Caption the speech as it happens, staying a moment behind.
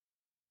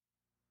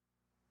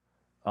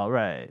All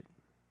right.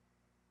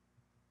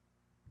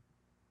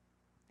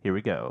 Here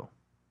we go.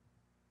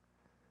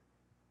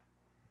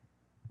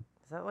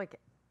 Is that like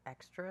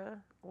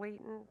extra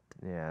latent?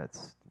 Yeah,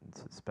 it's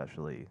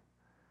especially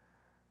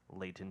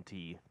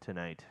latenty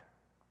tonight.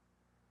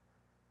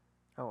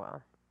 Oh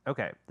well.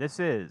 Okay, this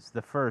is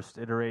the first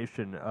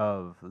iteration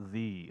of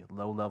the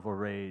Low Level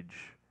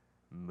Rage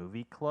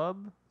Movie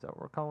Club. Is that what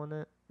we're calling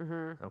it?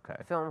 Mm-hmm. Okay.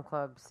 Film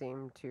clubs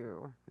seem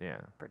too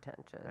Yeah,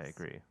 pretentious. I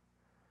agree.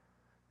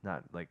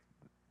 Not like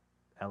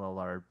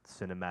LLR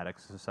Cinematic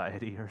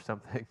Society or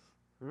something.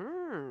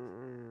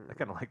 I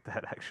kind of like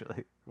that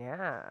actually.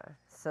 Yeah.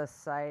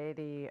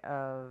 Society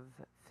of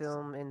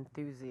Film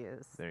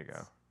Enthusiasts. There you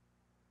go.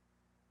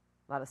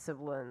 A lot of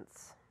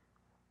sibilants.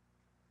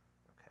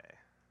 Okay.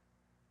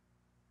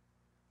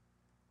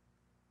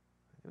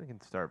 I think we can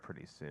start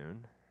pretty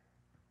soon.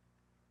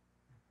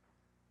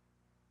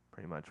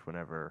 Pretty much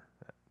whenever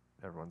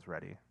everyone's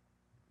ready.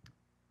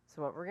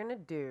 So what we're gonna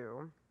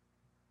do,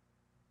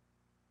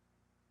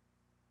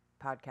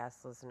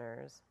 podcast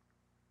listeners,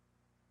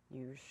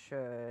 you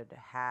should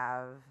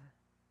have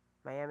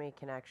Miami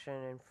Connection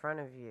in front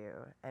of you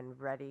and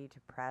ready to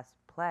press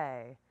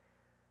play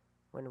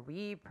when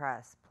we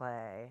press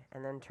play,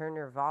 and then turn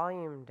your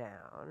volume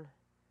down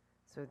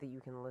so that you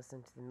can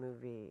listen to the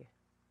movie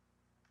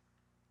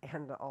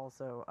and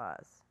also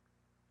us.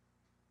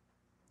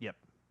 Yep.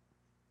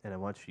 And I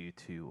want you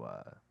to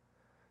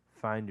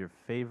find your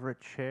favorite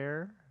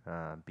chair,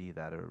 be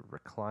that a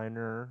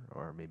recliner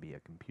or maybe a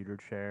computer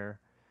chair,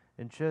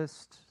 and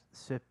just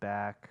sit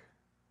back,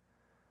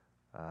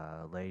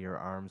 lay your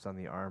arms on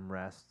the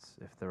armrests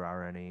if there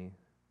are any.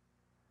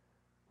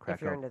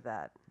 If you're into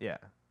that. Yeah.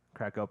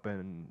 Crack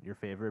open your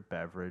favorite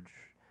beverage,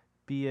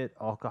 be it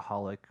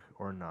alcoholic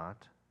or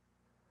not,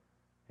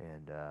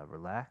 and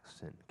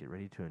relax and get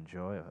ready to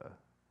enjoy a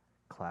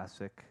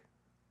classic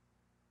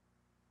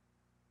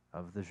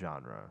of the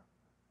genre.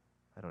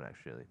 I don't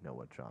actually know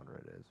what genre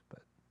it is,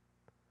 but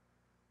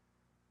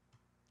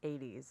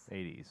 80s.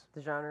 80s.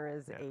 The genre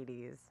is Yeah.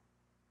 80s.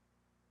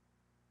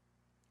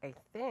 I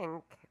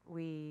think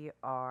we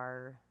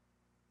are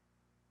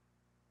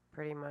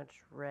pretty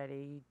much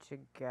ready to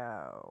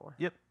go.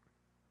 Yep.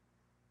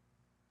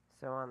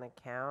 So on the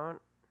count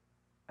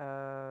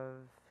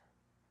of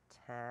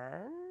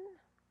 10?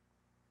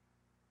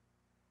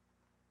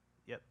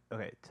 Yep.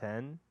 Okay.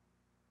 10,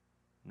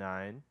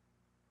 9,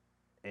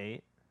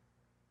 8,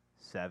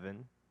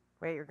 7.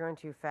 Wait, you're going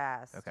too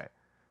fast. Okay.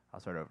 I'll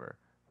start over.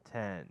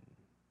 10,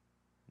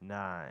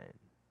 9,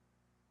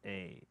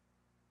 8,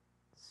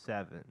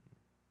 7,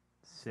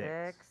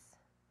 6,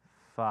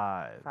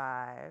 5.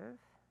 5.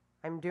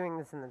 I'm doing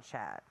this in the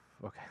chat.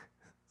 Okay.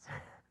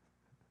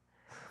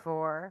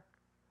 4,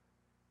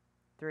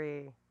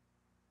 3,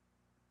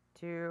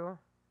 2,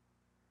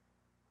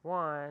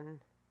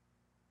 1.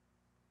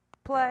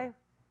 Play.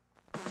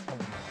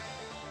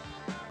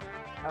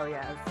 Oh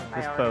yes, I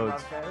This already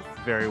bodes love this.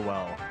 very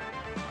well.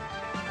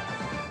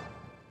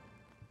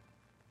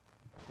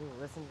 Ooh,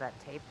 listen to that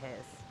tape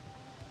hiss.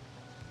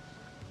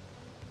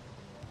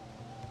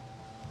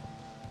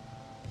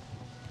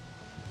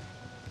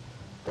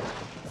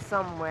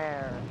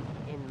 Somewhere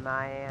in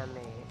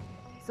Miami,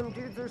 some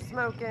dudes are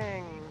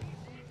smoking.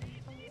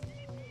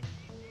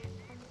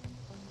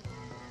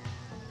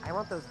 I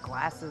want those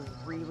glasses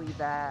really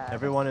bad.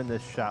 Everyone in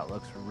this shot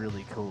looks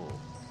really cool.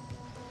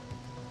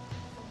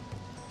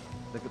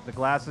 The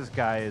glasses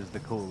guy is the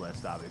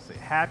coolest, obviously.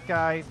 Hat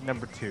guy,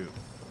 number 2.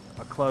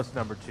 A close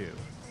number 2.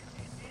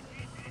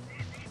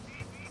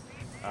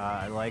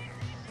 I like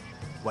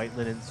white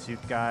linen suit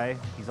guy.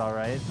 He's all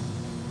right.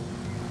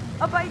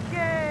 A Viking!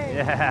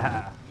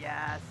 Yeah.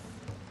 Yes.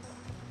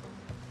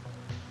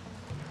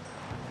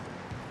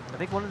 I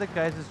think one of the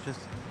guys is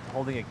just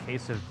holding a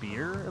case of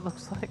beer, it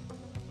looks like.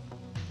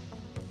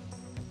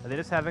 Are they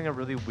just having a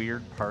really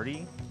weird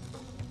party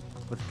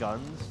with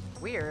guns?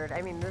 Weird.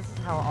 I mean, this is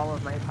how all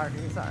of my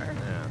parties are.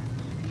 Yeah.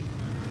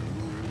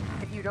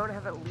 If you don't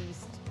have at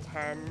least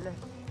 10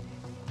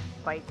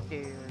 bike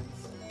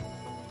dudes.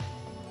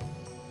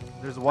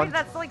 There's one. Wait,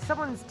 that's like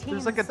someone's teen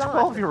There's like a son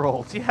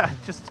 12-year-old. Yeah,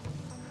 just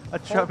a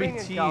chubby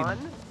holding a teen.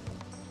 gun?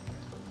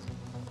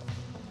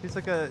 He's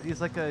like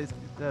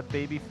a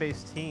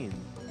baby-faced teen.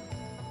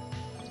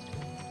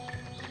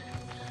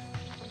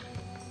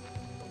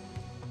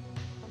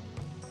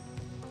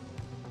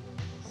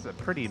 It's a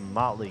pretty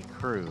motley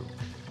crew.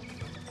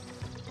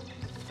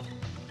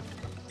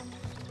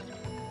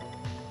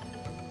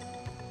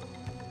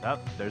 Oh,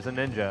 there's a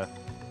ninja.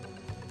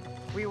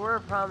 We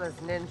were promised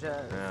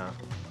ninjas. Yeah.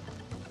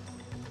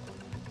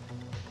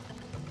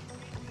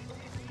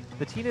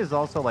 The teen is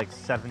also like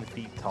 7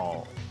 feet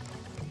tall.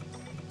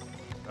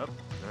 Oh,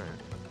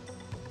 alright.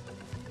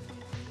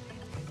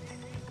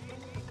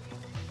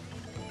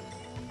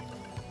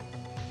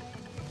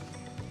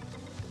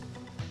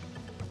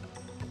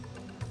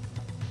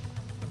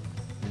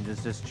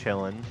 Ninja's just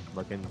chilling,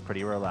 looking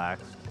pretty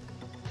relaxed.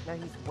 No,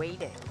 he's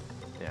waiting.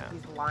 Yeah.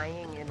 He's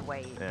lying in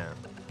wait. Yeah.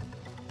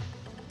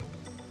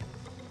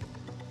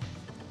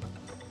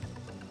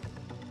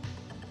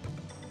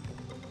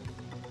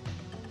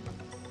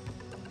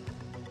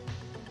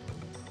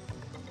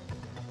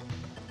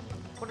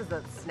 is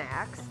that,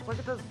 snacks? Look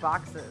at those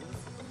boxes.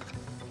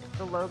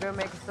 The logo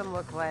makes them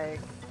look like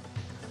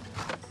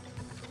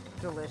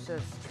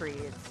delicious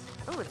treats.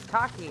 Oh, it's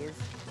Takis.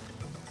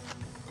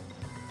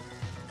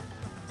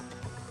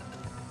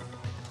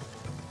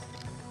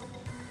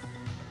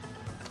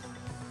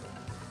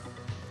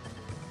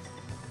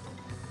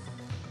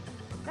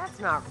 That's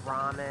not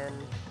ramen.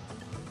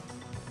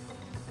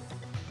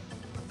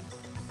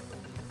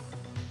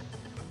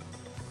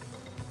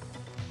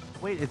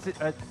 Wait, is it?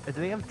 Do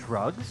they have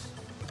drugs?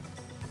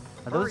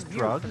 Are Where those were you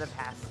drugs? for the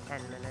past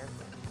 10 minutes?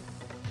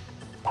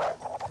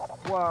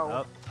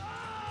 Whoa. Oh,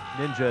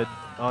 ninja.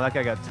 Oh, that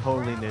guy got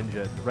totally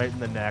ninja right in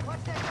the neck.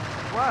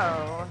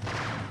 Whoa.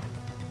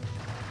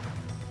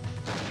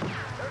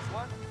 There's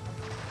one.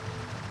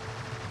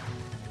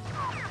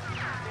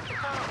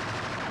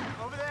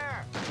 Over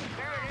there.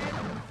 There it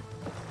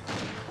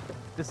is.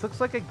 This looks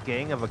like a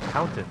gang of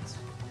accountants.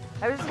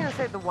 I was just gonna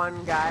say the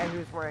one guy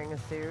who's wearing a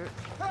suit.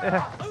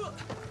 Yeah.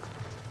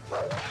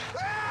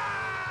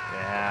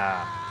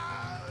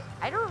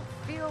 I don't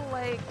feel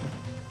like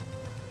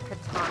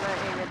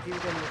katana-ing a dude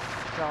in the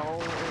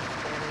skull is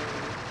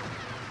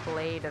very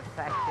blade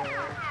effective.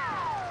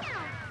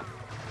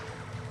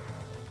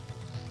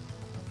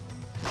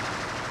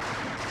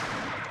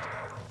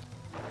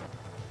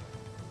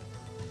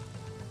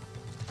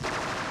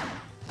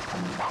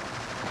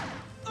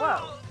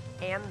 Whoa!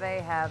 And they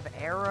have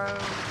arrows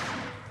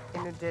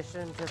in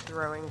addition to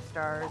throwing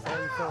stars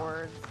and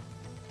swords.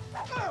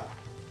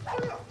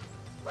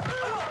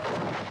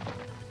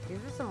 These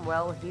are some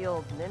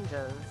well-heeled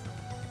ninjas.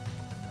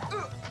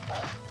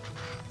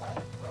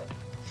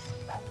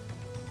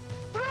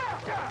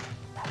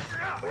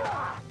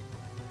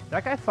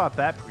 That guy fought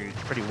that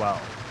pretty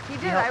well. He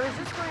did. I was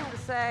just going to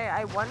say,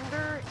 I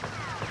wonder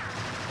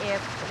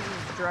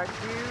if these drug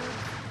dudes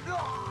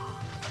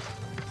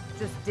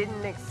just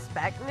didn't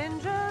expect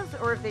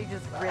ninjas, or if they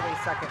just really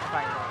suck at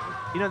fighting.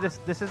 You know,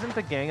 this isn't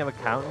a gang of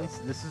accountants.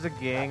 This is a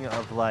gang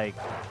of like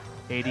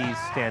 80s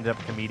stand-up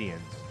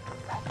comedians.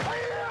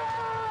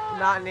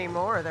 Not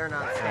anymore. They're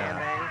not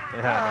standing.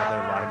 Yeah, no,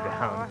 they're lying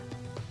down.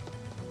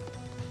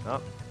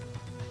 Oh,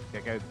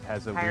 that guy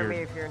has a Hire me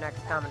weird, if your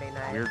next comedy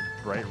night. weird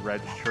bright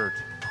red shirt.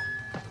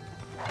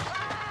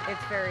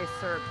 It's very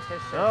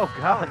surreptitious. Oh,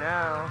 God. Oh,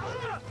 no.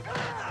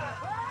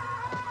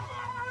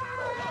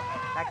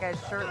 That guy's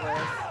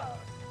shirtless.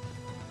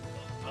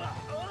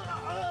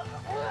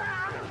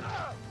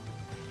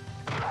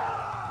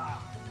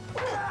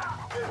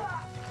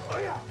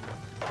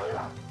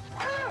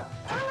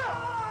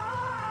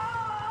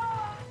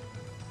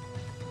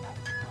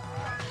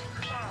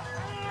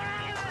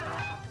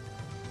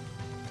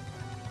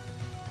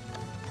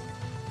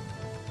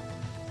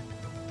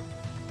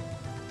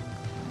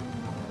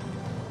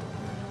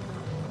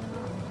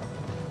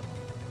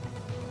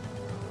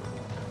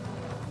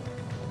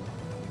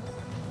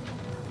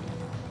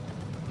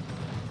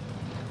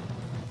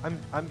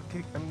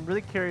 I'm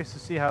really curious to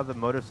see how the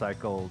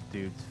motorcycle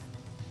dudes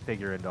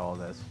figure into all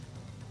this.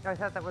 I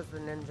thought that was the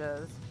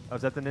ninjas. Oh,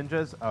 is that the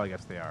ninjas? Oh, I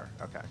guess they are.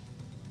 Okay.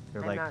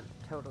 They're I'm like, not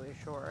totally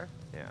sure.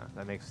 yeah,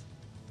 that makes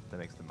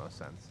the most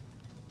sense.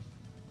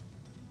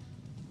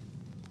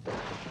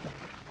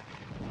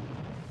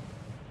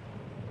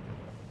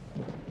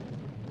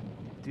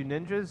 Do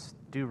ninjas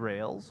do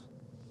rails?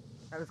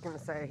 I was gonna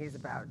say he's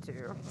about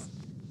to.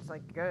 It's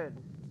like, good.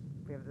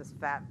 We have this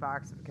fat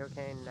box of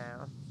cocaine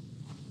now.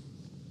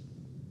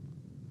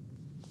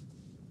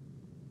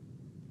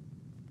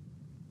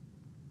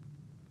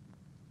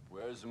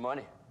 Where's the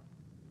money?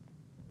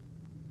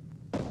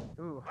 Ooh,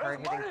 Where's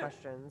hard-hitting money?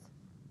 questions.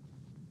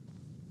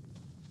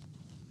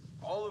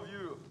 All of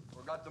you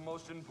forgot the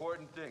most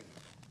important thing.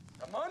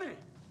 The money.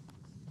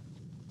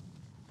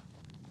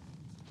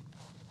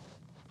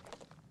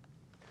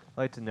 I'd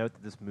like to note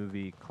that this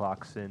movie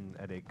clocks in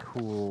at a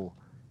cool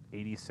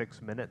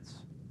 86 minutes.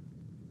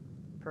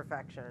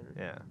 Perfection.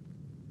 Yeah.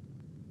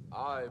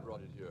 I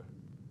brought it here.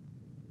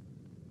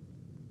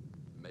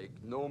 Make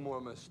no more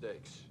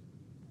mistakes.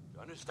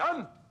 You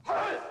understand?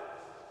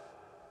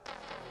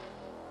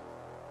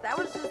 That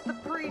was just the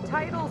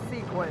pre-title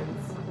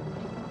sequence.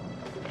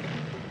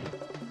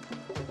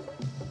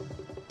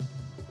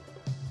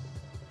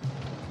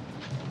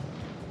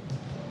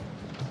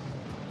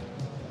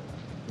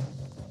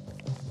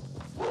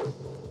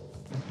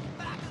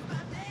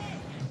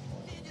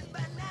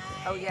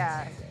 Oh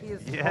yeah, he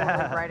is Yeah.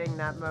 totally riding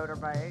that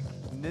motorbike.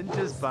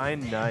 Ninjas by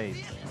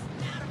night.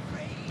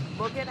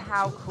 Look at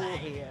how cool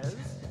he is.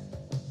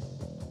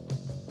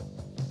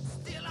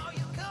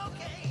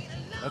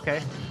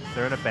 Okay.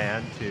 They're in a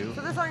band too.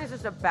 So this song is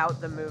just about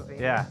the movie.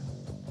 Yeah.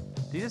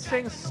 Did you just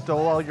sing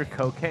 "Stole All Your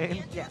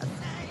Cocaine"? Yes.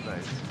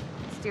 Nice.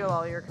 Steal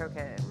all your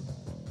cocaine.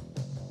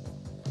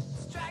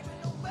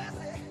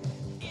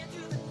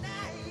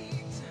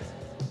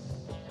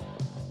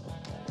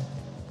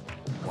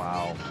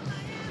 Wow.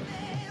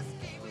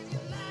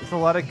 There's a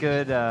lot of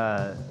good.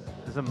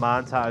 There's a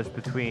montage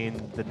between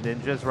the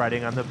ninjas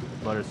riding on the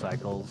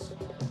motorcycles,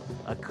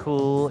 a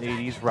cool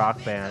 '80s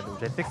rock band,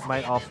 which I think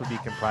might also be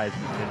comprised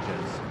of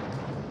ninjas.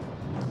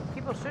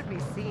 People should be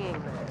seeing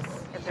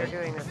this if they're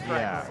doing this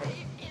Yeah.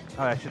 correctly.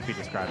 Oh, I should be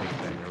describing it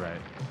then, you're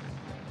right.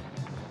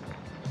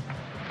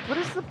 What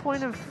is the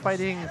point of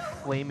fighting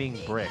flaming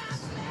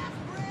bricks?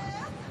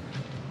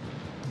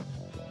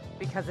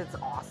 Because it's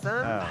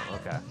awesome. Oh,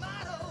 okay.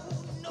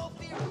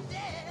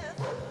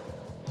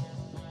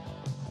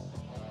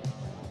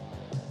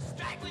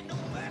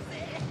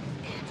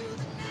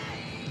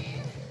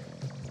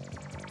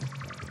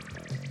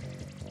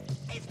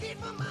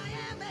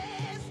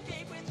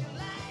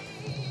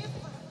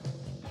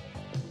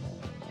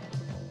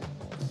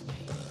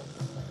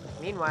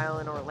 Meanwhile,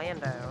 in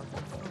Orlando,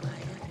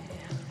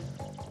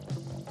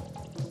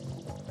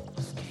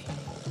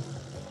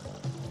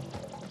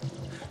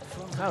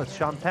 Oh, it's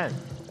Sean Penn.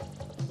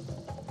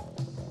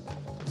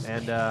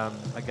 And a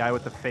guy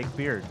with a fake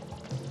beard.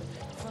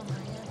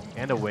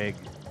 And a wig.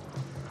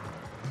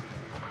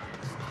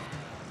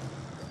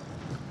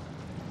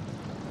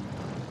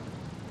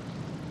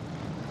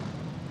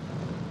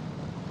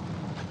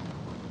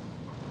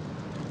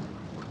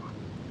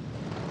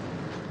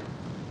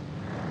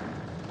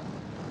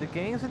 The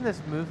gangs in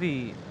this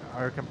movie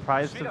are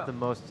comprised of the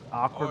most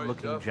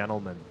awkward-looking Jeff.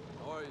 gentlemen.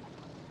 Oi,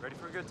 Ready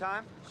for a good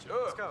time?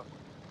 sure. Let's go.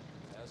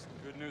 I have some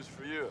good news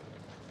for you.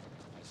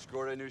 I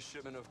scored a new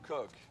shipment of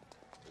coke.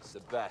 It's the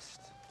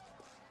best.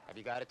 Have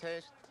you got a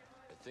taste?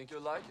 I think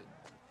you'll like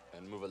it.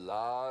 And move a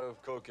lot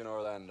of coke in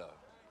Orlando.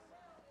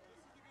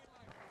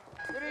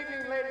 Good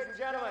evening, ladies and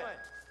gentlemen.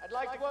 I'd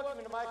like to welcome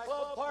you to my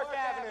club, Park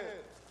Avenue,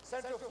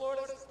 Central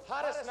Florida's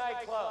hottest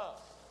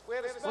nightclub. We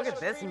have a special Look at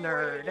this treat for you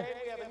nerd. today.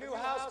 We have a new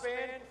house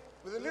band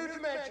with a new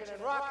dimension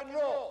in rock and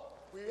roll.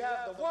 We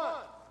have the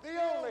one, the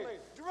only,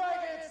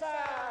 Dragon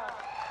Sound.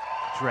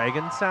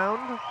 Dragon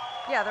Sound?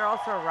 yeah, they're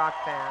also a rock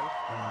band.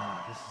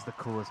 Ah, this is the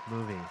coolest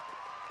movie.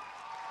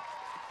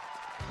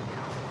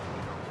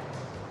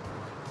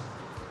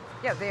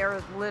 Yeah, they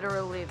are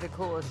literally the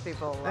coolest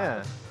people Yeah.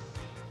 alive.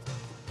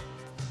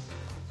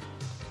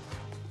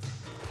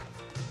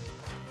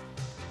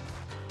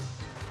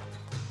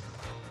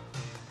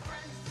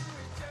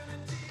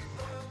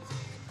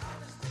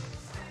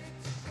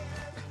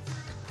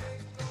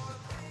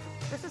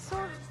 This is so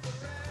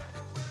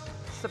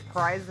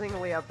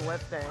surprisingly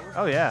uplifting.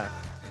 Oh, yeah.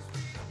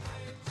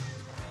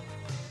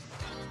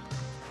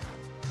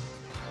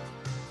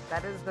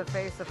 That is the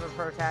face of a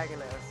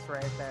protagonist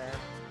right there.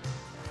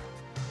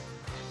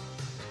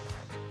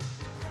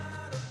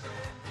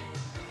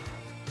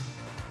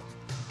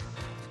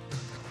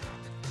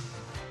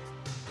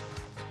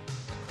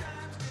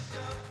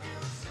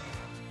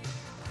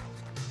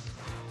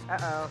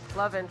 Uh-oh,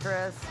 love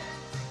interest.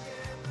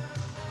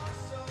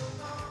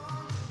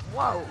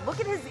 Whoa, look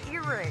at his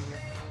earring.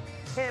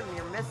 Tim,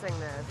 you're missing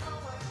this.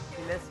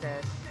 You missed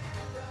it.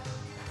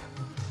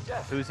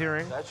 Jeff, Who's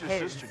hearing? that's your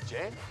His. sister,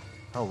 Jane?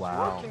 Oh,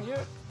 wow. Working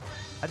here?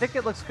 I think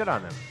it looks good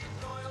on him.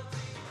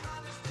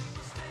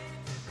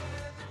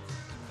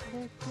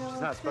 She's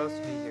not supposed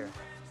to be here.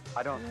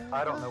 I don't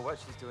know what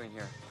she's doing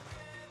here.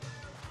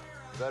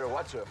 You better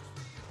watch her.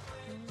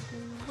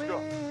 Let's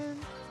go.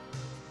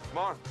 Come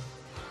on.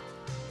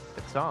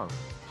 Good song.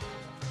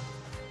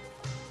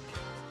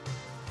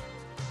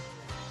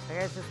 That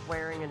guy's just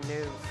wearing a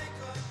noose.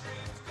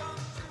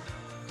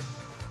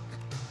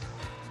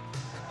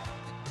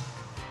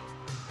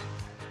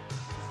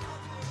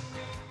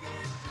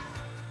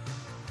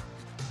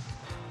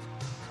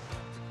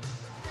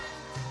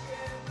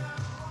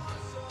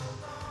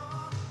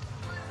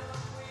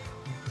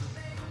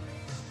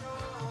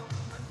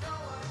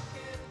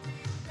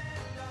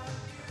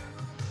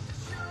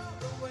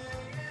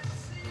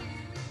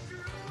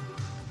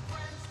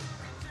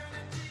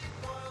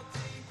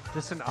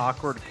 Just an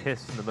awkward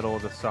kiss in the middle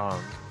of the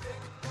song.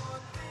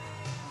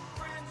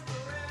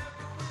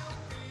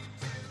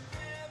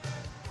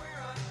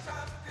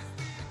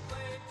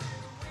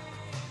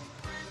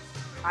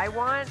 I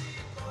want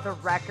the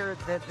record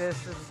that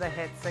this is the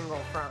hit single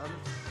from.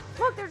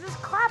 Look, they're just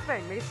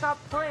clapping. They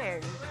stopped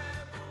playing.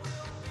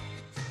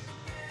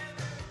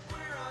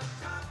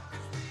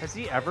 Has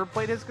he ever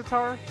played his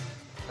guitar?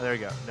 Oh, there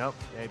you go. Nope.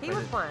 Yeah, He played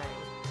was it. playing.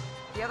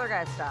 The other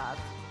guy stopped.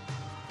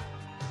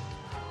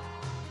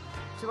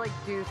 To like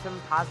do some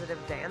positive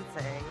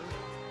dancing.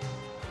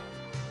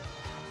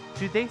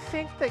 Do they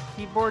think that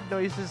keyboard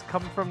noises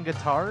come from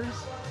guitars?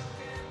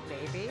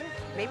 Maybe.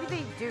 Maybe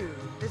they do.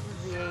 This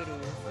is the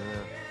 80s.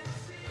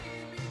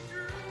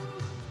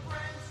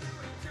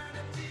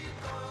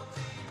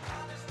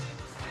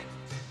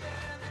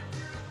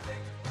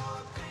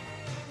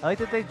 I like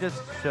that they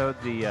just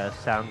showed the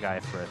sound guy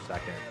for a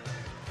second.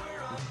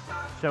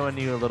 Showing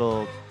you a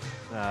little,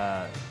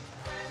 a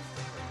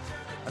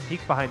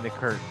peek behind the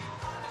curtain.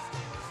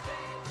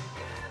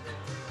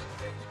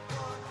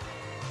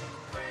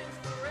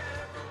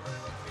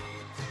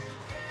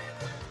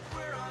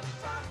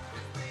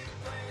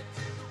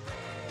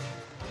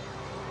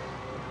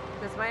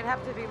 This might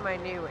have to be my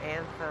new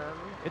anthem.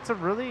 It's a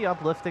really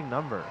uplifting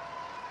number.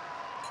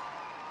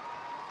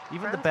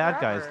 Even the Friends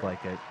bad guys forever.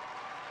 like it.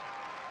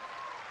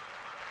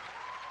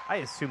 I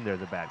assume they're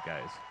the bad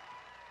guys.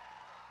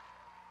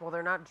 Well,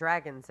 they're not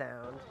Dragon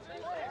Sound,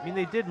 I mean,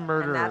 they did and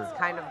murder. that's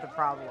kind of the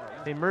problem.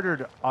 They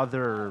murdered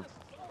other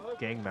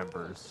gang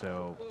members,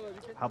 so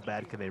how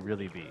bad can they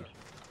really be?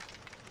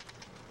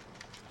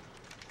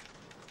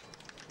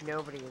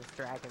 Nobody is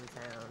Dragon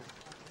Sound.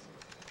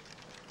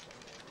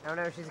 Oh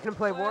no, she's gonna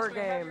play war Class,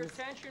 may I have your games.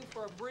 attention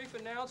for a brief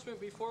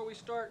announcement before we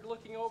start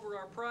looking over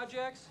our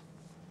projects.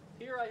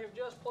 Here I have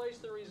just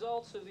placed the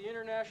results of the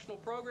International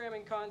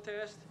Programming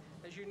Contest.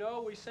 As you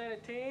know, we sent a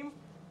team.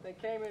 They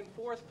came in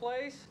 4th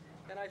place,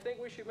 and I think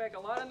we should make a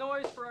lot of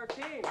noise for our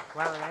team.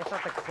 Wow, and I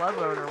thought the club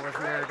owner was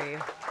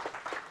nerdy.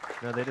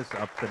 No, they just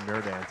upped the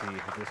nerd ante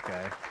with this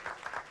guy.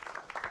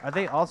 Are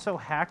they also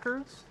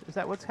hackers? Is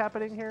that what's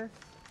happening here?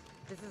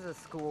 This is a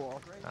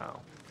school. Oh.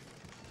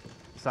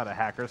 It's not a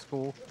hacker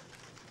school?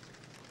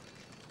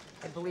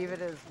 I believe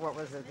it is, what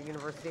was it, the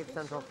University of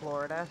Central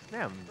Florida?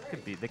 Yeah,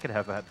 could be. They could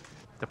have a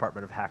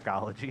department of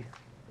hackology.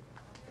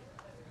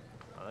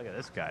 Oh, look at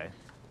this guy.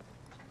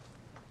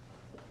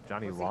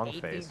 Johnny Was he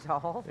 8 Longface. feet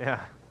tall? Yeah.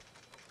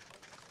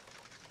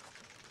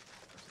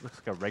 Looks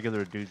like a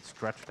regular dude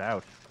stretched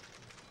out.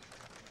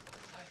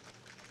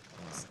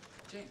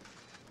 Jane.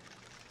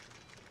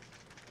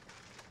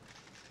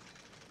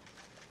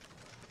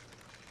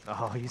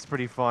 Oh, he's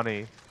pretty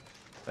funny.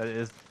 That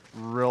is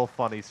real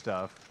funny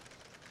stuff.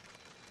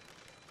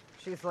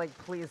 She's like,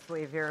 please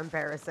leave, you're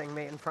embarrassing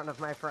me in front of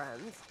my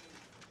friends.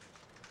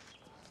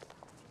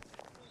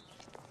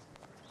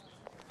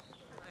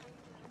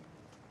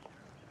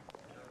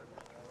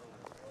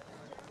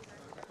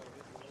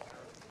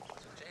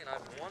 Jane,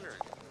 I've been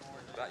wondering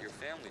about your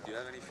family. Do you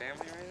have any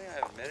family or anything? I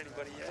haven't met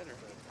anybody yet. Or...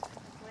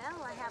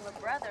 Well, I have a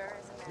brother.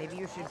 As a matter Maybe of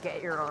you fact. should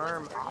get your If it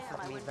arm wasn't for off him,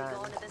 of I me wouldn't then. be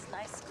going to this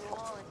nice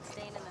school and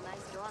staying in the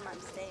nice dorm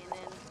I'm staying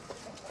in.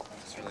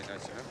 It's really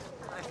nice of him.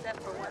 Except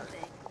for one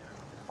thing.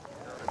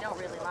 I don't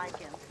really like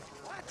him.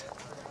 What?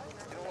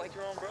 You don't like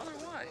your own brother?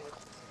 Why?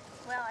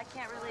 Well, I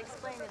can't really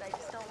explain it. I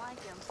just don't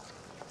like him.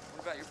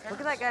 What about your parents? Look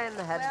at that guy in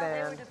the Well,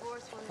 they were headband.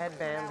 divorced when I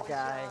Headband was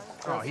guy. young.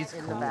 Oh, he's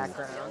in cool. the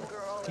background. Young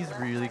girl He's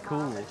left really my mom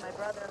cool. with my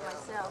brother and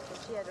myself, and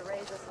she had to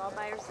raise us all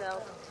by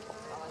herself.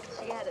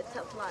 She had a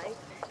tough life,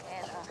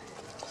 and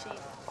she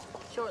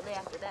shortly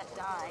after that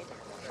died.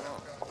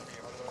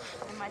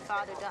 And my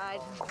father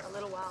died a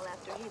little while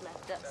after he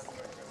left us.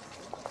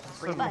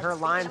 Reading But her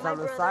speaking lines of my on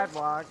the brother,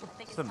 sidewalk. I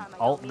think it's Some time I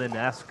go meet him.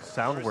 Altman-esque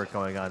sound work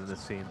going on in this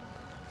scene.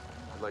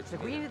 I'd like to Like,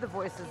 we meet him. need the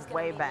voices He's gonna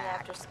way meet me back.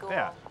 after school.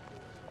 Yeah.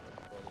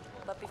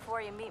 But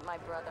before you meet my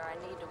brother, I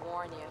need to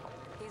warn you.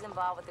 He's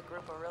involved with a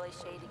group of really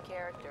shady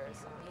characters.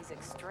 He's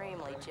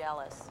extremely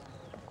jealous.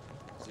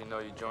 Does he know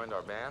you joined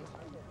our band?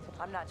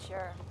 I'm not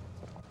sure.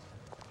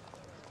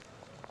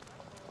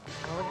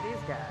 Oh, look at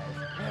these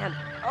guys. Man,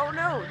 oh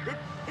no,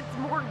 it's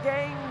more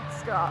gang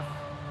stuff.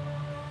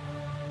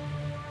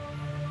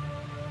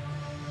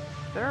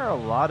 There are a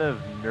lot of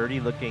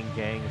nerdy-looking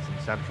gangs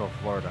in Central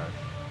Florida.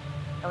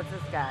 Oh, it's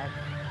this guy.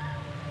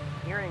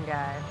 Hearing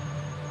guy.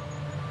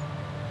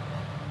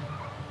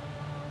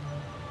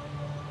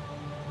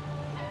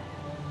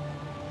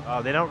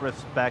 Oh, they don't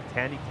respect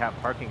handicap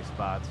parking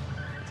spots.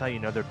 That's how you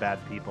know they're bad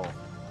people.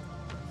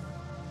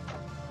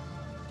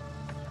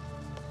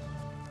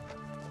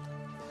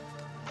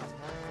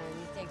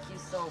 You think you're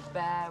so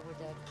bad with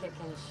that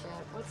kicking shit?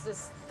 What's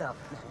this stuff,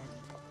 man?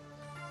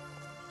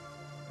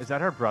 Is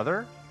that her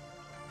brother?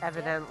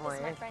 Evidently. This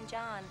is my friend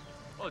John.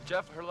 Oh,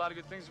 Jeff, I heard a lot of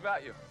good things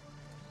about you.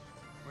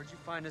 Where'd you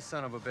find this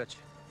son of a bitch?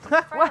 A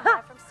friend of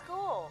mine from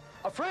school.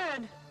 A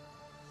friend?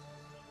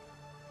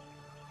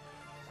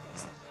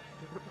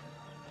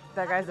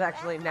 That guy's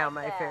actually act now like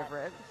my that.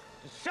 favorite.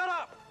 Shut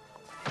up!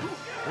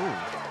 Ooh,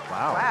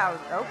 wow.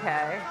 Wow,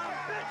 okay.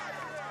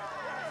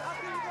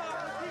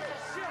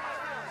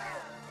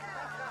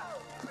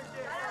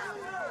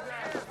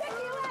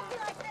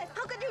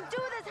 How could you do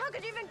this? How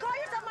could you even call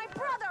yourself my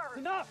brother?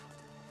 Enough!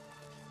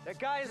 That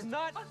guy is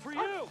not for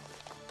you!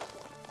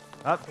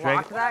 Oh,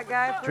 Block that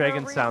guy for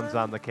Dragon no Sound's reason?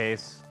 on the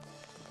case.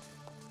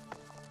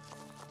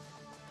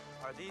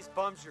 Are these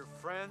bums your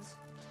friends?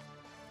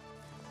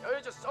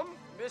 There's just some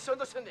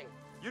misunderstanding.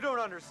 You don't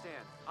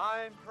understand.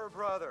 I'm her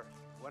brother.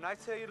 When I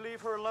tell you to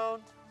leave her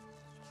alone,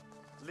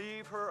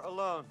 leave her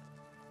alone.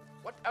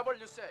 Whatever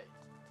you say.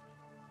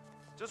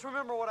 Just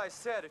remember what I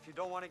said if you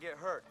don't want to get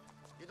hurt.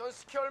 You don't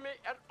scare me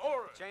at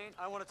all. Jane,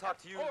 I want to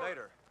talk to you Or-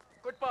 later.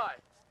 Goodbye.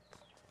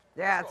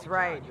 Yeah, that's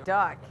right.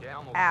 Duck. Yeah,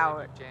 I'm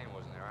out. If Jane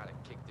wasn't there, I'd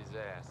have kicked his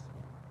ass.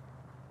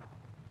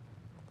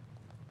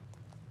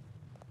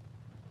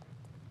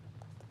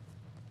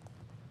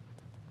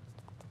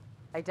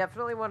 I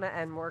definitely want to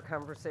end more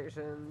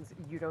conversations.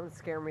 You don't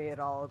scare me at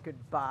all.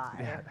 Goodbye.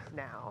 Yeah.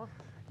 Now.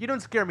 You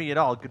don't scare me at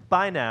all.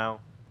 Goodbye now.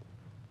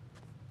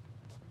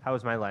 How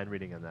was my line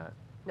reading on that?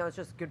 No, it's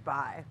just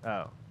goodbye.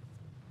 Oh.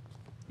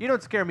 You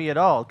don't scare me at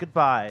all.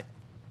 Goodbye.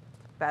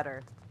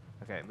 Better.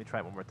 Okay, let me try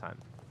it one more time.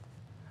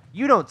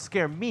 You don't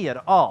scare me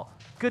at all.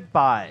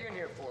 Goodbye. What are you in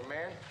here for,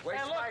 man?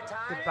 Waste my time?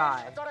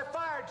 Goodbye. I thought I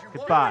fired you.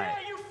 Goodbye.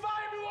 Yeah, you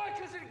fired me one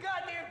because of the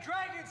goddamn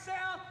Dragon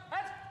Sound?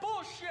 That's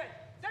bullshit.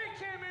 They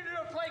came in here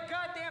to play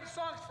goddamn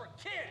songs for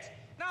kids.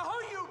 Now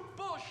who you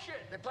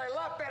bullshit. They play a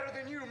lot better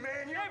than you,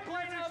 man. They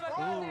play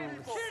nothing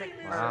but shitty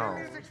music. Wow.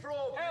 Music's for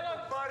old Hey, people,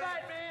 look, buddy.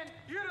 fat man,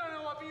 you don't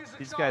know what music's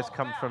These guys all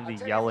come about. from the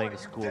Tell you yelling what,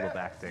 you school deaf? of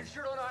acting. You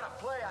sure don't know how to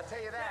play, I'll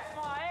tell you that.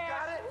 My ass.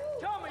 Got it?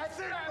 Tell me, That's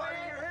it, fat buddy.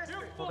 man, Your history.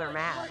 you Well, they're full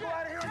of mad. shit. Go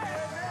out of here,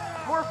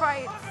 man. More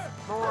fights,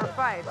 more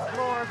fights,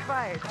 more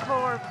fights,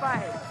 more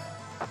fights.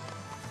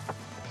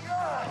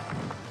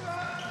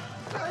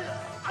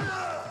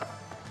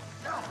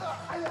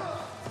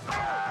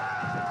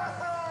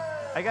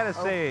 I gotta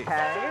say,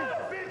 Okay.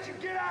 Bitch, you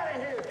get out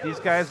of here. these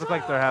guys look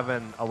like they're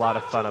having a lot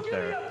of fun up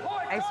there.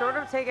 I sort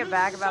of take it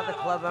back about the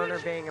club owner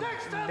being a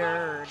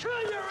nerd.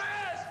 Kill your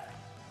ass.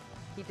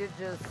 He did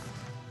just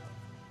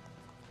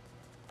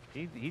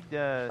He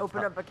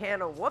open up a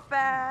can of whoop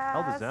ass.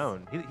 held his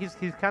own. He's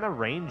kind of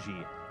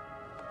rangy.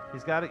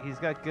 He's got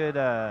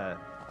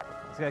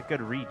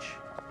good reach.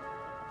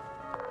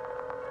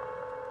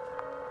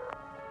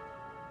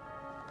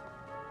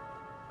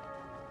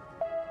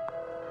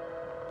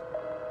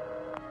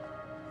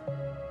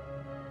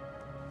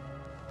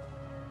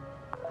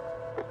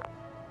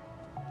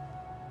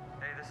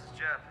 Hey, this is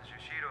Jeff. Is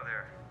Yoshido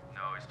there?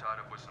 No, he's tied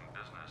up with some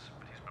business,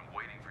 but he's been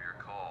waiting for your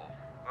call.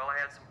 Well, I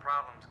had some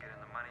problems getting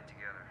the money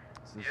together.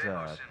 This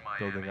is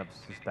building up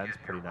suspense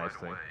pretty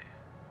nicely.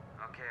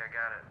 Okay, I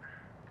got it.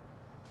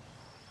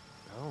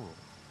 Oh,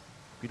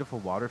 beautiful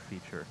water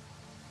feature.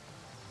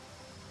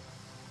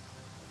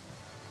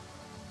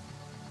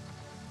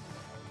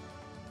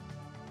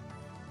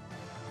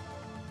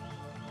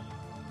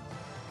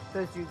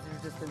 Those dudes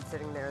have just been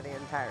sitting there the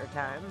entire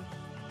time.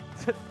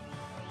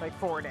 Like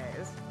 4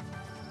 days.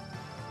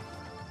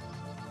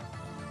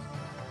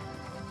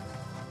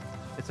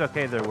 It's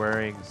okay, they're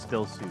wearing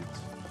still suits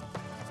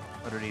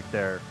underneath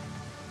their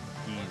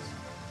gis.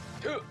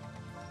 2,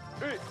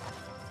 3,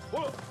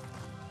 4.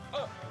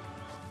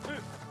 Did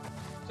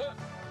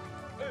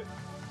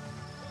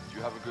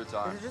you have a good Is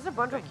time? it just a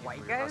bunch of Thank you white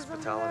for your guys in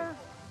hospitality. there?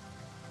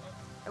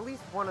 At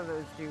least one of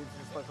those dudes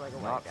just looked like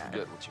a Not white guy.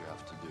 forget what you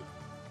have to do.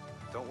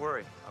 Don't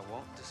worry, I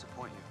won't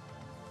disappoint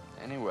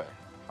you. Anyway,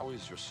 how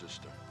is your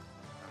sister?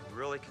 I'm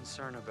really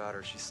concerned about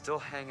her. She's still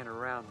hanging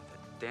around with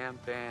that damn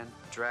band,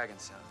 Dragon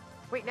Sound.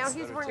 Wait, now he's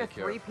Better wearing a take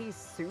care of- 3-piece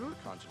suit?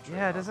 Concentrate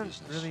Yeah, it on doesn't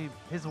business. really.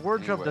 His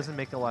wardrobe Anyway, doesn't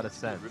make a lot of Get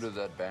sense. rid of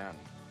that band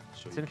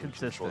so It's you can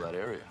control inconsistent. that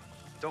area.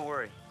 Don't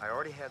worry, I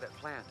already had that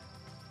planned.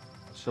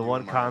 I'll see The you one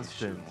in Miami constant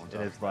soon, won't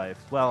in I? his life.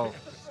 Well,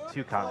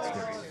 two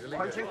constants.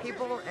 Punching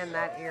people and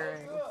that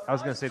earring. I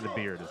was gonna say the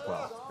beard as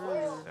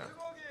well. Yeah.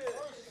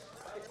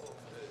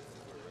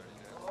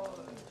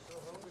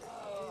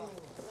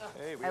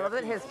 Hey, I love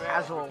that his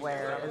casual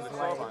wear is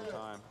like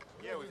time.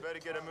 Yeah, we better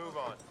get a move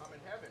on.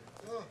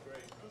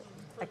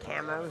 a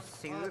camo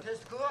suit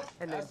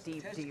and a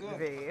deep, deep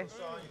V. You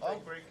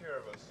take great care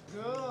of us.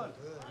 You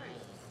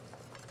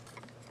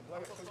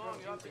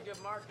have to give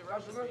Mark the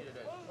recipe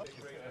today.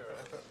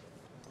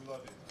 We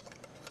love you.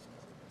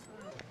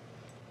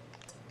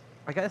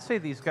 I gotta say,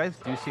 these guys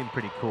do seem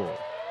pretty cool.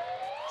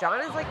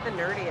 John is like the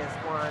nerdiest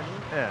one.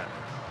 Yeah.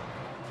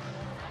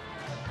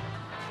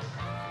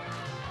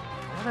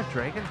 What a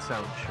Dragon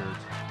Sound shirt.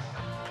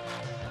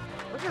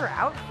 Look at her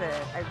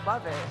outfit. I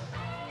love it.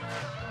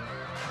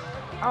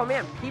 Oh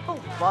man, people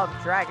love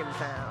Dragon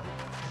Sound.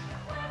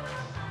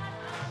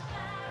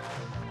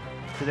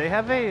 Do they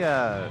have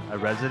a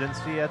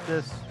residency at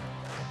this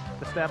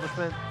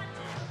establishment?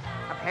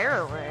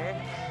 Apparently.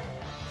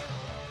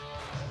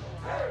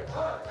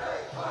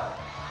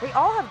 They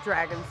all have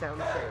Dragon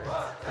Sound shirts.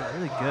 They're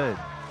really good.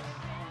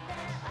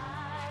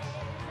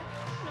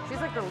 She's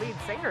like the lead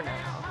singer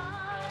now.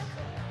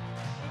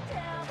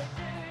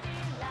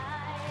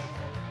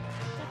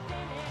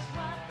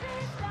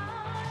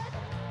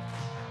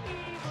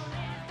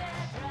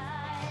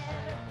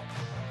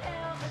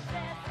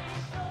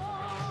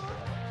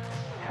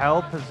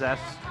 Hell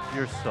possessed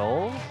your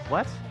soul?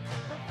 What?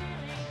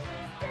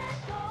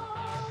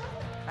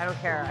 I don't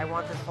care. I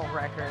want this full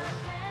record.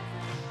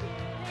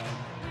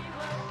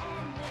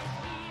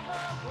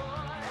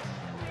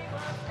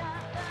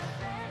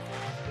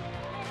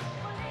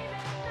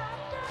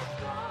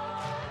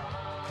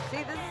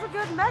 See, this is a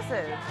good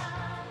message.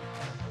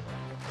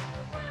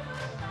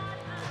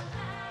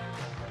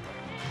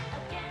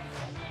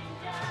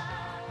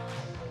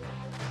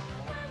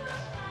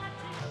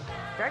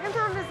 Dragon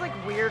Throne is like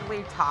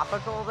weirdly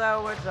topical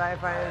though, which I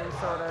find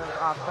sort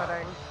of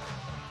off-putting.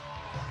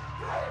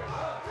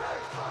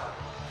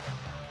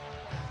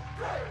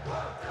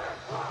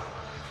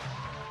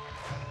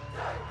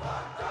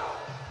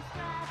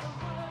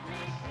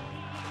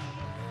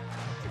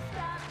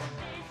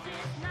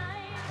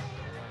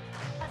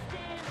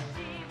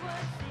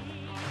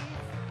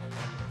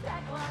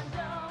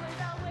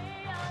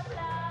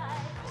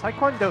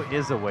 Taekwondo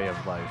is a way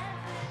of life.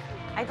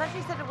 I thought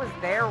she said it was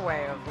their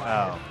way of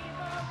life. Oh.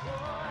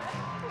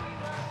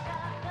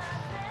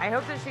 I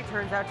hope that she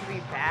turns out to be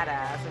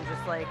badass and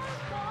just like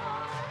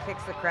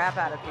kicks the crap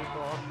out of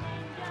people.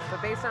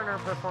 But based on her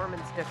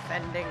performance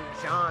defending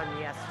John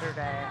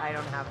yesterday, I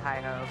don't have high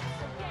hopes.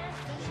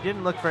 She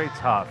didn't look very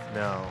tough,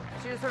 no.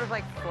 She was sort of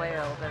like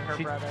flailed at her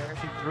She brother.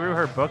 threw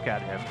her book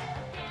at him.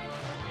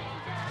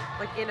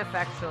 Like,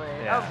 ineffectually.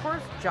 Yeah. Oh, of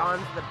course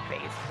John's the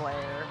bass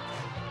player.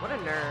 What a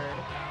nerd.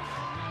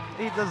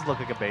 He does look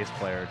like a bass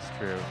player, it's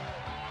true.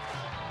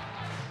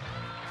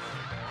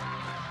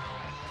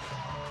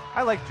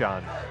 I like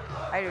John.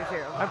 I do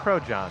too. I'm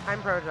pro John.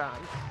 I'm pro John.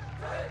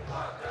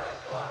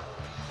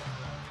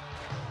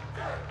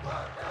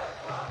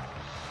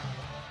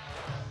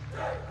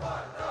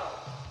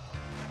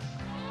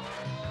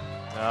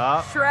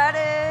 Oh. Shred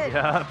it!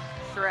 Yep.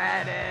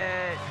 Shred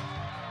it!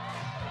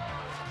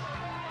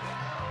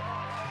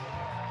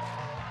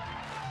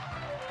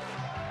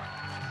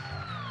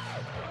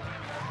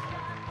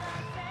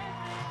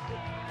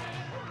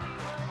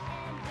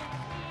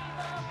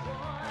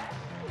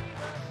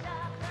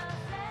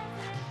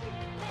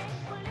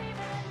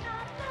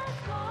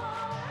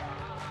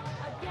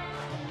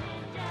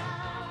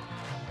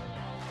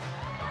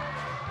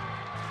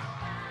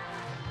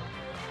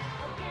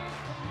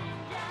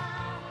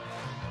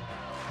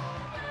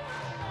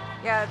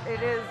 Yeah,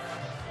 it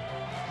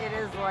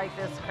is like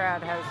this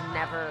crowd has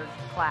never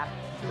clapped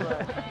to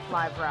a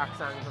live rock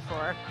song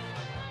before.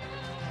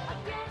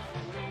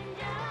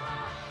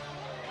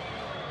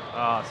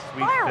 Oh,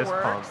 sweet fist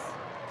pump. Fireworks.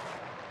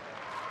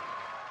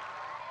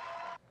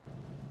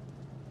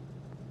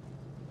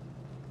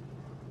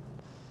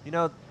 You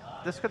know,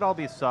 this could all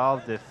be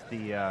solved if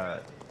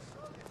the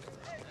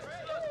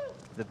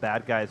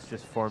bad guys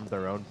just formed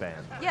their own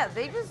band. Yeah,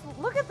 they just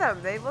look at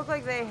them. They look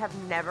like they have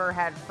never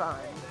had fun.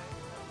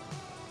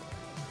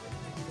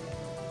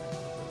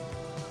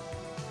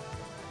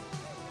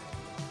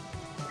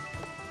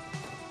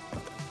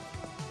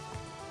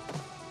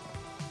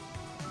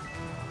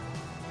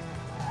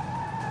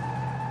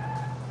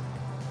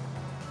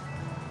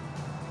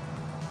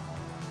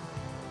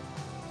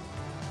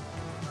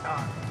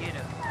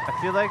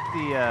 I feel like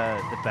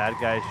the bad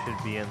guys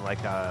should be in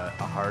like a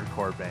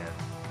hardcore band,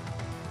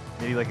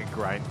 maybe like a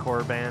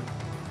grindcore band.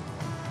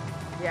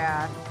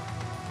 Yeah.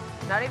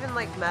 Not even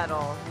like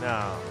metal.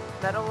 No.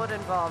 Metal would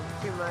involve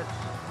too much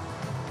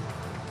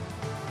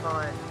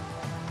fun.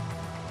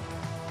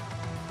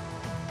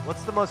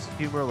 What's the most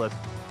humorless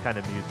kind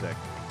of music?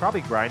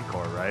 Probably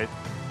grindcore, right?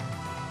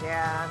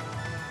 Yeah.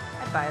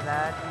 I'd buy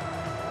that.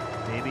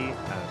 Maybe. I don't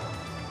know.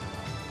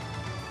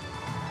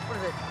 What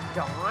is it,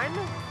 dawn?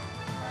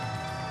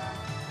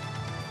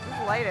 This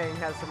lighting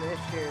has some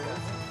issues.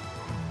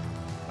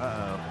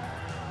 Uh-oh.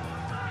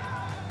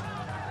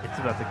 It's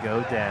about to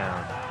go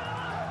down.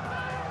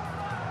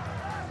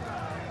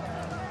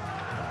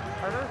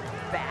 Are those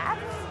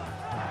bats?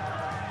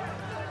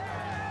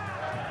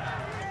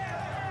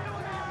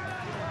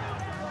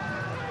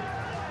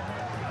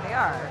 They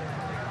are.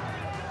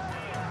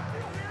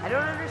 I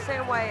don't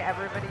understand why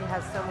everybody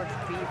has so much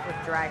beef with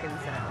Dragon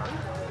Sound.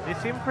 They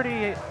seem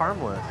pretty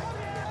harmless,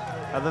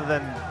 other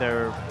than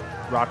their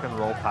rock and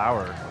roll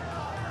power.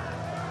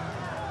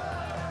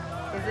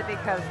 Is it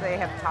because they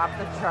have topped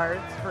the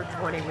charts for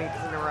 20 weeks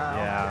in a row?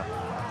 Yeah.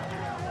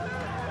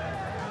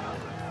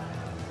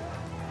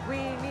 We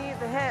need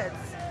the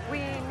hits. We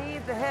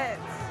need the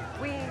hits.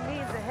 We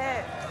need the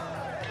hits.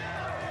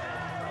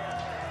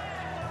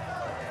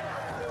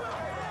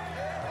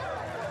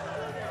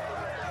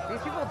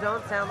 These people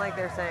don't sound like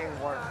they're saying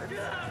words.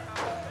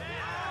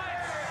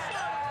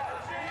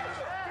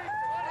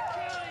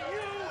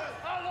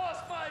 I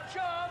lost my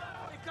job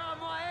and got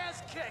my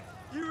ass kicked.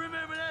 You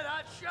remember that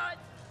hot shot?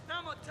 Now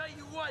I'm gonna tell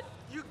you what,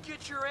 you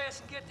get your ass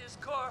and get this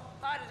car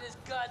out of this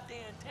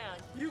goddamn town.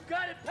 You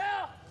got it,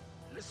 pal?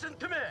 Listen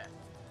to me.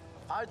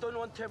 I don't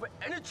want to have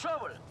any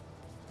trouble.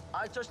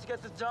 I just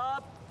get the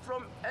job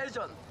from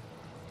agent.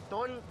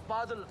 Don't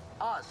bother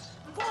us.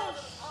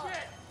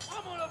 Bullshit!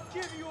 I'm gonna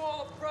give you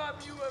all the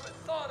problem you ever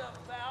thought of,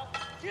 pal.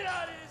 Get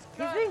out of this He's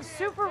goddamn being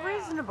super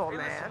reasonable, Hey,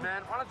 man. listen,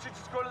 man, why don't you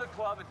just go to the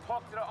club and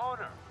talk to the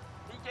owner?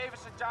 He gave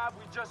us a job,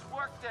 we just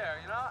worked there,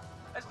 you know?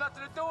 Has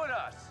nothing to do with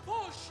us.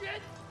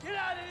 Bullshit! Get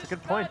out of this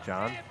Good point,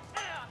 John.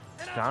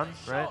 John,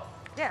 right?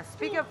 Yeah,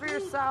 speak up for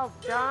yourself,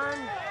 John.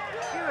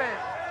 Do it.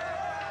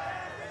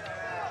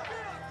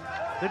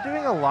 They're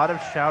doing a lot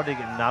of shouting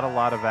and not a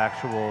lot of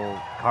actual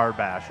car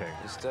bashing.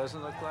 This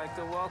doesn't look like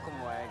the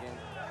welcome wagon.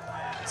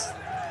 Want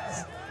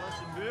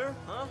some beer,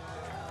 huh?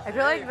 I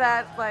feel like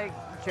that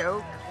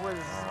joke was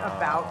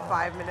about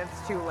 5 minutes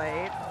too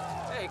late.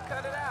 Hey,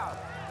 cut it out.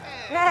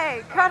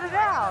 Hey, cut it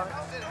out.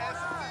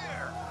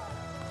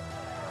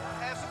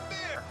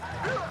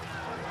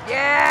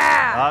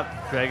 Yeah.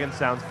 Dragon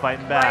Sound's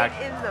fighting back.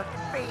 Right in the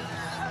face.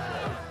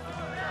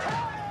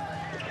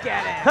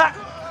 Get it.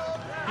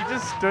 He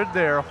just stood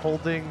there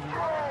holding.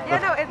 Yeah,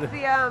 no, it's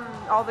the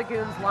all the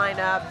goons line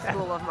up,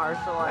 School of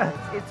Martial Arts.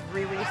 It's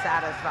really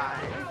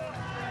satisfying.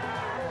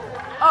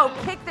 Oh,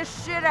 kick the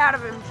shit out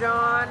of him,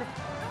 John.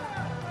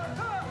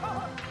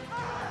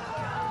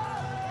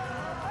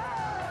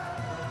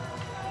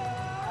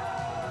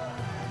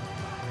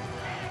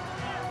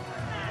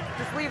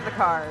 Just leave the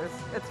cars.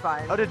 It's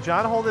fine. Oh, did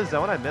John hold his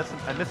own? I missed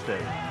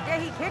it. Yeah,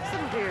 he kicked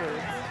some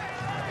dudes.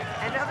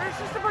 And now there's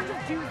just a bunch of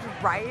dudes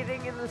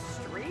rioting in the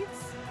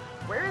streets.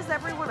 Where is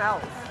everyone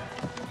else?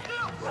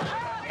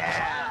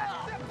 Yeah.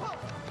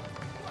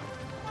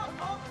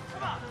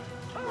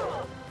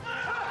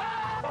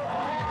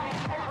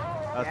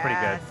 was pretty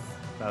good. Yes.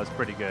 That was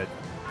pretty good.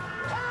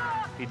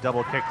 He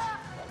double kicked.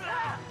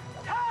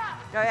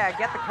 Oh yeah,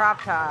 get the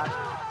crop top.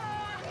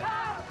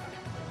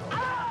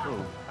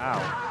 Ooh,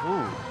 ow,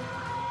 ooh.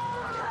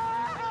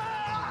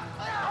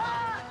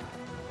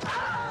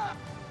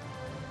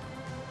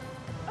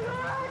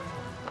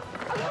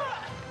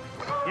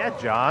 Yeah,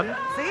 John.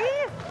 See?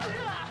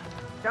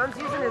 John's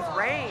using his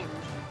range.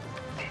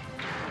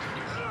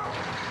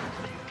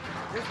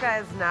 This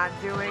guy's not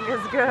doing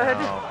as good.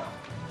 No.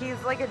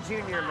 He's like a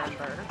junior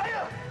member.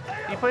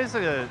 He plays a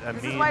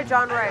This mean. is why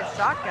John rides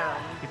shotgun.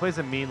 He plays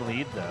a mean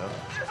lead though.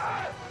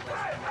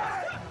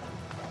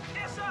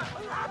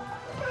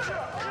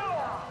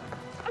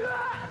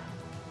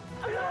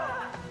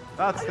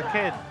 Oh, it's the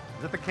kid.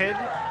 Is it the kid?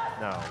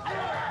 No.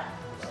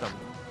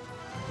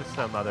 Just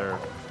some other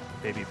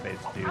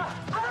babyface dude.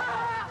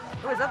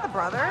 Oh, is that the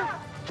brother?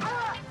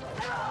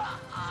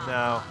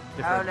 No. Oh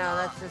Different. no,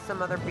 that's just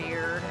some other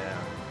beard. Yeah.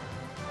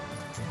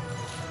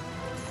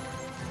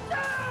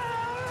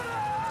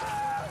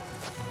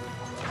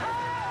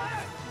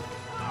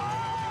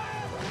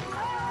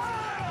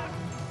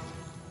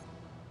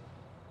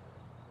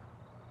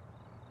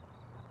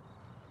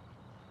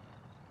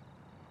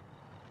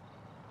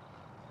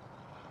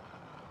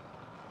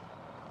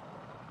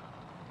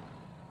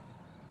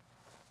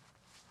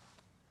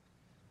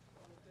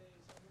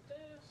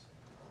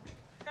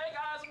 Hey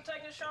guys, I'm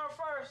taking a shower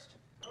first.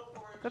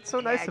 That's so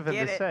nice of him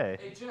to say.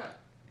 Hey, Jim.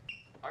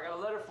 I got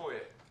a letter for you.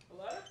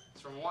 A letter?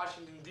 It's from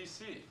Washington,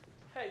 D.C.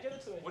 Hey, give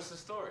it to me. What's the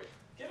story?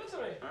 Give it to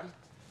me. Huh?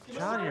 Give me the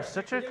John, letter. you're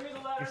such a Give me the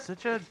letter. you're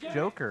such a Give me-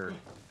 joker.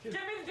 Give me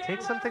the damn Take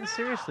letter something now.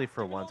 seriously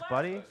for once,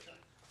 buddy.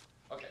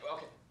 Okay,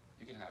 okay.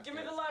 You can have it. Give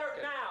me Get the it. letter Get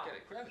it. now. Get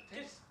it. Grab it.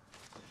 Take it.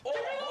 Give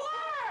me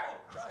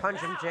the letter. Punch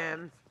him,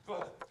 Jim.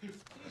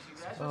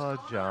 Oh,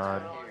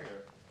 John.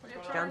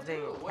 John's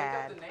being a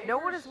cad. No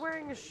one is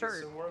wearing a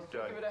shirt. You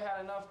would have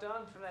had enough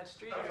done from that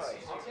street fight. Okay,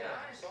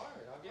 I'm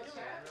sorry. I'll get it.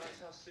 I realize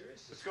how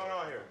serious What's going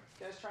on here?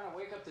 You guys trying to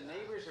wake up the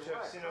neighbors or Jeff,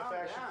 what? seen no Calm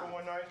faction down. for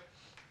one night?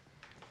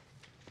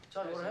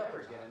 John, what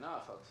happened? Never get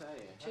enough, I'll tell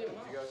you.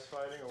 You guys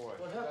fighting or what?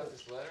 I got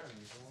this letter and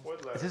he's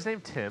What letter? Is his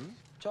name Tim?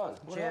 John,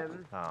 what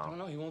happened? Jim. I Oh. don't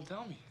know. He won't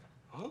tell me.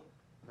 Huh?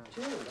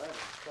 Jim,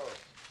 Tell us.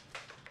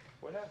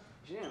 What happened?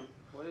 Jim,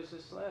 what is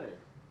this letter?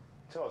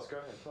 Tell us. Go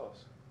ahead. Tell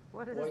us.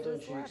 What is Why this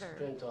don't you letter?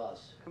 explain to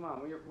us? Come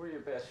on, we're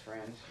your best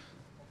friends.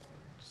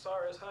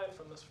 Sorry, I was hiding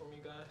from this from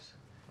you guys.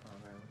 Oh,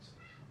 man.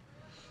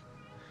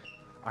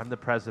 I'm the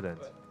president.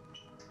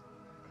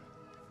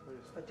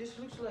 But this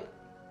looks like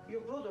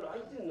your brother. I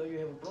didn't know you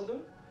have a brother.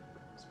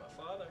 It's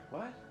my father.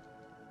 What?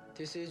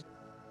 This is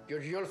your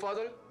real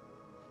father?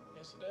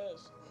 Yes, it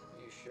is.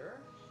 Are you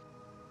sure?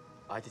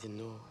 I didn't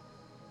know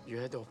you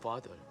had a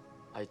father.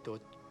 I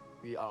thought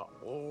we are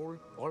all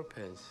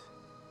orphans.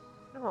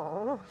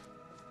 No.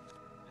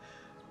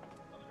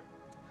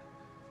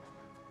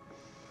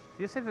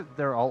 Do you say that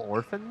they're all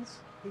orphans?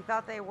 He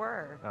thought they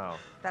were. Oh.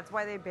 That's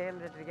why they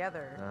banded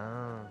together.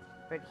 Oh.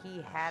 But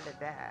he had a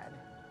dad.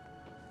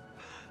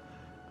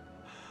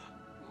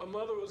 My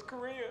mother was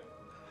Korean.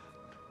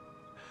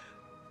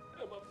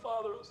 And my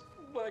father was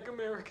Black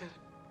American.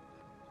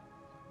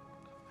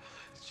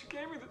 She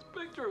gave me this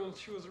picture when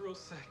she was real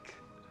sick.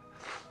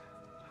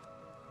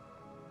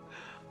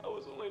 I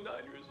was only 9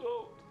 years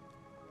old.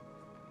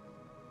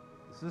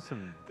 This is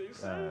some They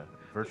said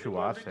they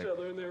loved each virtuosic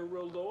other and they were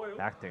real loyal.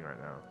 acting right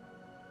now.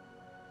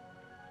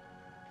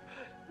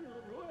 We were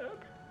real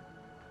happy.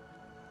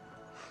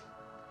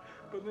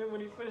 But then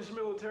when he finished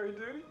military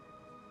duty,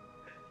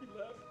 he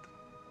left.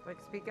 Like,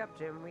 speak up,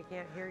 Jim. We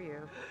can't hear you.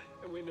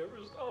 And we never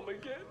saw him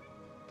again.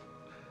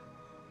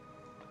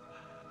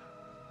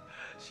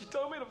 She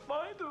told me to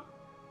find him.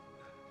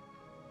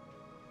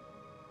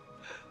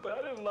 But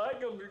I didn't like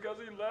him because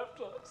he left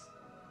us.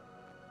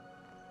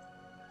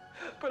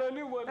 But I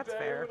knew one That's day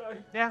fair. when I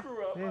Yeah,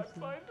 grew up, yeah, I'd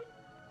find him,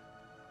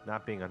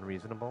 Not being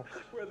unreasonable.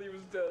 whether he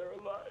was dead or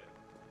alive.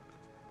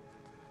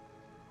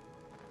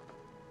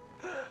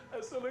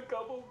 I sent a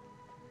couple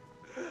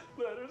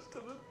letters to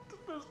the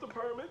Defense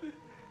Department.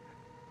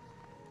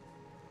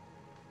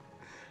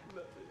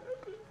 Nothing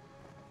happened.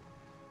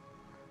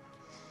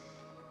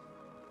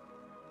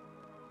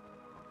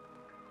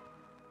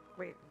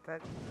 Wait, that.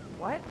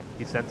 What?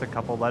 He sent a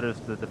couple letters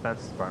to the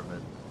Defense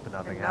Department, but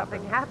nothing And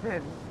nothing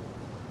happened.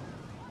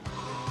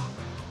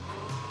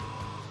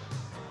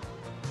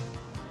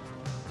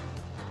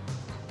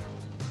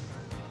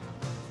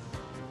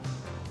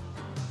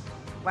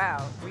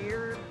 Wow,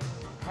 weird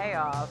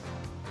payoff.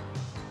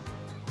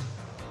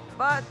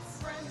 But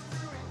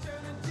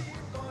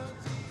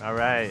All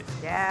right.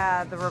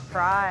 yeah, the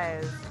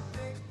reprise.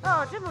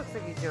 Oh, Jim looks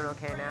like he's doing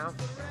okay now.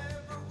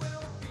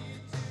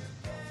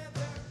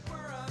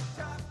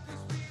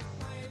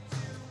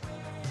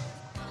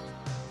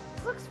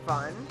 This looks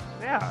fun.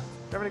 Yeah,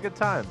 having a good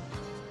time.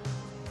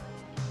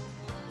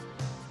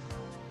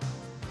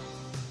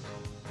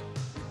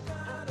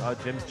 Oh,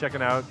 Jim's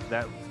checking out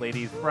that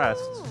lady's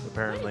breasts,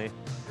 apparently.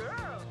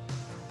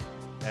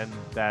 And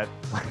that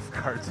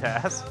lifeguard's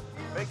ass.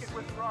 Make it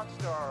with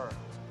Rockstar.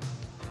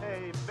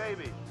 Hey,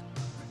 baby.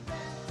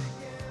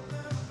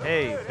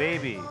 Hey,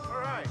 baby.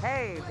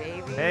 Hey,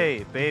 baby.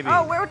 Hey, baby.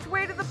 Oh, which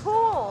way to the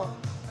pool?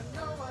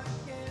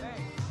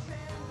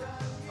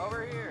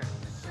 Over here.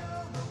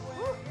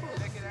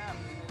 Check it out.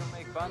 They don't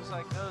make buns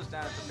like those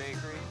down at the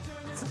bakery.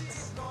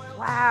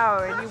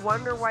 Wow, and you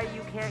wonder why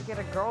you can't get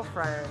a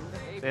girlfriend.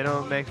 They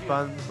don't make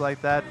buns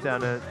like that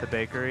down at the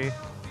bakery.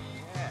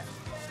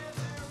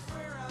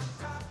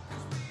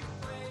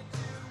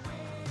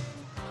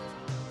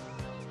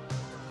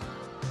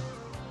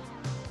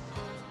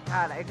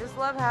 God, I just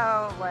love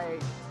how,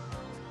 like,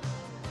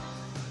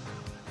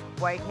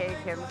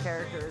 YK Kim's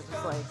character is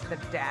just like the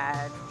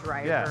dad,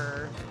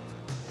 driver,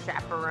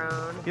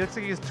 chaperone. He looks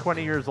like he's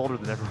 20 years older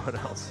than everyone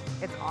else.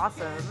 It's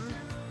awesome.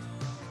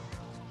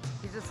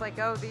 He's just like,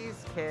 oh,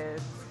 these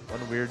kids.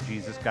 One weird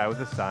Jesus guy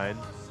with a sign.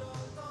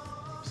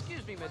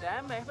 Excuse me,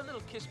 madame. May I have a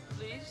little kiss,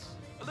 please?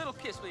 A little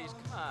kiss, please.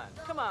 Come on.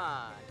 Come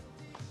on.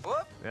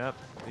 Whoop. Yep,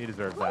 he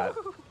deserves that.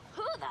 Who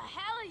the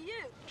hell are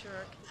you?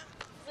 Jerk.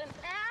 It's an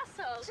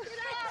asshole. Get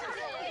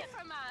away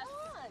from us.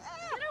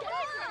 Get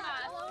away from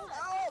us.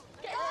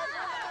 Get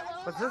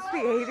away. Was this the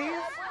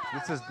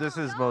 80s? This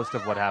is most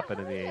of what happened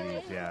in the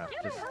 80s, yeah.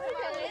 Just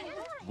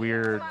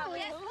weird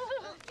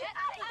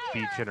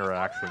beach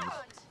interactions.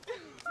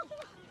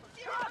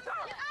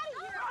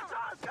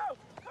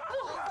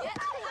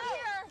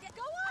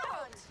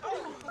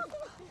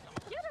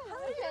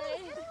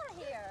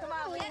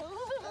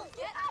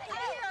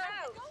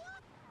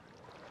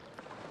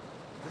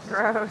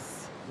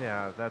 Gross.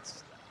 Yeah,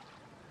 that's...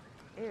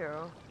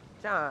 Ew.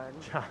 John.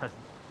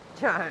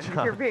 John,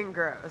 you're being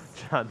gross.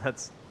 John,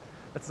 that's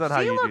not how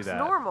you do that. She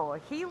looks normal.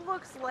 He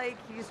looks like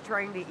he's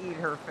trying to eat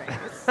her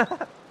face.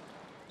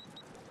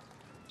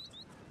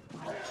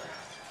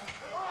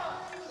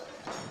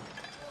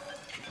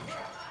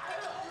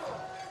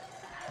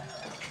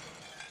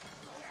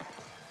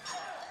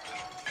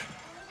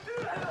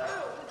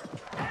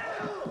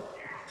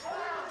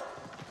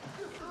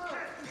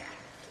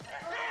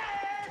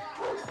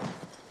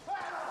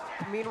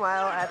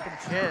 Meanwhile, at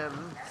the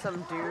gym,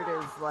 some dude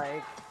is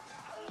like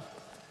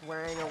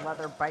wearing a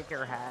leather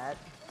biker hat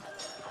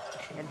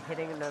and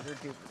hitting another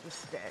dude with a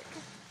stick.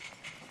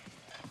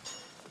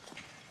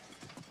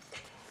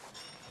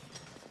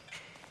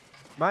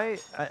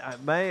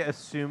 My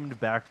assumed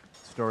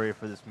backstory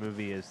for this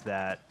movie is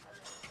that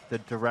the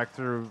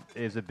director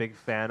is a big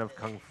fan of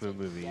kung fu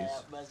movies,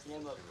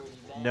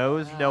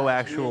 knows no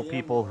actual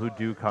people who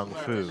do kung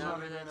fu,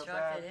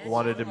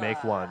 wanted to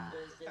make one,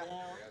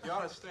 You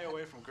ought to stay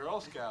away from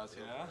Girl Scouts,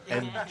 you know?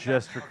 and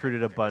just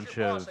recruited a bunch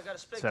of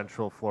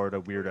Central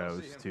Florida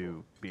weirdos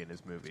to be in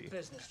his movie.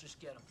 Business, just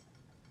get him.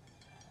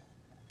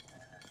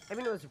 I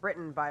mean, it was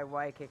written by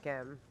YK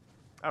Kim.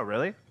 Oh,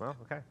 really? Well,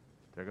 okay.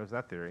 There goes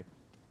that theory.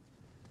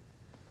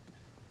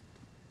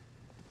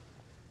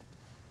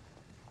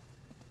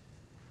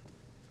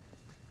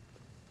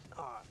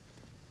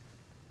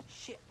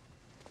 Shit.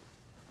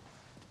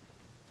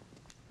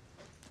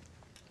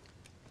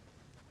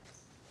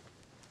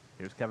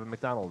 Here's Kevin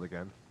McDonald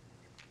again.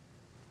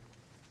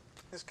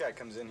 This guy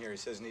comes in here, he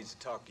says he needs to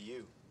talk to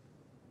you.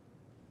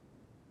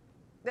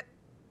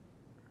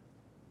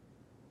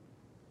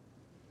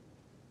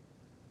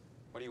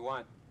 What do you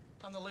want?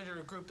 I'm the leader of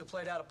a group that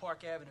played out at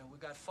Park Avenue. We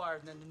got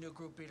fired, and then the new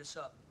group beat us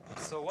up.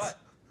 So what?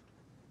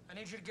 I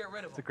need you to get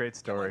rid of them. It's a great Get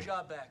story. my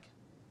job back.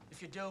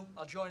 If you do,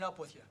 I'll join up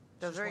with you.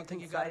 That's There's very one thing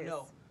you gotta concise.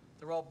 know.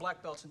 They're all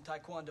black belts in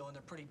Taekwondo, and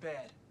they're pretty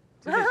bad.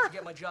 See, To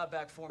get my job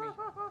back for me.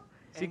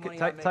 See, Any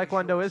money I make is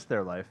Taekwondo yours. is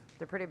their life.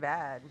 They're pretty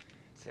bad.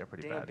 They're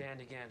pretty Damn bad.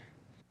 band again.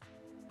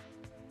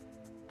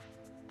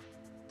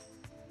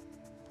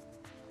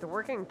 The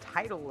working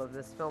title of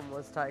this film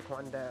was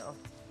Taekwondo.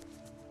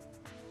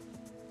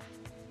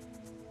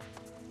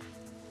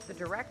 The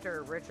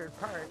director, Richard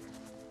Park,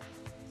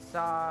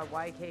 saw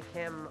YK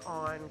Kim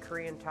on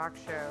Korean talk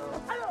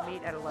show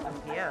Meet at 11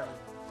 p.m.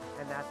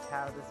 And that's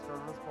how this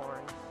film was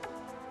born.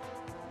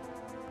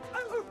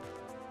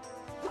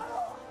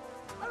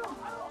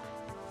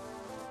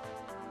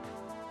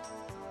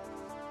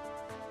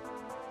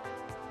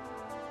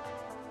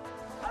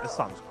 This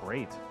song's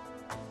great.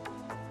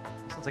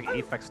 Sounds like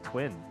Aphex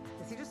Twin.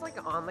 Is he just like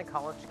on the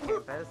college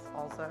campus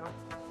also?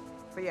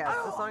 But yeah,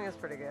 the song is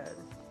pretty good.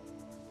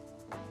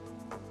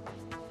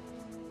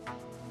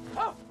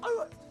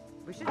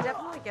 We should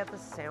definitely get the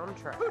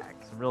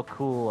soundtrack. Some real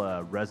cool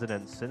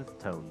resonant synth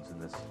tones in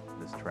this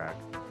track.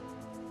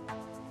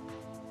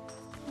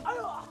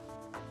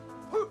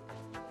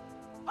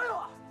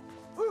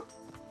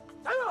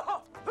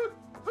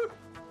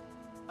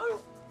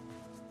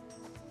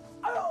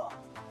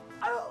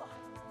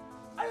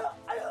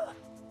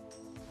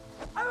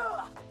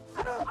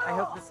 I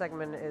hope this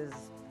segment is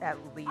at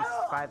least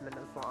 5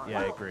 minutes long.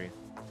 Yeah, I agree.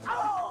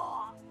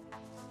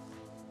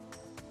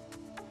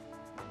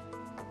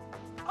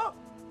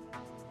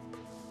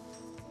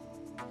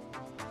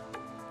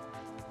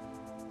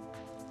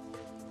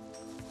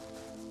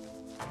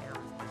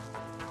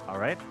 All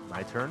right,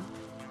 my turn.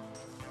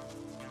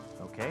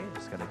 Okay,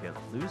 just gonna get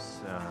loose.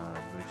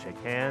 We shake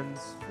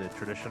hands, the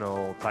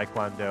traditional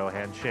Taekwondo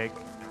handshake.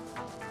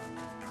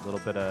 A little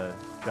bit of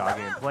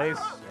jogging in place,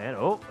 and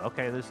oh,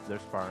 okay, they're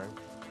sparring.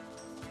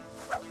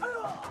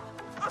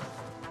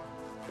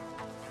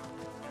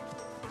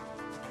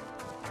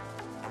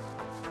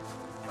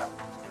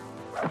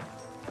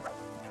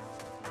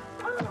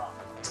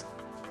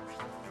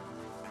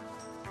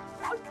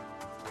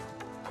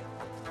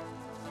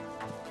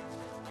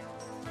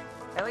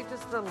 I like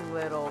just a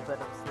little bit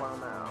of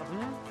slow-mo.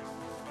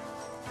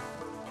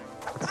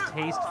 It's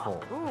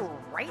tasteful. Ooh,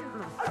 right in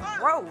the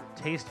throat.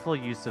 Tasteful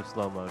use of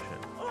slow motion.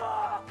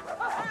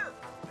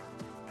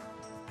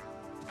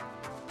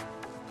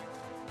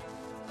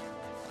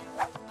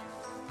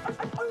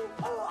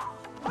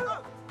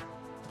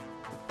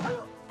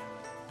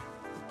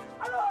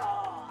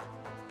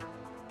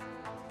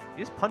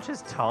 He just punch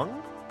his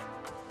tongue?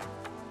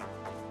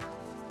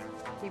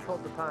 He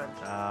pulled the punch.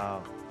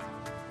 Oh.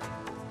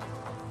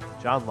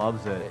 John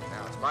loves it.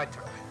 Now it's my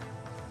turn.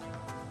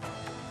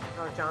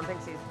 Oh, John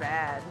thinks he's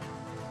bad.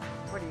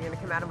 What, are you gonna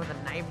come at him with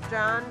a knife,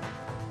 John?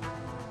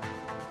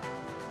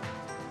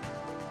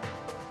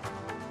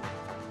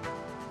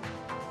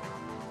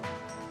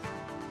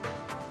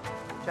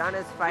 John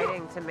is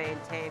fighting to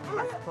maintain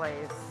his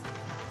place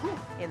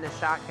in the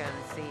shotgun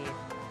seat.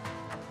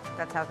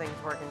 That's how things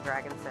work in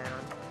Dragon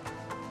Sound.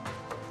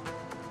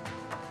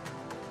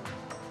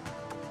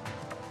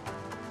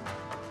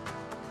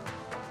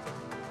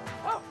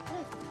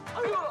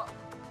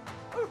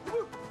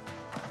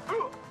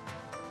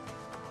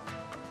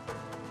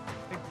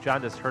 I think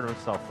John just heard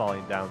himself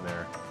falling down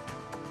there.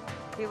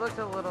 He looked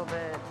a little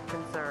bit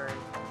concerned.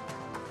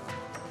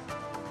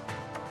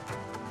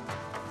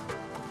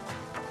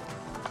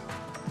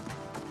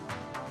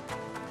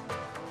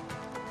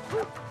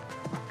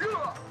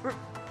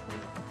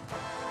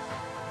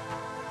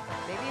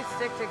 Maybe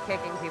stick to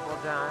kicking people,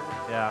 John.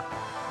 Yeah.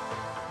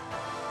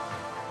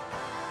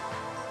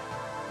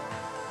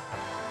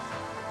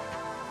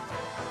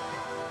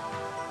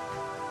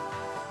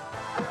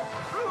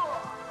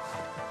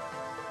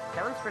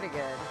 That one's pretty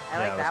good. I Yeah,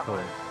 like it was that cool.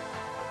 one.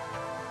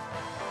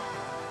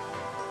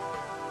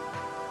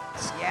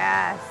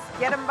 Yes!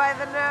 Get him by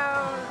the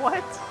nose!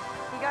 What?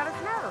 He got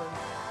his nose.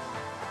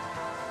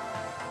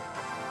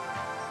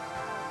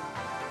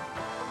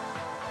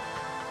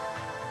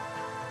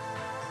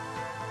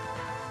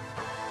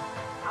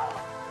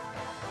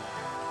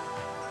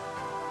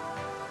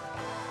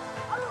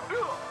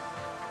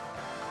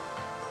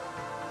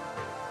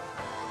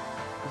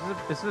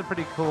 This is a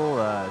pretty cool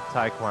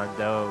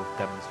Taekwondo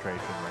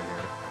demonstration right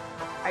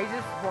here.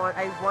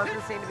 I want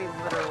this scene to be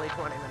literally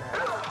 20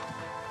 minutes.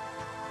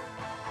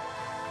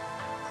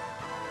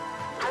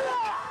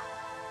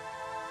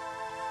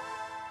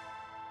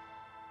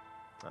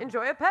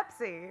 Enjoy a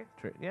Pepsi.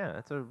 Yeah,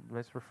 that's a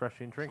nice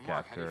refreshing drink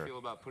Mark, how do after you feel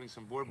about putting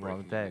some board a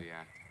long breaking into day. the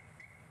act?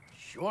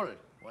 Sure,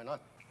 why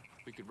not?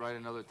 We could write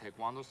another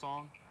Taekwondo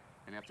song,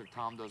 and after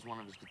Tom does one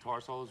of his guitar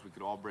solos, we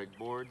could all break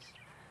boards.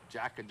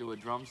 Jack could do a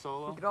drum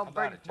solo. We could all How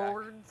about break it, Jack?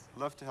 boards. I'd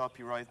love to help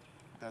you write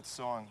that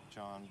song,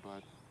 John,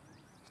 but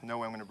there's no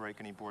way I'm going to break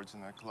any boards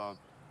in that club.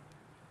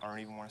 I don't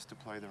even want us to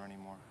play there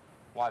anymore.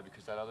 Why?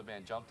 Because that other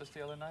band jumped us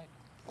the other night?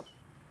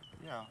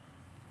 Yeah,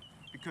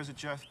 because of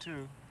Jeff,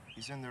 too.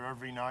 He's in there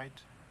every night.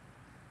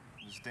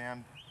 This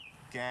damn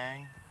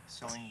gang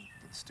selling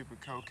the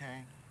stupid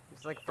cocaine.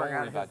 Just like Don't forgot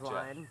worry about his Jeff.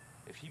 line.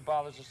 If he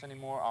bothers us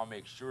anymore, I'll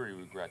make sure he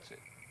regrets it.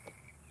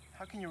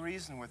 How can you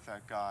reason with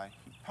that guy?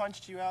 He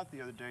punched you out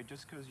the other day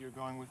just because you're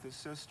going with his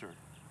sister.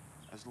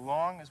 As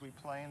long as we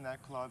play in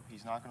that club,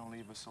 he's not going to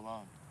leave us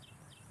alone.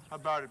 How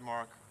about it,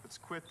 Mark? Let's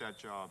quit that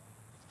job.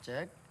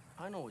 Jack,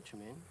 I know what you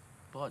mean,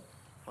 but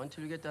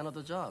until you get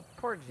another job,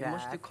 Poor you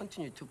must Jack.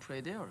 continue to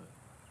play there.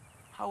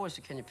 How else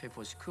can you pay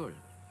for school?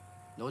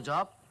 No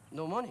job,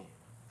 no money.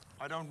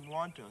 I don't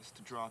want us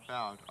to drop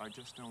out. I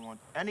just don't want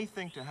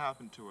anything to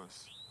happen to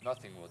us.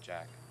 Nothing will,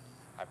 Jack.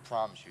 I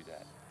promise you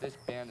that. This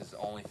band is the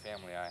only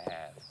family I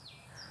have.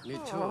 Me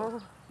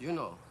too. You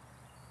know,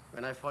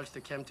 when I first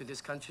came to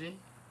this country,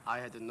 I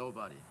had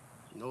nobody.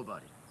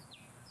 Nobody.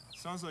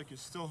 Sounds like you're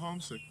still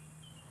homesick.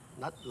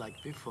 Not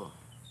like before.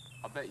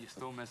 I'll bet you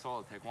still miss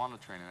all the Taekwondo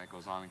training that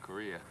goes on in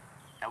Korea.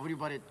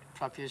 Everybody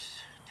practice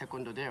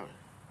Taekwondo there.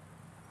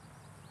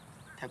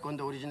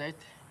 Taekwondo originate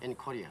in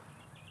Korea.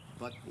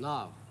 But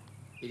now,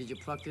 it is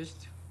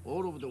practiced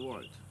all over the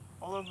world.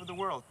 All over the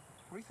world.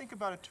 What do you think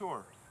about a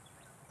tour?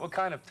 What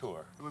kind of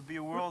tour? It would be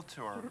a world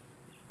tour.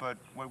 But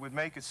what would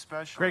make it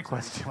special Great is that we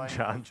question, play in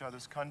John. each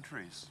other's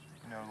countries.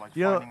 You know, like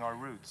You know, finding our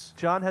roots.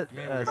 John has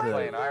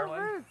play in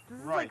Ireland? Roots. This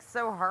is Right. like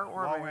so While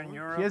we're in heartwarming.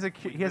 Europe, he has we'd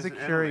a visit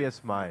curious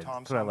Italy, mind. Tom's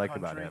That's what I home like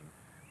about country. him.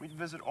 We'd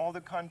visit all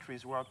the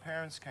countries where our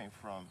parents came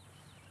from.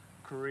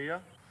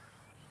 Korea,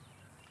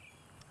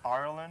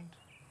 Ireland.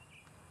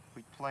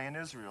 We'd play in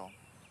Israel.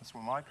 That's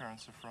where my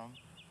parents are from.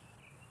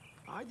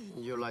 I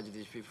didn't realize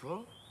this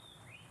before.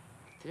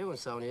 Dragon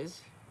Sound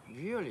is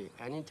really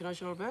an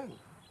international band.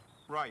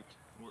 Right.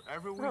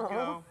 Wherever we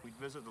go, we'd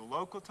visit the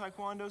local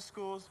Taekwondo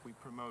schools. We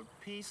promote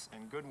peace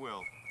and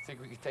goodwill.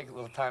 Think we could take a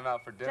little time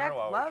out for dinner Jack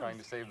while loves- we're trying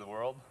to save the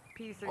world?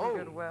 peace and Oh.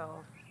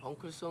 goodwill.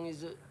 Uncle Song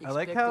is I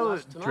like expecting how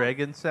us tonight.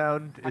 Dragon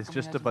Sound How is come he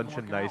just a hasn't bunch been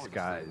of working out nice with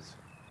us lately? guys.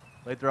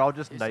 Like they're all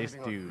just He's nice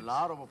having dudes. a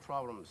lot of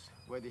problems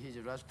with his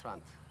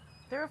restaurant.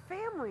 They're a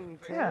family,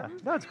 Tim. Yeah,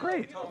 no, it's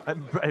great. I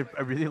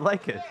really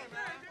like it.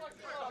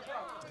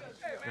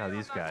 Now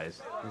these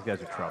guys are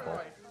trouble.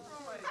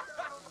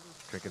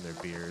 Drinking their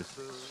beers.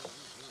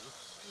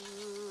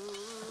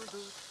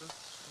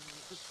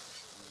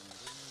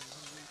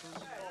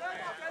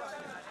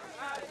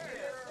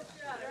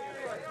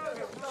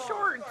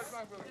 Shorts.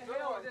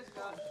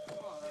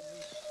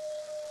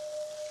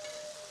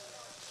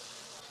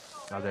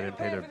 Oh, they didn't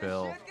pay their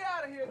bill.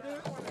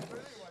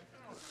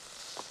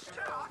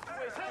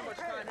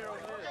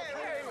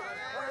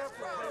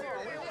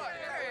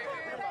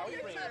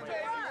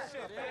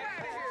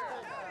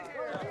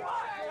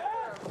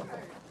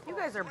 You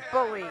guys are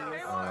bullies. I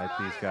don't like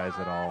these guys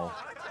at all.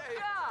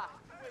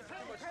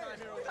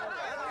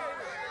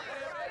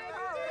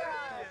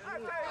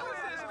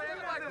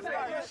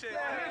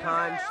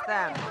 Punch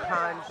them.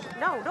 Punch.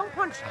 No, don't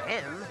punch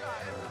him.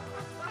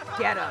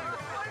 Get him.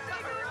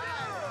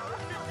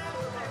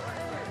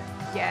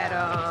 Get him.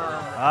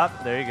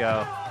 Up, there you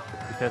go.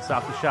 You pissed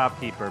off the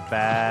shopkeeper.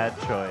 Bad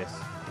choice.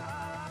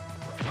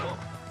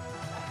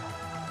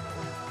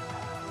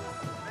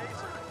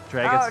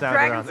 Dragon Sounder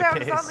Dragon on the Sound's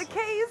case. on the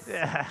case.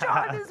 Yeah.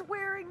 John is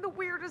wearing the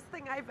weirdest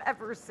thing I've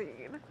ever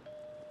seen.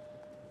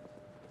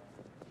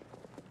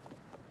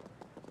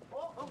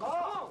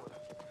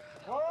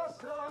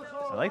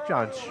 I like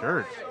John's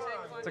shirt.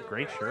 It's a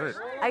great shirt.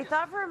 I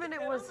thought for a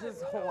minute it was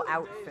his whole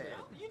outfit.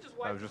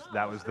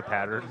 That was the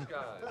pattern.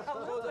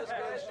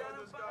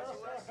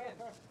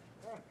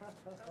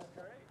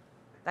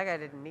 That guy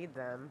didn't need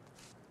them.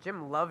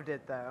 Jim loved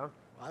it though.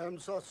 I am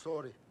so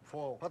sorry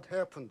for what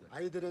happened.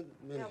 I didn't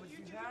mean it.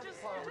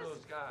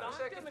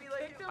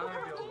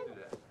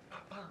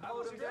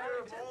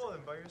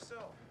 by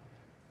yourself.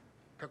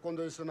 Taekwondo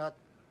is not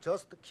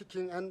just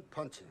kicking and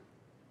punching.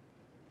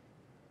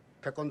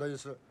 Taekwondo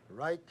is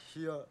right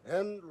here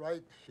and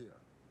right here.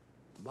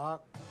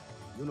 Mark,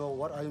 you know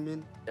what I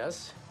mean?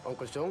 Yes,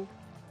 Uncle Song,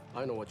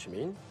 I know what you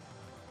mean.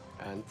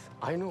 And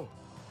I know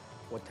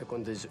what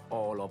Taekwondo is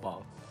all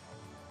about.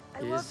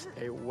 It's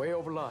a way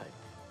of life.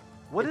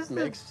 What It is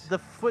makes the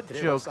foot three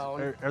of jokes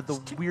us are the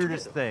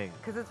weirdest thing.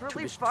 Because it's to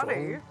really be funny.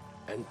 strong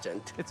and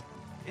gentle.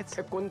 It's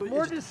Taekwondo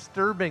more is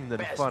disturbing than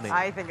best. funny.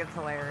 I think it's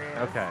hilarious.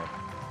 Okay.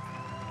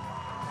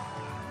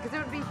 Because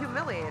it would be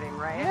humiliating,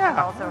 right? Yeah. And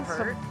also Some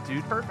hurt.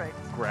 dude Perfect.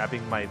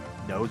 grabbing my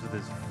nose with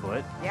his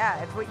foot.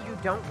 Yeah, it's what you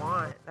don't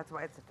want. That's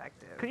why it's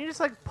effective. Can you just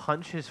like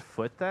punch his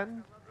foot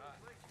then?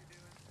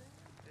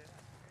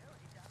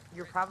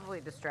 You're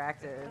probably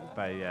distracted.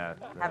 By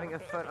Having a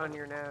foot on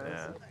your nose.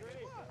 Yeah.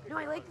 No,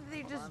 I like that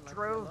they just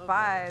drove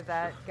by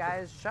that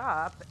guy's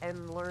shop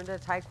and learned a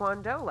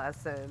Taekwondo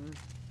lesson.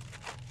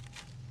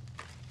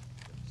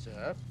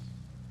 Sir?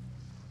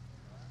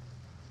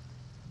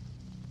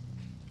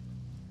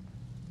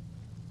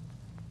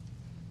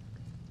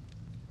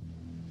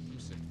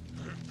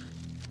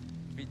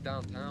 Meet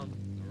downtown,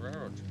 the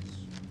railroad tracks.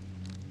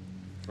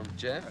 From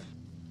Jeff.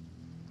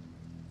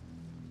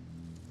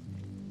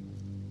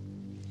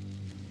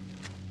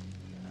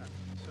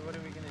 So what are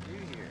we gonna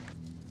do here?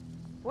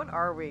 What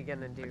are we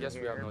gonna do I guess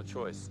we here? have no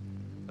choice.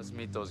 Let's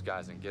meet those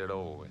guys and get it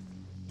over with.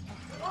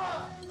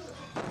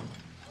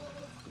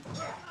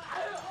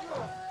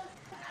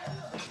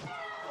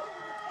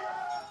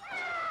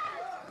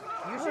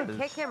 You What should is-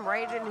 kick him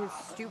right in his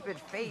stupid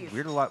face.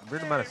 Weird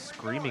amount of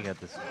screaming at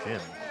this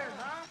gym.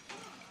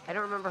 I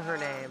don't remember her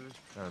name.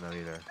 I don't know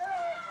either.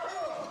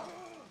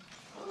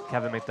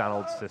 Kevin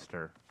McDonald's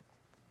sister.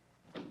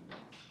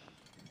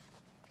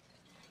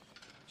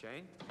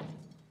 Jane?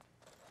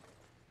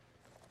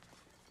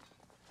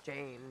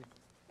 Jane.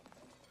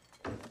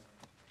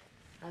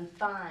 I'm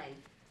fine,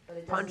 but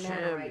it Punch doesn't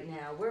matter him. right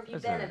now. Where have you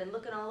That's been? a I've been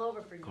looking all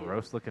over for you.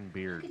 Gross looking How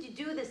beard. could you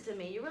do this to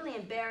me? You really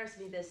embarrassed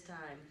me this time.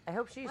 I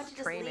hope she's Why don't you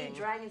just training. leave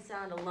Dragon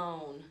Sound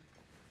alone?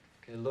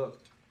 Okay, look,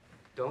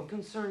 don't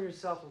concern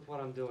yourself with what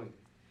I'm doing.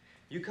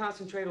 You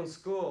concentrate on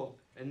school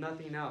and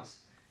nothing else.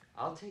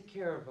 I'll take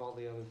care of all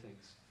the other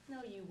things.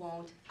 No, you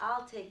won't.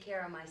 I'll take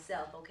care of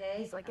myself, okay?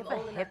 He's like, I'm if a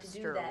old enough to do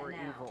hipster that were now.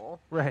 evil.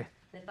 Right.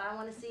 And if I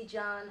want to see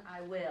John,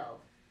 I will.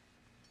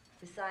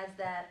 Besides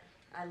that,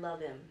 I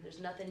love him. There's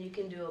nothing you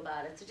can do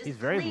about it. So just He's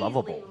very please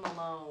lovable. leave him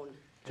alone.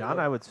 John,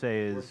 I would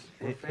say, is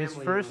We're his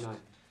family, first, you and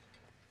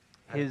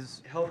I.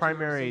 his I've helped you ever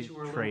primary since you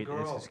were a little trait is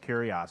girl. his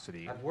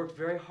curiosity. I've worked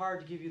very hard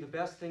to give you the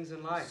best things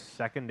in life.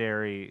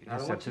 Secondary, I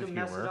his don't want sense you of to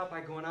mess it humor. up by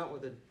going out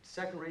with a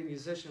second-rate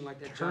musician like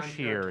that John Tertiary,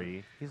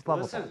 Cherokee. he's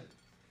lovable. Listen,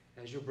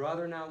 as your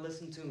brother now,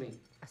 listen to me.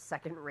 A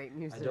second-rate I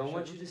musician. don't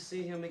want you to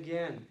see him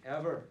again,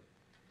 ever.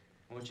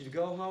 I want you to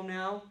go home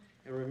now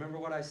and remember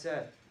what I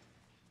said.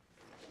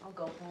 I'll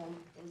go home.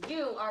 And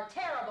you are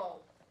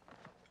terrible.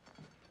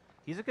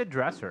 He's a good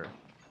dresser.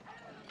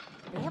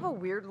 They have a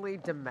weirdly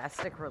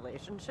domestic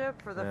relationship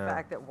for the Yeah.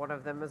 fact that one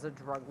of them is a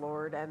drug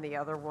lord and the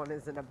other one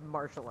is in a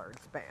martial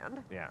arts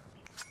band. Yeah.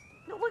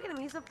 No, look at him.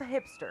 He's a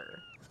hipster.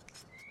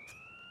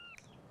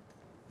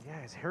 Yeah,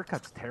 his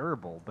haircut's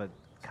terrible, but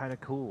kind of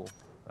cool.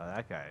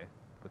 That guy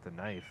with the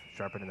knife,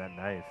 sharpening that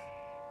knife.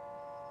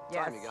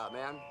 Yes. Time you got,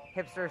 man?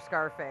 Hipster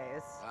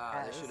Scarface.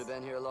 Ah, they as should have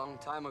been here a long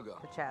time ago.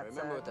 the chat I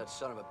remember what said. that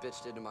son of a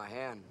bitch did to my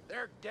hand.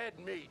 They're dead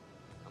meat.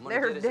 I'm gonna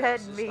They're get his dead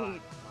ass this time.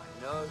 meat.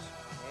 My nose,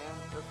 hand,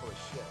 they're full of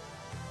shit.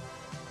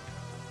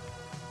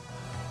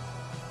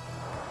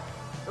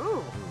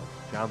 Ooh.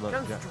 John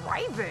looks. John's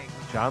driving.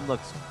 John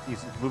looks.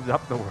 He's moved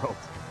up the world.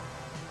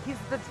 He's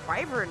the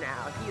driver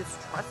now. He is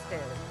trusted.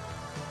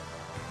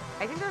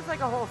 I think there's like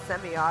a whole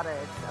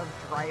semiotics of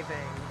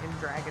driving in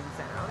Dragon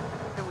Sound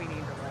that we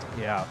need to like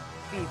Yeah.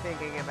 be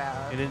thinking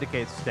about. It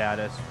indicates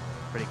status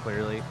pretty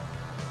clearly,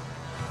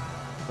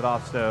 but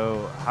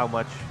also how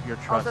much you're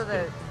Also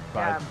trusted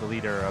by yeah. the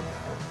leader of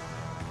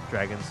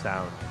Dragon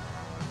Sound.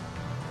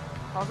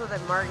 Also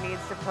that Mark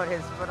needs to put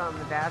his foot on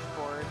the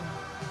dashboard.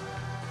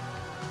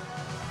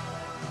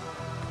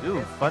 Ooh,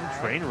 This fun guy.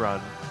 train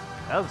run.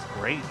 That was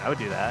great. I would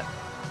do that.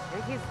 I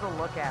think he's the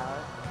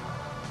lookout.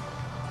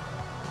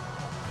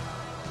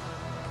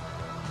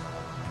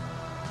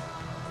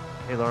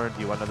 Hey, Lauren,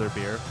 do you want another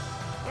beer?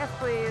 Yes,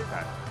 please.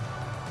 Okay.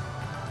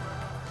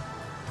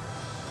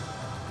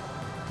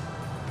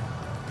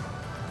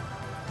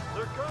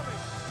 They're coming.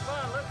 Come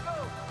on, let's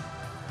go.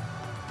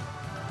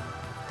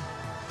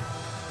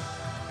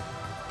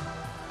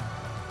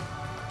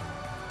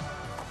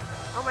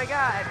 Oh my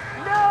god.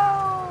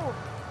 No!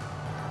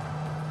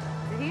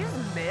 Did he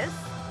just miss?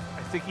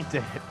 I think he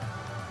did.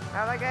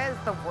 Oh, that guy is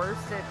the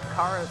worst at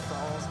car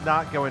assault. It's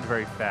not going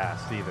very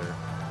fast either.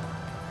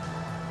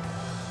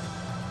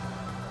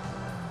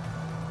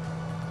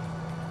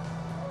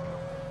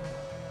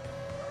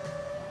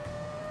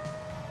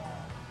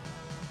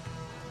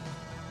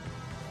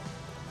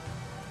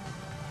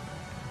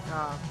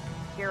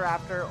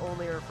 Hereafter,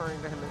 only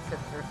referring to him as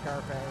Hipster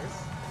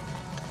Scarface.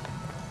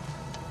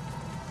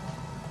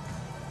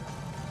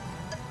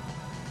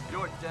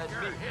 You're dead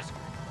You're meat. history.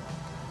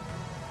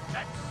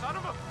 That son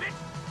of a bitch.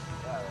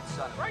 Yeah, that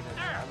son of a Right bitch.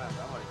 there. I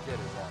remember. I'm gonna get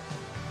his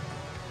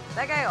ass.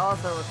 That guy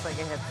also looks like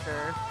a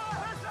hipster.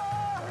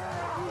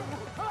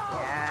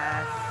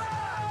 Yes.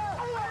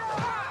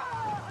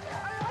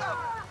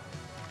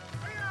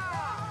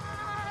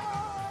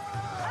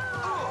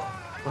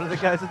 One of the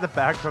guys in the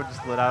back row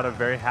just let out a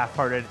very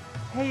half-hearted,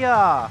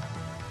 "Hey-ya!"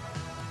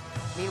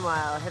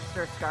 Meanwhile,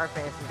 Hipster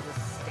Scarface is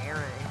just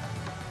staring.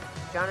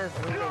 John is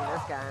leading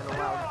this guy in a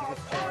wild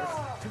goose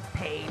chase to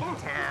Pain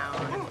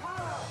Town.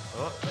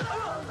 Oh.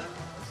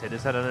 Just hit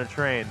his head on a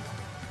train.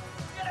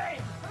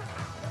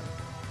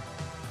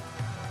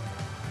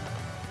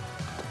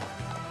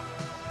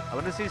 I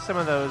want to see some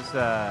of those.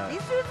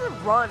 These dudes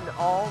run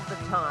all the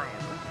time.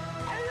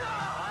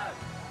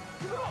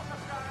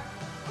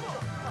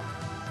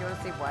 You want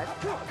to see what?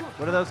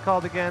 What are those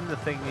called again? The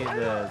thing,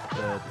 the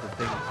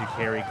things you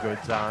carry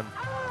goods on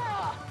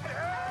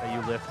that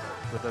you lift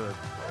with a,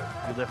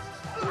 you lift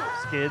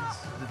skids.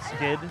 Is it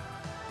skid?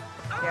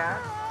 Yeah.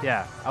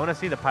 Yeah. I want to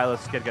see the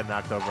pilot's skid get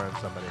knocked over on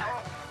somebody.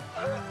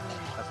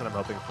 That's what I'm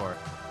hoping for.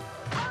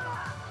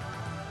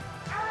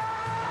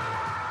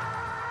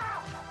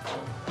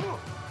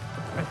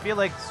 I feel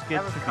like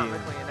skids was should be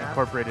comically enough.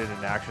 incorporated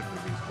in action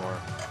movies more.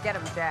 Get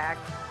him, Jack.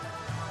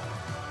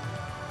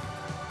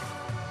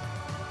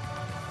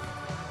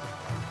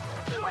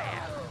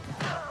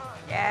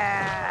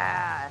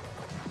 Yeah.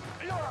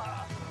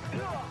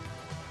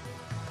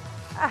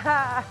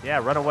 Yeah,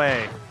 run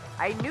away.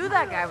 I knew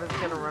that guy was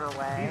gonna run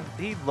away.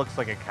 He looks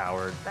like a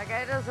coward. That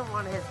guy doesn't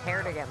want his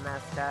hair to get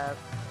messed up.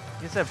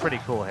 He's had pretty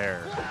cool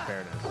hair, in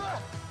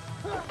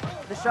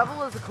fairness. The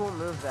shovel is a cool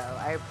move, though.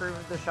 I approve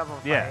of the shovel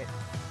fight. Yeah.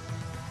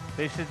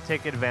 They should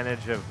take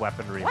advantage of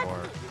weaponry What? more.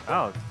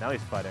 Oh, now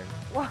he's fighting.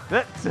 What?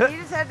 He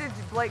just had to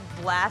like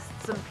blast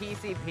some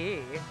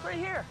PCP. Right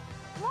here.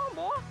 Come on,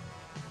 boy.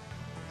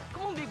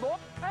 Come on, big boy.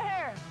 Right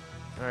here.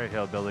 All right,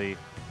 hillbilly.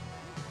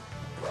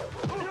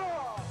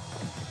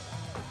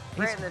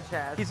 Right in the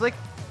chest. He's like,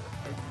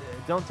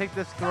 don't take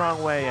this the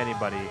wrong way,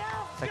 anybody.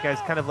 That guy's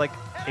kind of like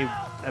a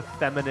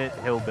effeminate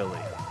hillbilly.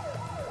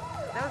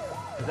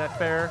 Is that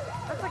fair?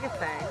 That's like a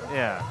thing.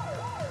 Yeah.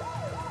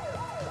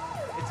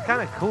 It's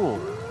kind of cool.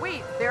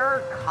 Wait, there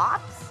are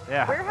cops?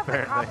 Yeah, Where have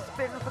apparently. the cops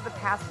been for the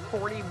past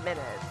 40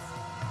 minutes?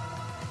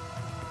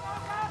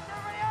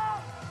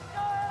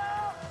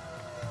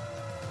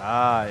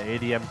 Ah,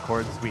 ADM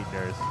corn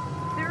sweeteners.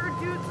 There are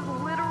dudes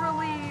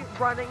literally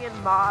running in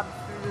mobs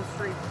through the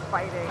streets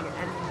fighting,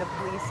 and the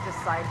police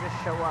decide to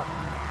show up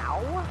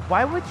now?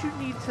 Why would you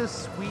need to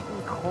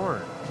sweeten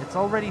corn? It's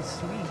already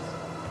sweet.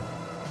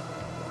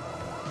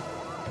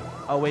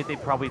 Oh wait, they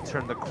probably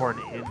turned the corn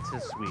into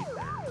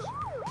sweeteners.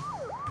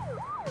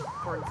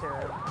 Corn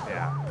syrup.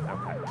 Yeah,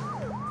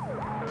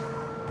 okay.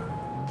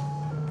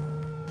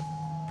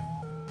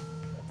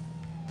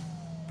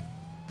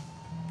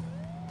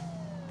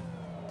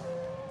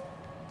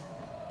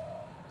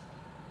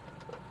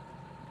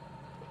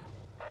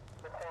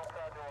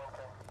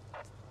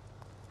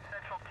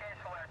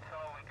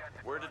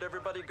 Where did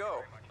everybody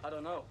go? I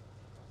don't know.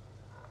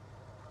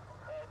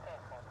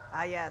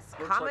 Ah, yes.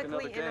 Looks like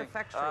another Comically gang.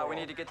 ineffectual. We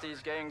need to get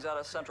these gangs out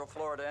of Central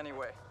Florida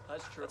anyway.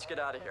 That's true. Let's get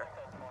out of here.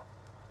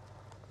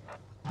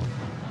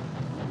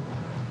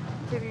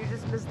 Tim, you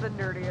just missed the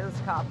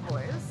nerdiest cop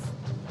voice.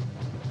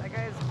 That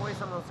guy's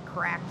voice almost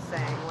cracked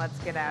saying, let's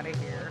get out of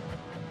here.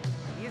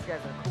 These guys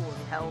are cool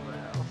as hell,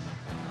 though.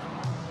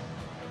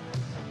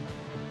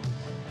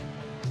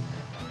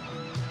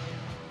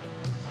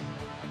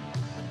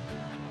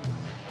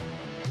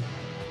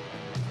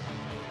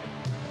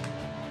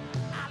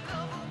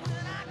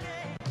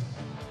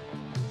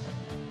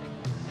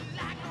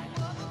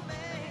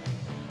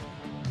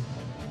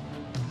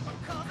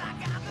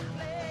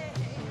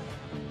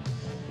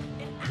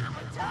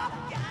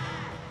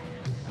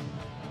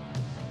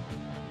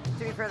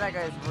 To be fair, that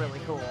guy's really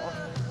cool.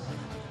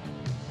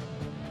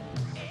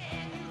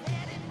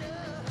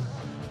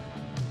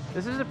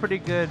 This is a pretty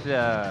good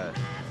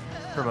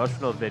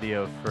promotional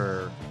video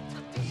for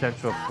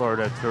Central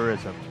Florida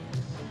tourism.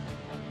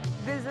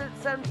 Visit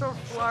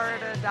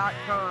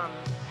centralflorida.com.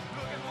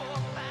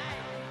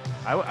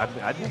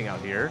 I'd hang out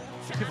here.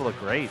 These people look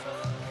great.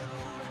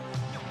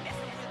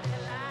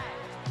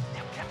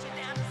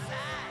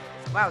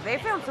 Wow, they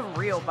found some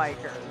real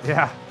bikers.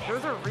 Yeah.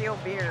 Those are real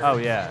beers. Oh,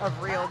 yeah. Of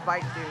real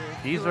bike dudes.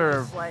 These who are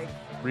just like,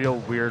 real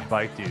weird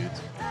bike dudes.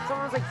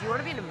 someone was like, do you want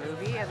to be in a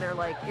movie? And they're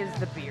like, is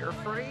the beer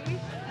free?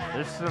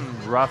 There's some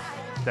rough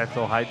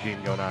dental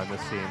hygiene going on in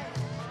this scene.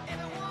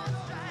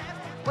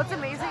 What's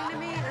amazing to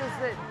me is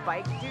that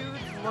bike dudes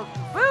look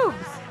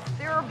boobs.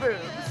 There are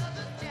boobs.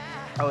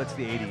 Oh, it's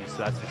the 80s, so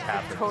that's just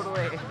happened.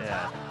 Totally.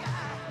 Yeah.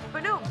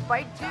 But no,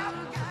 bike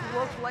dudes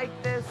look like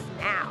this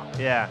now.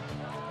 Yeah.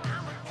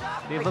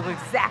 They Like look like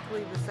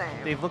exactly the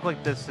same. they've looked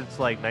like this since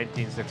like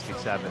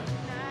 1967.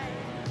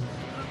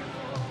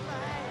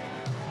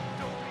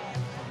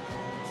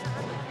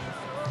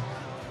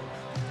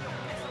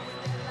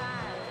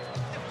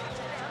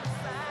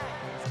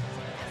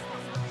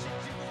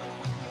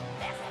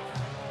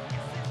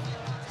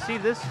 See,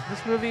 this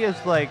movie is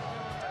like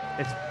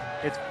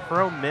it's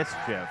pro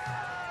mischief,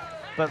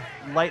 but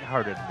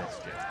lighthearted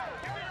mischief.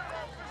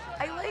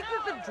 I like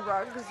that the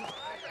drugs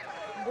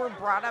were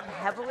brought up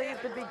heavily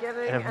at the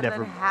beginning And have and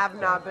never- then have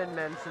not been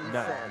mentioned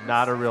No, since.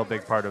 not a real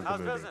big part of the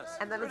movie.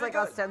 And then it's like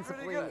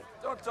ostensibly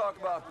Don't talk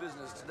about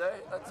business today.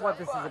 Let's what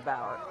have this fun. is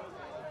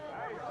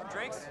about.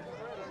 Drinks?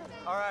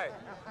 All right.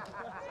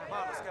 Come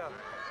on, let's go.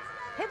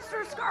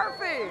 Hipster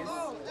Scarface!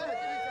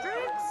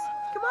 Drinks?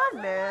 Come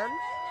on, man.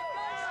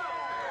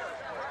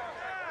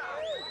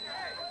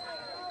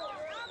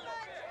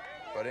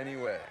 But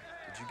anyway,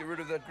 did you get rid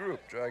of that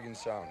group, Dragon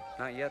Sound?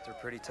 Not yet, they're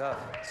pretty tough.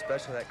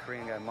 Especially that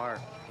Korean guy, Mark.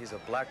 He's a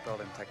black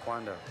belt in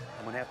Taekwondo.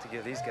 I'm gonna have to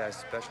give these guys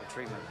special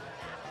treatment.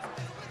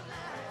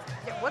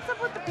 Yeah, what's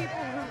up with the people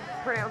who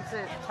pronounce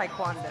it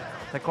Taekwondo?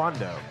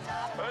 Taekwondo.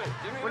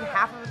 When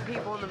half of the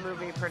people in the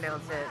movie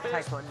pronounce it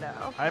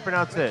Taekwondo. I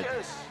pronounce it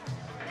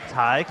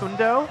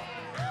Taekwondo.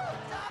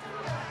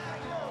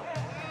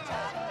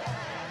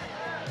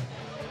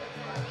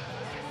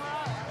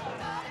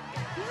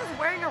 He's just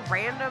wearing a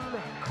random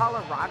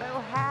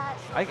Colorado hat.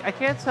 I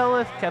can't tell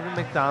if Kevin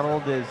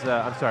McDonald is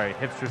I'm sorry,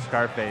 Hipster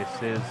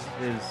Scarface is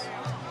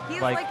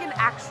He's like, like an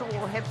actual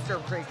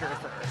hipster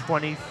precursor.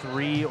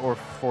 23 or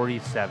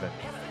 47.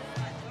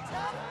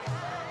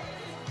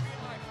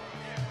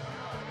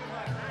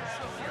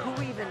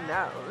 Who even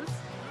knows?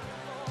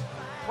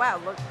 Wow,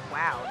 look,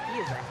 wow, he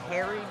is a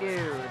hairy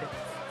dude.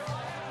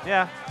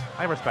 Yeah,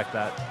 I respect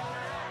that.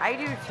 I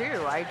do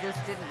too, I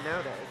just didn't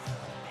notice.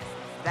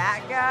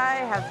 That guy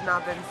has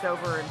not been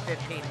sober in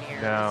 15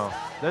 years. No,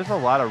 there's a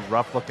lot of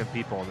rough-looking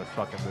people in this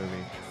fucking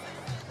movie.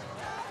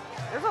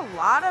 There's a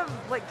lot of,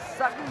 like,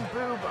 sucking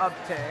boob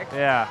uptick.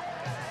 Yeah.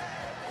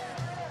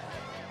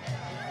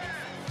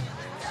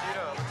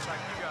 Cheeto, looks like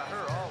you got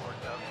her all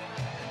worked up.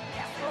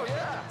 Oh,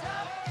 yeah.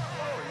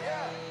 Oh,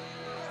 yeah.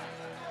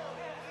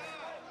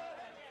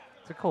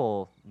 It's a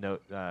cool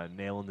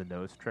nail in the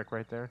nose trick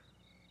right there.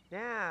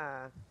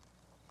 Yeah.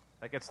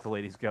 That gets the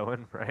ladies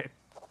going, right?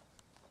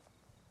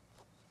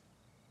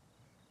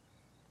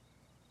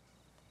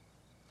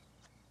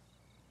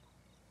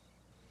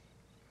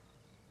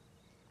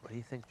 What do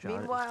you think, John?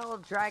 Meanwhile,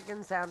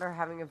 Dragon Sound are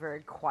having a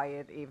very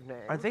quiet evening.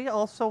 Are they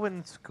also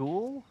in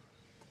school?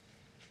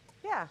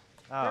 Yeah.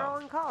 Oh. They're all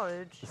in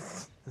college.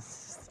 This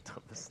is the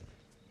dumbest.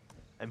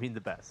 I mean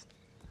the best.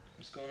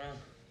 What's going on?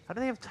 How do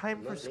they have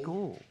time for Nothing.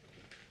 school?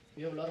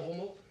 You have a lot of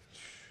homework?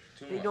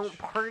 They don't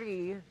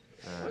party.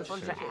 Uh, They're a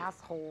bunch of true.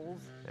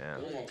 assholes. Yeah.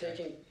 You're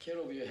taking care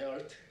of your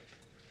health.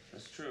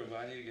 That's true, but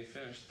I need to get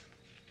finished.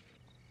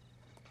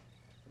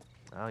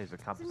 Oh, he's a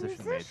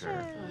composition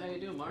major. How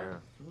you doing,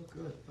 Mark? Yeah.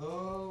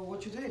 Oh, good.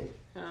 What you doing?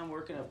 I'm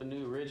working up a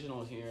new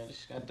original here. I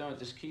just got done with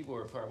this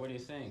keyboard part. What do you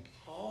think?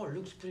 Oh,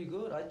 looks pretty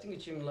good. I think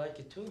Jim like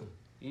it too.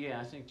 Yeah,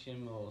 I think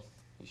Jim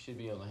he should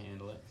be able to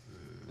handle it.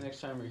 Next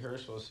time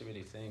rehearse, we'll see what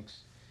he thinks.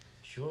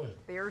 Sure.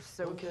 They're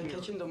so okay, cute.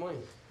 catch you in the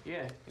morning.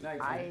 Yeah, good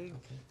night.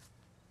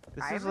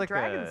 This I'm is a like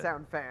Dragon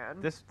Sound fan.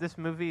 This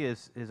movie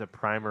is a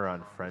primer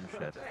on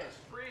friendship. Hey, it's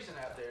freezing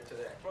out there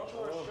today.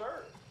 Oh.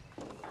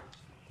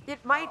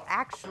 It might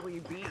actually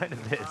be. Kind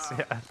of is,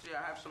 yeah. See,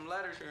 I have some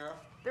letters here.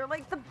 They're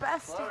like the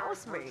best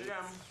housemates. Jim.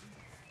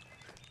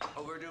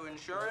 Overdue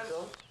insurance.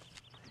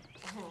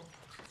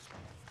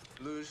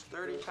 Lose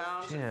 30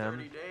 pounds in Jim.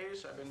 30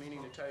 days. I've been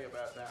meaning to tell you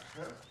about that.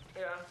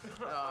 Yeah.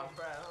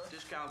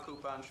 Discount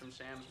coupons from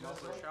Sam's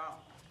Muffler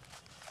Shop.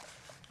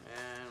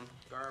 And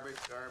garbage.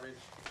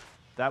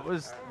 That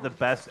was the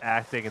best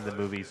acting in the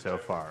movie so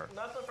far.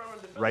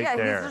 Right yeah,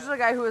 there. he's just a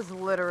guy who is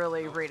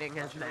literally reading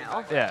his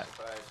mail. Yeah.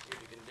 If you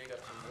can dig up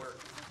some work.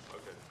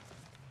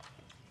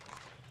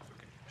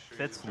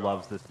 Fitz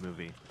loves this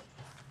movie.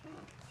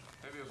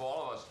 Maybe if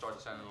all of us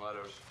start sending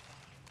letters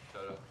to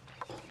the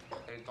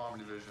 8th Army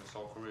Division in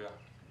South Korea,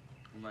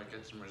 we might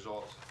get some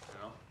results, you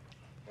know?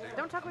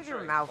 Don't talk with I'm sure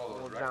your he mouth can follow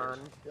full, those John.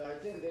 records. Yeah, I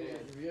think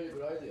that's a really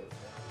good idea.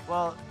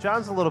 Well,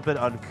 John's a little bit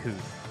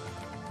uncouth.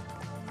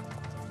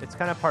 It's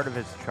kind of part of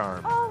his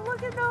charm. Oh,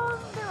 look at them.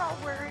 They're all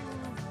wearing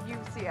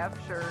UCF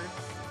shirts.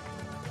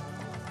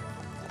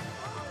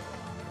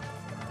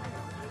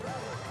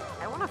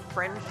 I want a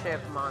friendship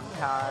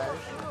montage.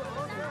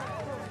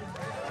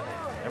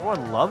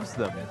 Everyone loves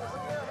them.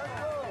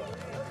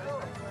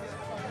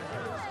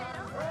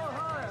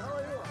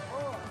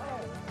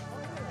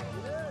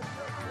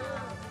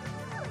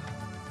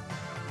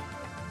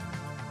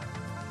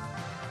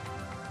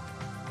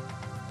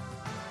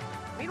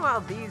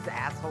 Meanwhile, these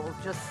assholes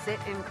just sit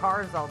in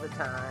cars all the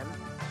time,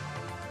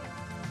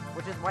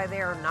 which is why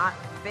they are not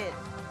fit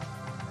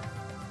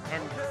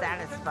and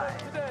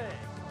satisfied.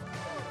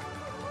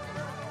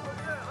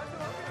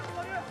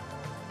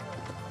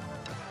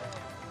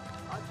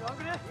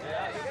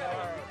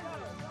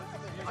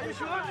 Are you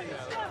sure?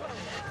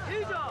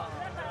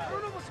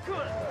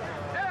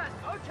 Yes,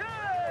 okay,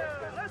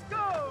 let's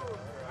go!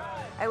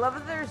 I love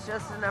that there's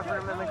just enough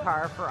room in the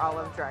car for all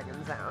of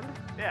Dragon Sound.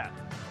 Yeah.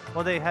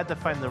 Well, they had to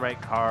find the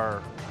right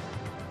car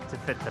to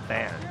fit the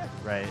band,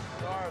 right?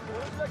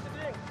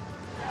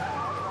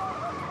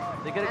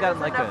 They could have gotten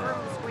like enough a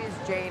room to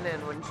squeeze Jane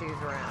in when she's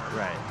around.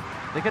 right.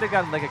 They could have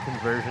gotten like a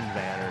conversion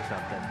van or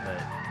something,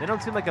 but they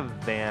don't seem like a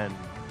van.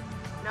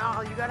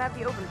 No, you gotta have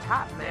the open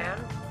top, man.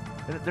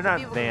 They're So not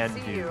people van can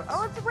see dudes. you.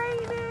 Oh, it's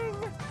raining.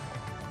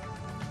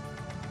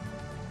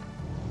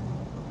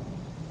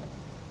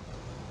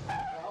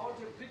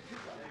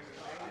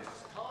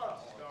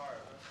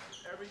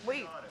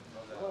 Wait,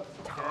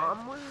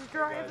 Tom was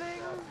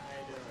driving?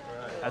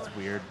 That's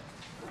weird.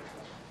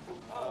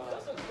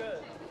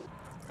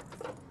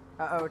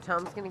 Uh-oh,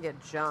 Tom's gonna get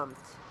jumped.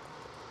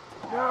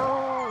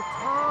 No,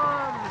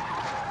 Tom!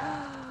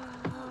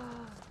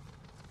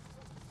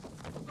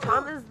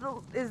 Tom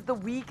is the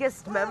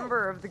weakest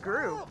member of the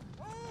group.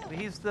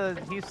 He's the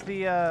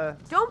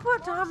Don't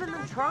put Tom in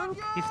the trunk.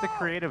 he's the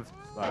creative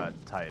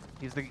type.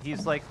 He's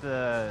like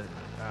the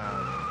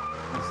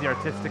he's the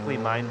artistically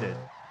minded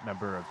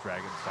member of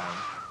Dragon Sound.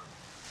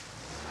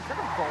 Is that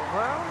a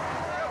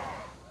Volvo?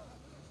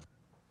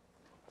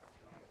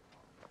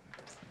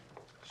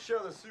 Show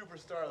the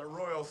superstar the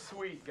royal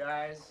suite,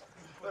 guys.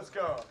 Let's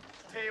go.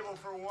 Table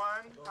for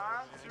one,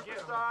 huh?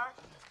 Superstar?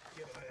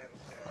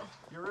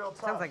 You're real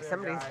tough. Sounds like there,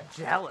 somebody's guy.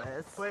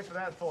 jealous. Play for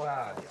that full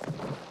house.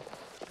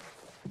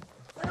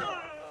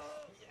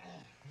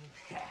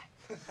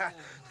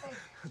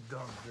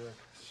 Dumb jerk.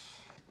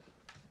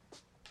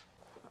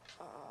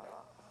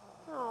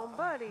 Oh,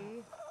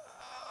 buddy.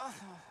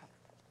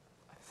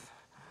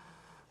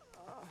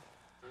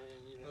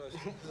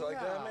 Like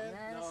that, man?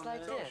 Man, it's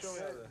like this. Show me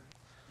that.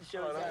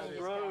 Shows how you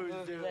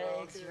Bros, dude.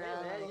 legs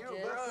around Man, like you're a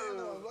this.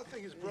 bro. I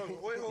think it's bro.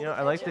 Wait, hold You know, on.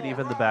 I like that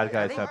even the bad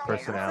guys have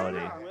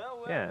personality.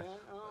 Yeah.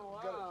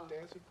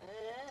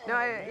 No,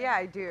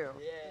 I do.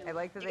 I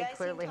like that they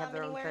clearly have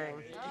their own thing.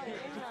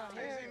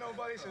 Ain't seen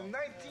nobody since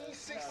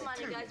 1962. Come on,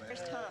 you guys,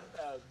 where's Tom?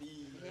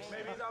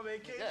 Maybe he's on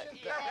vacation.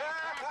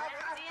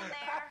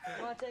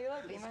 You want to take a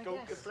look? Be my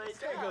guest.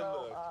 Take a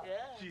look.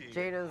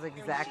 Jay knows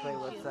exactly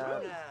what's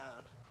up.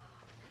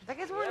 That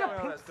guy's wearing a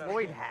Pink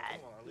Floyd hat.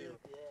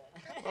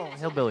 Oh,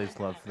 hillbillies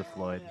love the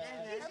Floyd.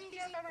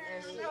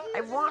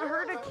 I want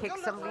her to kick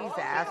somebody's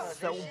ass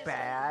so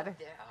bad.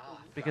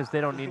 Because they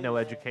don't need no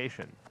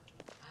education.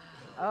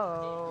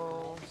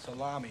 Oh.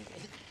 Salami.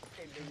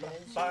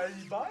 Bye,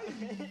 bye.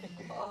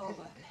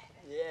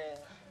 Yeah.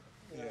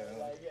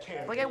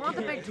 Like, I want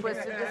the big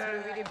twist of this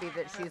movie to be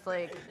that she's,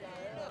 like,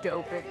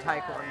 dope at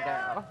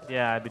Taekwondo.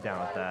 Yeah, I'd be down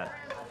with that.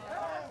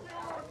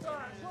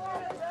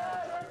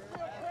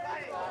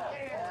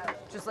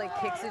 Just, like,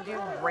 kicks a dude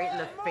right in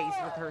the face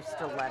with her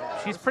stiletto.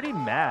 She's pretty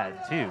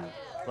mad too.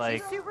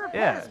 Like, She's super pissed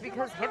yeah.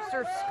 because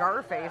hipster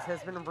Scarface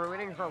has been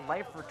ruining her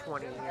life for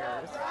 20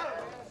 years.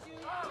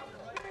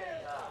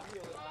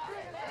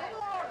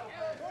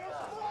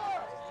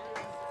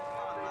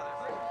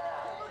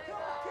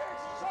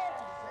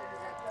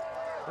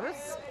 Those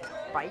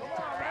spiked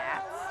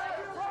bats.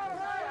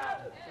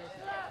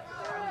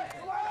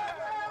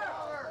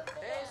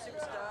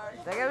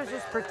 That guy was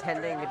just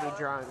pretending to be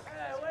drunk.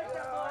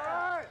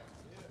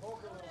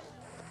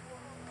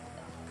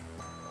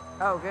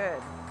 Oh,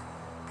 good.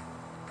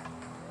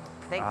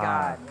 Thank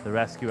God. The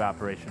rescue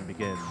operation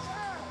begins.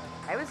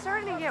 I was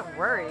starting to get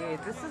worried.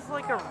 This is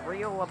like a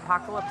real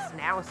Apocalypse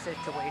Now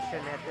situation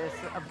at this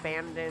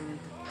abandoned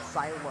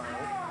silo.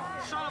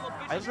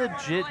 I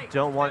legit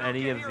don't want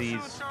any of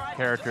these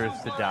characters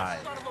to die.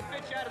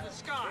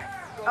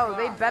 Oh,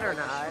 they better Shoot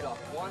not.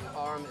 off one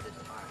arm at a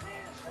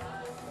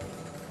time.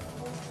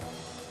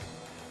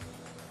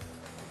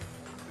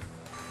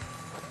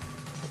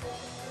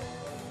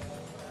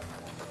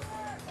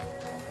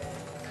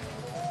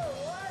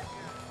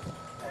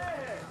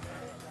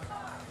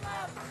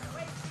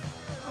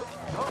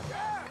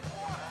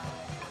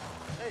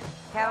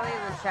 Callie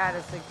in the chat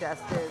has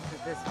suggested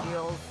that this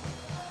feels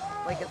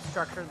like it's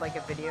structured like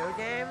a video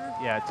game.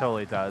 Yeah, it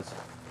totally does.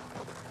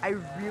 I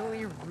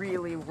really,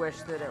 really wish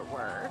that it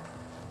were.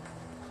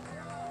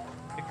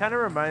 It kind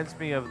of reminds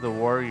me of the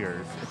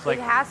Warriors. It's like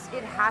it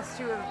has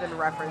to have been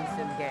referenced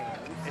in games.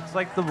 it's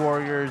like the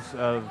Warriors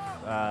of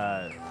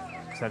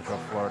Central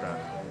Florida.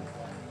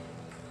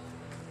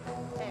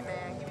 Hey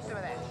man, give me some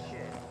of that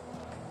shit.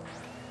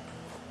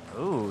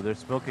 Ooh, they're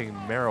smoking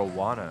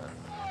marijuana.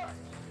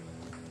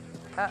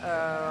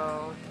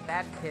 Uh-oh,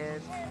 that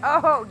kid.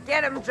 Oh,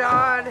 get him,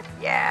 John!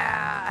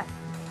 Yeah!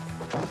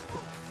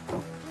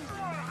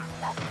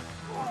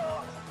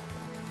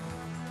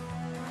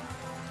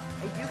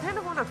 I do kind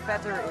of want to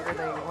feather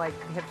everything like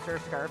hipster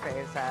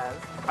Scarface has.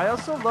 I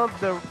also love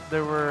that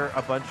there were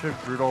a bunch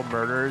of brutal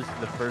murders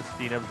in the first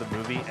scene of the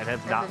movie and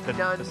have not been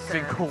none a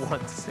single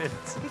one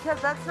since. Because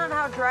that's not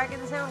how Dragon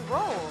Sound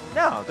rolls.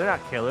 No, they're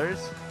not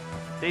killers.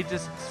 They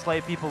just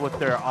slay people with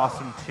their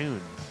awesome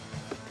tunes.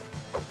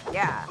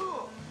 Yeah.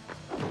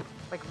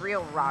 Like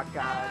real rock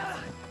gods.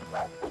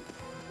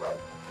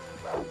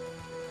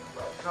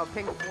 Oh,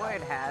 Pink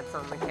Floyd hats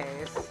on the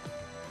case.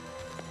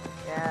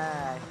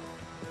 Yeah.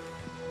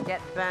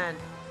 Get bent.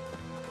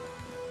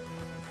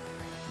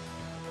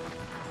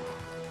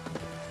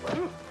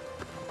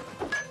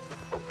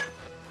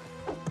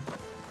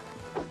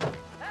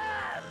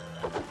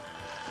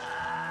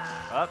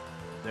 Up,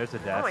 there's a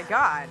death. Oh my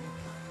god.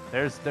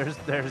 There's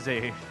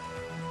a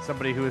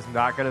somebody who is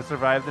not going to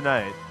survive the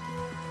night.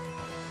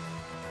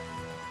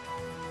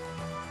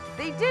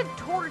 They did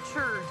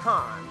torture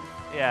Tom.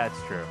 Yeah,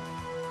 it's true.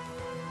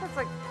 That's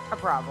like a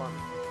problem.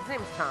 His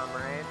name's Tom,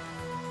 right?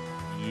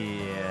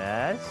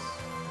 Yes,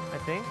 I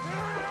think.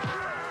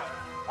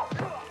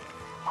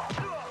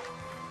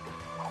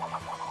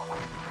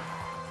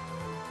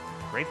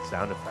 Great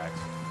sound effects.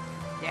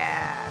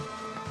 Yeah.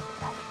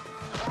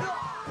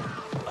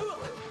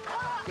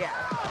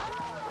 Yeah.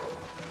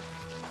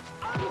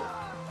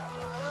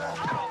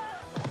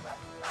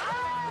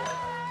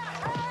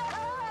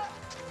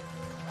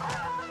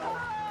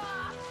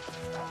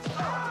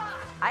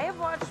 I have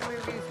watched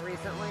movies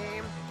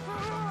recently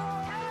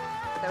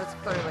that was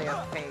clearly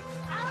a fake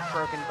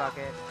Broken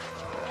Bucket,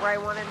 where I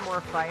wanted more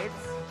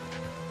fights.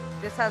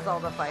 This has all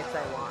the fights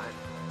I want.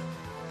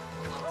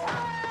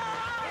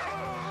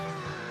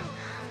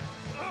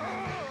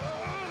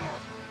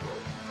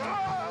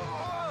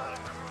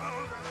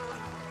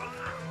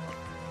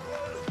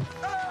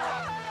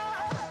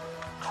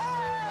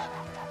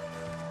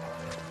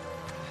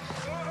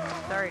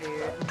 Sorry,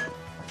 dude.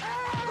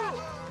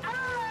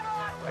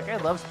 That guy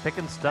loves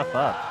picking stuff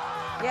up.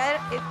 Yeah,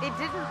 it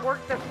didn't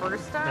work the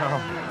first time,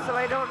 No. so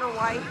I don't know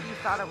why he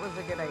thought it was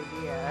a good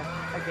idea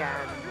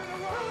again.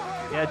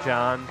 Yeah,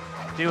 John,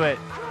 do it.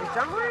 Is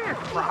John wearing a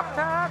crop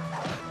top?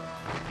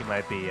 He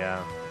might be,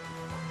 yeah.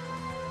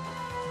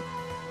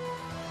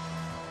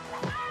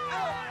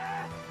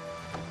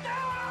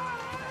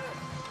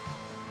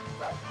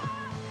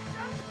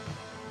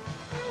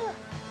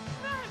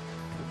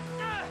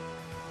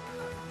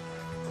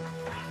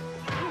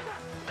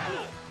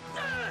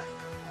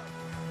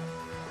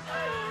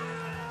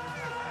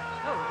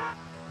 Oh,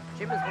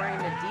 Jim is wearing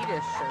an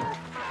Adidas shirt.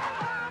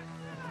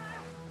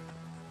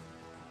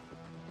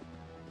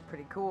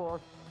 Pretty cool.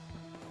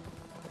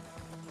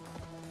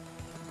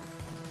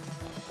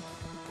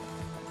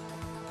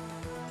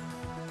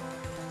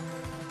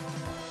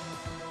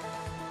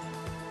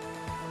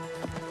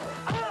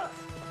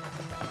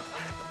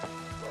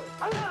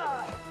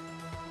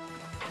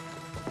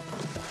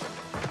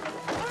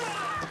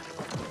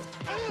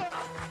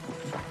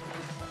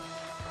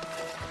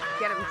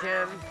 Get him,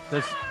 Jim.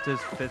 Does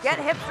Fitz Get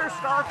hipster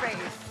Scarface.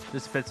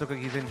 Does Fitz look like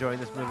he's enjoying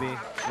this movie,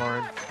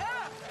 Lauren?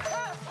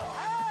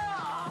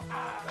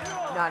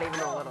 Not even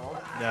a little.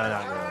 No,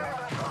 not really.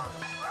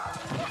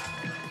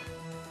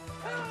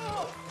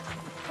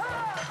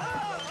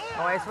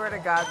 Oh, I swear to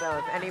God, though,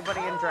 if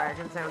anybody in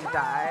Dragon Sound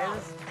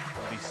dies,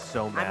 I'll be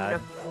so I'm mad. gonna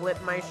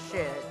flip my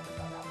shit.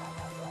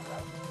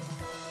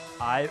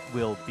 I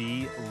will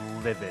be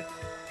livid.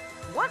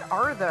 What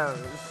are those?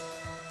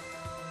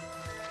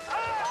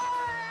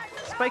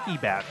 Spiky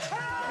bats.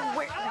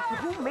 Where,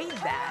 who made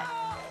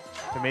that?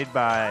 They're made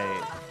by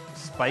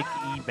Spike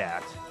E.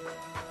 Bat.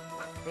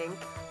 Think.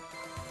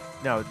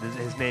 No,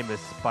 his name is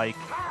Spike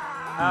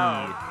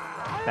Oh.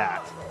 E.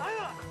 Bat.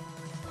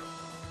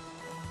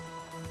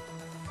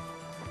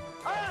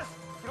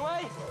 Get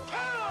away!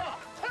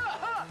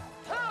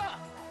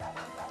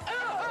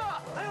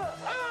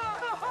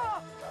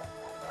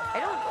 I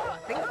don't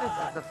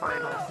the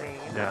final scene.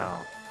 No.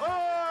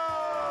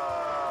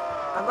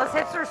 Unless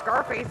Hipster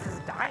Scarface is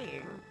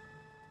dying.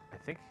 I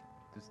think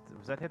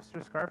was that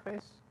Hipster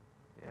Scarface?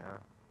 Yeah.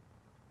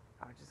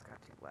 Oh, it just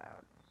got too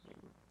loud.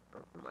 Maybe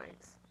broke the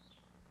mics.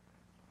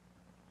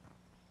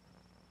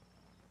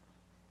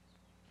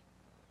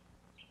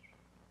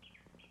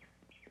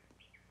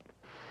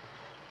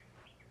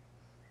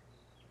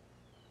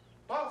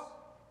 Boss,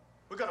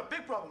 we got a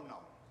big problem now.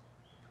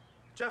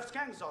 Jeff's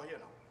gang's all here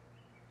now.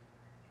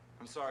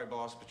 I'm sorry,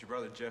 boss, but your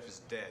brother Jeff is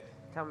dead.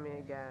 Tell me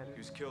again. He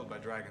was killed by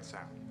Dragon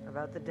Sound.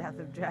 About the death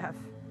of Jeff.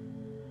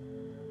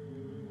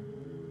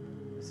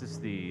 This is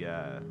the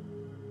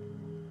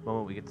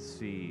moment we get to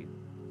see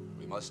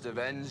We must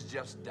avenge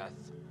Jeff's death.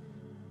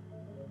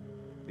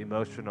 the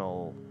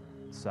emotional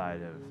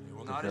side of He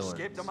will the not villains.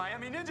 escape the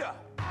Miami Ninja.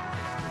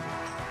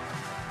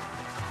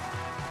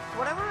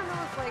 What I want to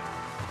know is, like,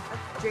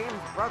 that's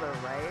James' brother,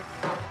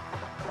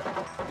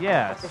 right?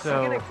 Yeah, Is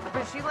so she gonna,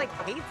 but she, like,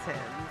 hates him,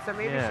 so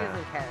maybe Yeah. she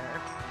doesn't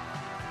care.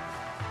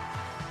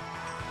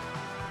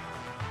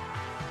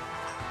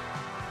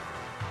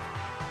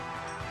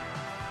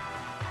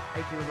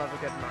 I do love a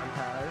good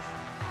montage.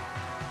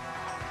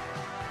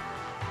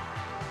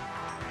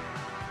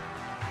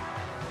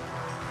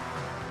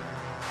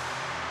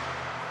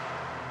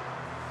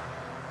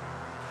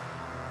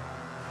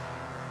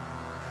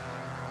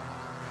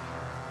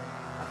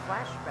 A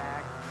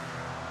flashback.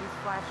 He's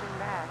flashing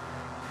back.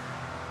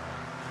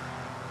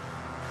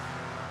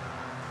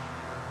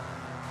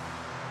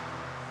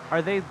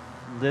 are they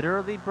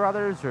literally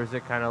brothers, or is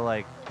it kind of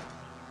like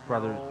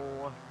brothers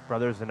No.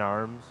 brothers in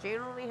arms? Jane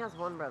only has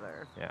one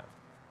brother. Yeah.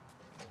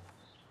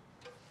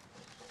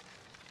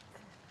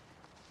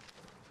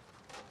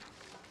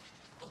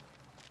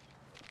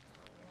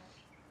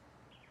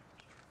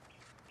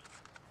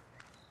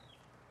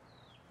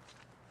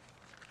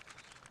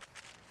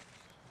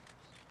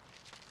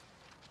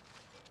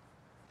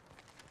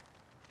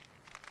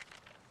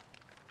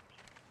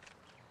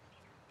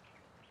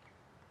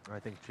 I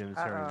think Jim's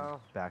hearing Uh-oh.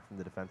 back from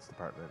the Defense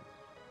Department.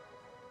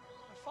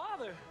 My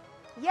father!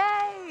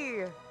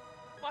 Yay!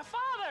 My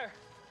father!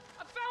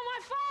 I found my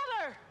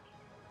father!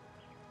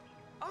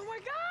 Oh my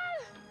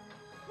god!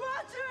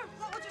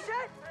 What you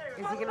said?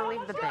 Is he gonna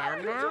leave the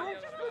band now? Look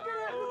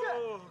at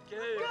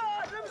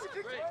God, let me see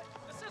a picture.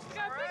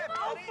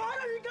 Oh,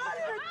 father, you got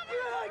it!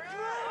 Yeah,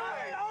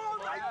 great! Oh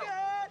my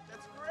God!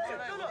 That's great!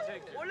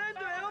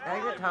 I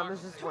think that Tom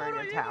is just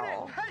wearing a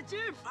towel. Hey,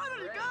 Jim, father,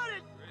 you got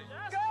it!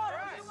 God,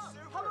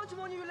 how much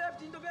money you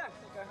left in the bank?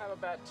 I think I have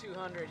about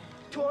 200.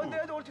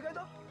 200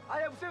 altogether? I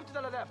have $50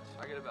 left.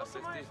 I get about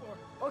 50.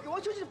 Okay,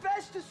 what is the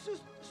best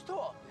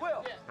store? Where?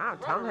 Wow,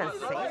 Tom has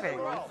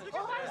savings.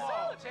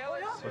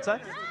 What's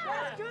that?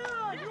 That's good!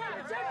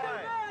 Yeah, take the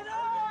man!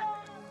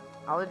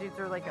 All the dudes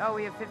are like, oh,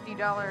 we have $50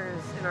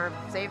 in our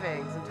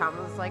savings. And Tom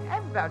was like, I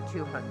have about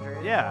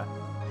 200. Yeah.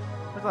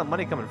 There's a lot of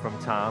money coming from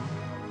Tom.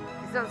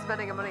 He's not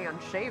spending money on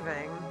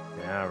shaving.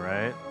 Yeah,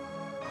 right.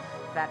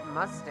 That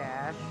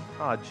mustache.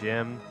 Oh,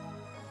 Jim.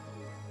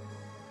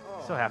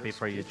 So happy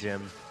for you,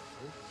 Jim.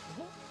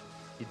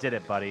 You did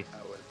it, buddy.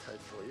 I will type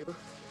for you. Okay,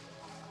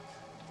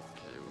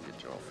 we'll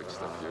get you all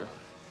fixed up here.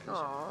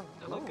 Aw.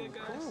 Look good,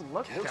 guys. Cool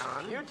look,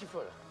 John.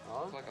 Beautiful.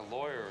 Huh? Look like a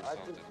lawyer or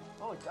something.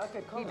 Oh,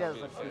 jacket He does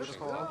look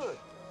beautiful. Good.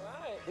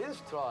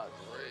 His truck.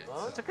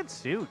 Huh? It's a good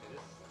suit.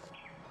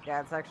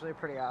 Yeah, it's actually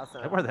pretty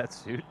awesome. I wear that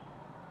suit.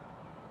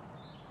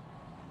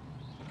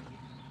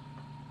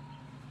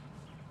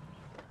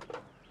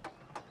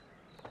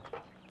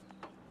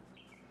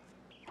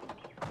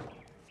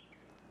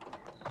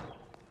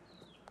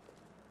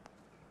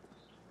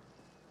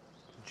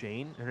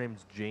 Jane? Her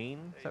name's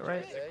Jane? Is that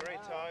right?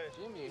 Great tie.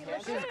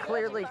 She's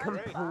clearly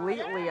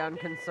completely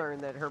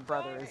unconcerned that her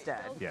brother is dead.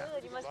 Yeah.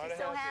 Good, you must be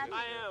so happy.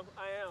 I am.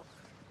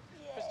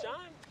 Miss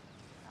John?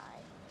 Hi.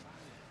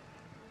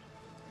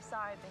 I'm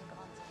sorry I've been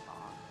gone so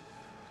long.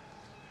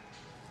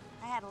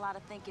 I had a lot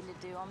of thinking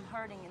to do. I'm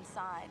hurting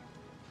inside,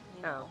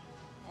 you know.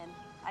 And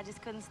I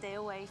just couldn't stay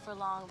away for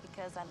long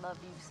because I love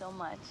you so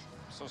much.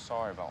 I'm so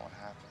sorry about what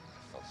happened.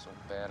 I felt so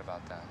bad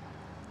about that.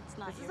 It's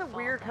not This is your a fault,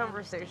 weird I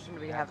conversation to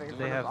be having in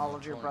They front of have- all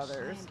of your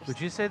brothers.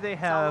 Would you say they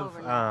It's all have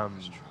over now.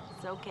 Mm-hmm.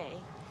 It's okay.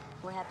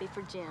 We're happy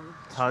for Jim.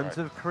 tons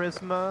of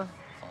charisma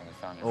Finally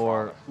found your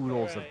or father.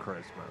 oodles of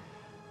charisma?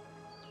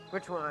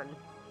 Which one?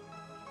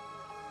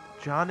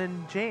 John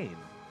and Jane.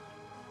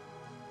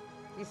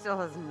 He still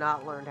has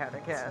not learned how to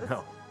kiss.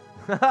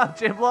 No.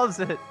 Jim loves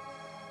it.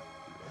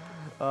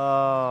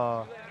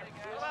 Oh.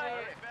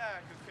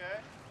 Back, okay?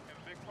 Have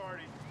a big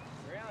party.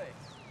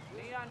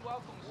 Really? Leon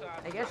welcome, son.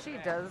 I guess she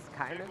does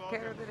kind of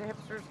care that a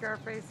hipster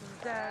Scarface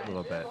is dead. A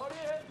little bit.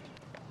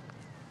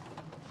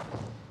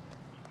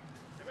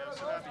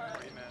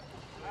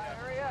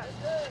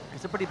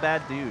 He's a pretty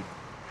bad dude.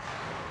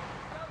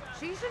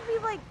 She should be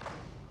like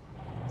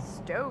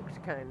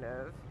stoked, kind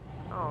of.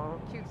 Oh,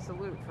 cute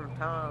salute from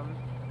Tom.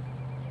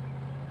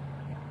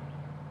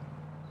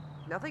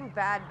 Nothing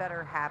bad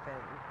better happen.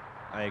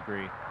 I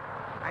agree.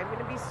 I'm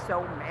gonna be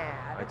so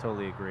mad. I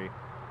totally agree.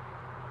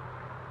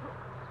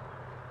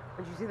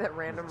 Did you see that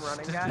random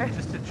running guy?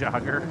 Just a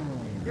jogger.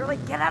 You're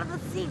like, get out of the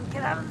scene,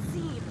 get out of the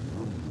scene.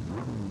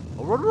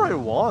 I'll run where I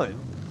want.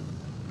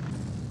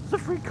 It's a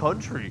free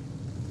country.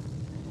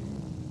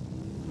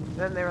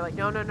 Then they were like,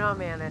 no, no, no,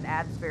 man, it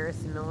adds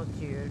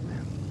verisimilitude.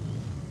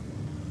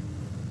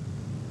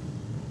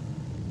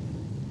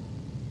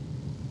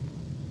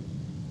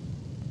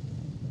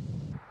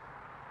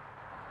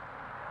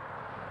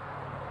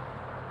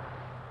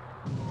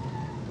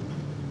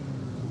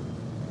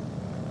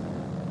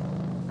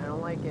 I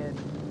don't like it.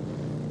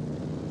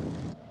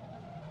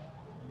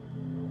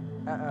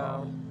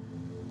 Uh-oh.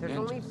 There's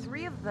only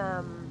 3 of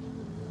them.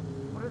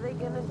 What are they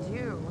gonna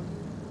do?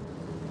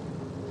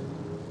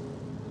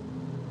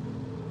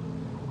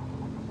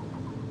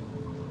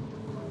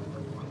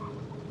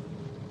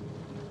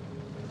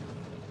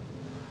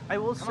 I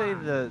will say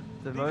the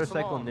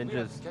motorcycle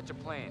ninjas Catch a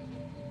plane.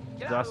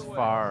 thus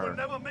far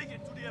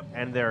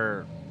and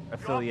their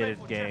affiliated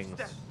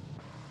gangs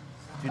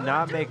do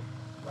not make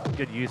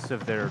good use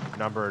of their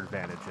number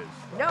advantages.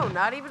 No,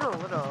 not even a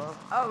little.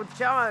 Oh,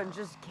 John,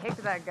 just kick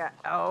that guy.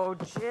 Oh,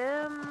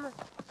 Jim.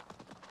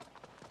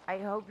 I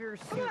hope your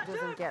suit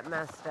doesn't get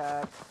messed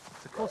up.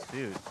 It's a cool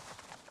suit.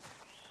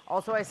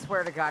 Also, I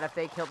swear to God, if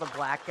they kill the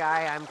black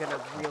guy, I'm gonna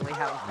really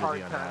have a hard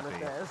Really time with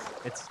unhappy.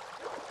 this.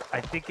 I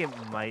think it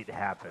might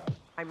happen.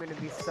 I'm gonna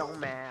be so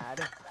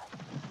mad.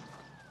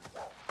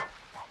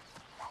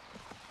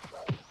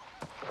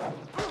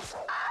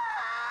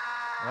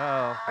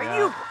 Oh. Are yeah.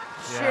 you Yeah.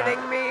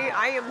 shitting me?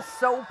 I am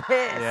so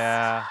pissed.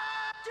 Yeah.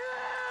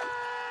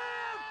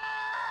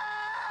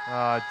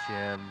 Oh,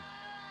 Jim.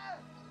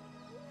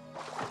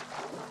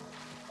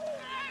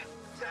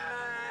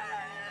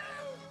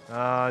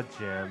 Oh,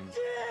 Jim.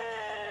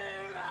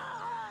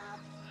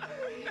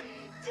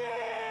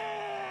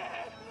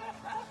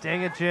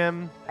 Dang it,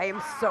 Jim. I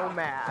am so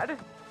mad.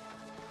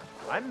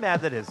 I'm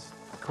mad that his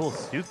cool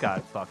suit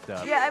got fucked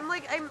up. Yeah,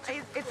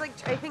 it's like,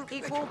 I think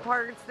equal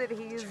parts that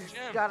he's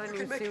got a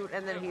new suit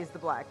and then he's the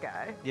black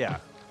guy. Yeah.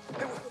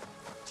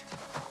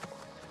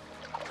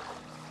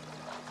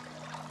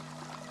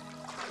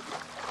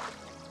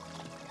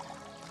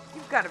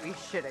 You've got to be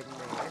shitting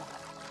me.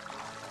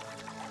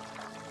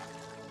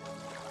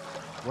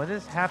 What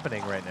is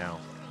happening right now?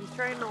 He's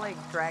trying to, like,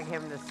 drag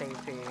him to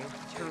safety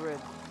through a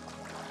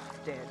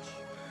ditch.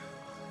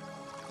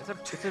 It's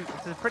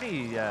a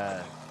pretty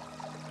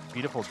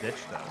beautiful ditch,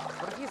 though.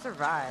 What if he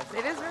survives?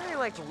 It is very,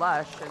 like,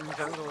 lush and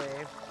jungly.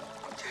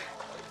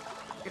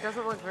 It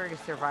doesn't look very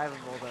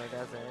survivable, though,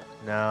 does it?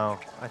 No,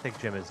 I think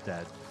Jim is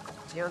dead.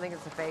 You don't think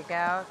it's a fake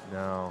out?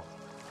 No.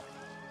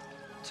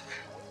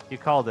 You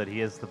called it.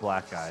 He is the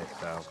black guy,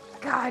 so.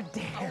 God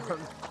damn.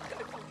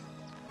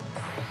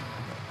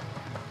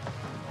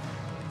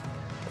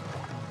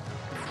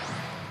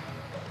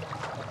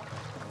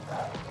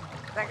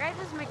 That guy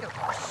just make a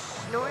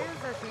whoosh noise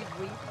as he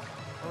leaps?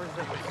 Or is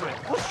it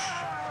like whoosh?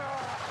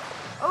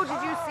 Oh,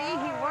 did you see?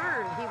 He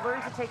learned. He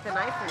learned to take the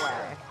knife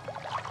away.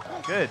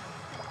 Good.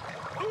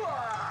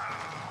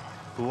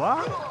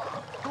 Hooah?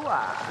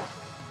 Hooah.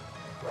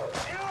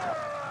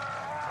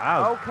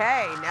 Wow.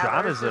 Okay, now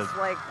John there's is just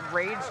like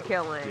rage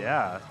killing.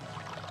 Yeah.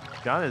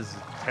 John is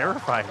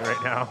terrified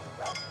right now.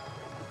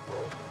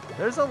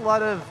 There's a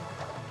lot of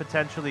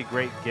potentially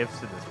great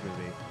gifts in this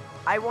movie.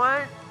 I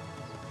want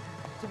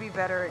to be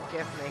better at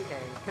gift making.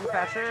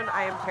 Confession,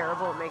 I am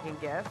terrible at making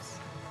gifts.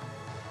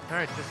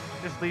 Alright,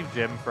 just leave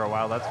Jim for a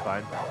while, that's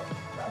fine.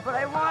 But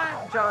I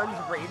want John's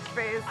rage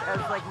face as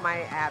like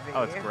my Abby.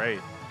 Oh, it's great.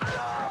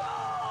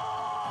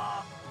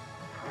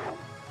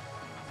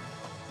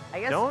 I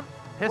guess. Don't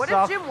piss What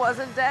off. if Jim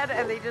wasn't dead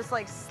and they just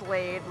like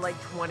slayed like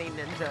 20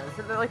 ninjas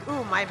and they're like,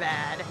 ooh, my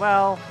bad.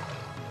 Well,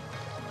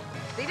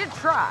 They did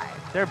try.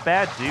 they're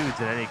bad dudes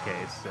in any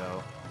case,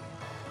 so.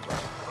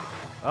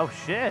 Oh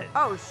shit.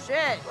 Oh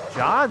shit.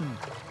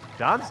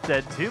 John's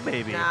dead too,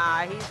 maybe.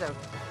 Nah, he's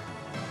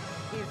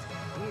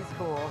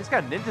cool. He's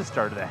got ninja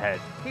star to the head.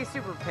 He's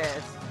super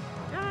pissed.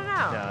 No.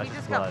 No, He it's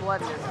just blood. got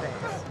blood in his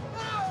face.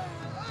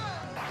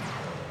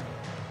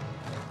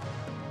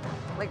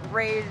 Like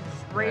rage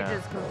Yeah.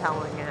 is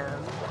compelling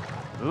him.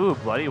 Ooh,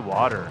 bloody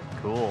water.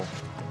 Cool.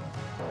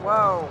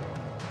 Whoa.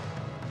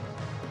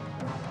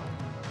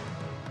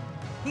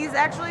 He's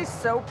actually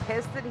so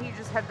pissed that he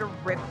just had to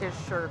rip his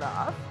shirt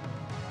off.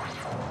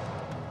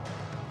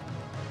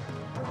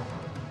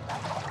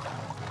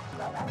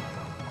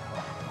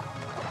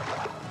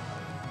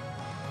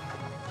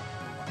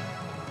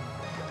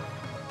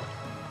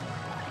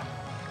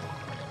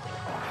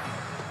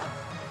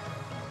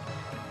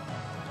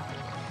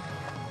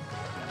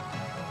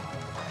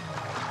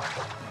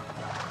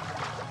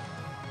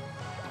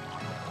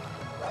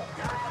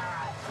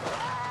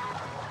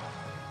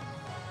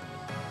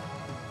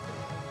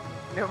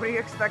 Nobody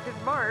expected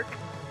Mark.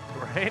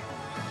 Right?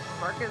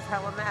 Mark is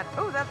hella mad.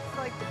 Oh, that's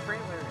like the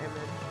trailer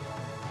image.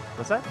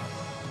 What's that?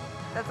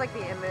 That's like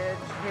the image,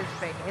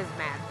 his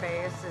mad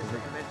face is the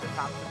image that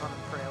pops up on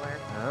the trailer.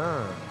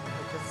 Oh.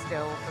 Like the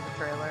still for the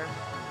trailer.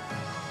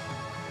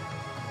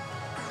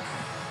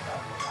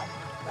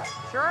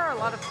 Sure are a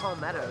lot of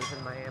palmettos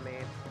in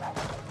Miami.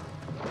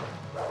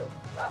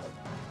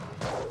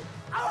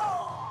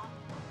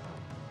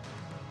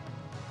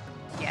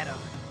 Get him.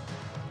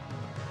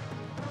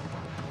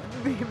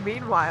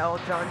 Meanwhile,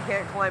 John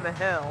can't climb a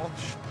hill.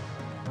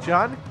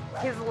 John,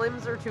 His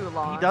limbs are too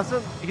long.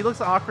 he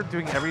looks awkward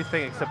doing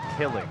everything except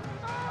killing.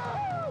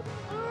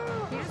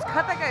 He just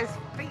cut that guy's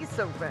face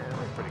open.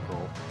 That's pretty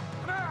cool.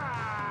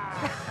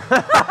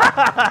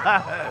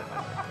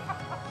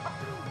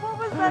 What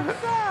was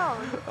that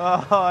sound?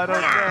 Oh, I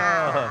don't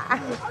know.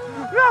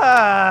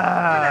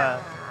 Ah!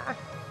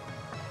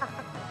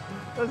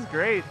 That's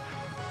great.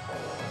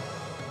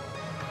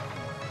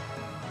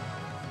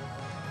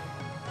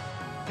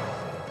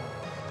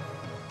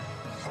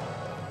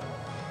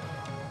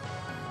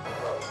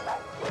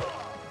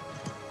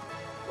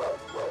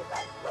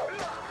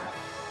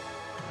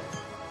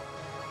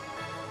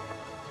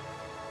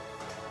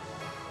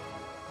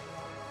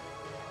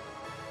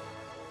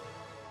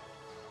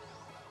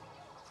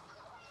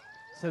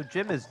 So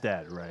Jim is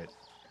dead, right?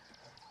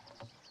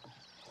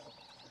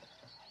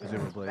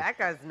 Presumably. That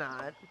guy's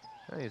not.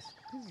 Oh, he's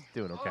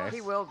doing okay. He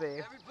will be.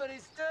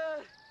 Everybody's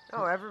dead.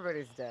 Oh,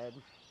 everybody's dead.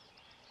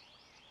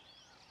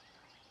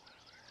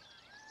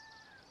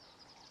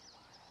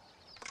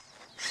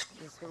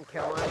 Just gonna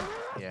kill him.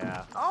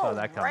 Yeah. Oh, saw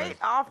that coming. right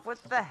off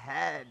with the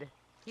head.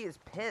 He is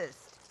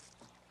pissed.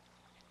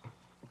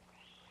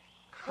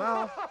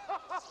 Well,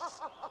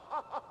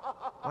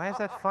 why is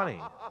that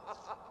funny?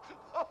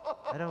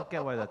 I don't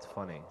get why that's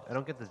funny. I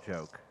don't get the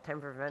joke.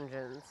 Time for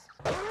vengeance.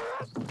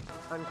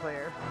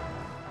 Unclear.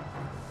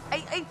 I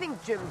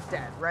think Jim's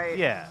dead, right?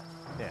 Yeah.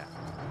 Yeah.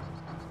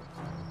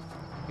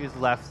 He was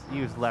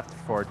left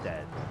for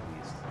dead, at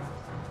least.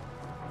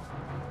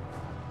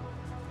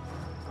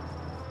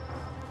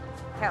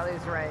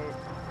 Callie's right.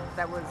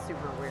 That was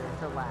super weird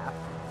to laugh.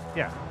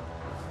 Yeah.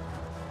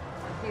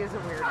 He is a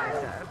weird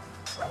ninja.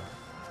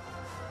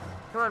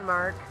 Come on,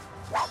 Mark.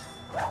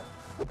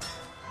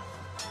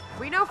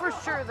 We know for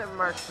sure that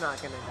Mark's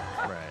not gonna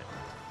die. Right.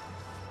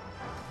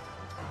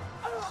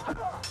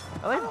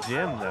 I like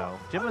Jim, though.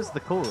 Jim was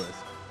the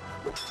coolest.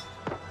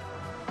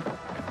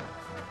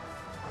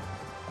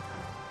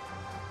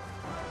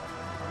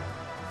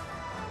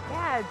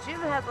 Yeah,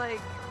 Jim had,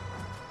 like,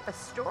 a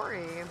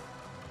story.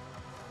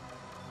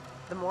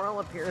 The moral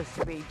appears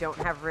to be don't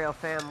have real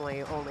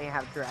family, only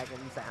have dragon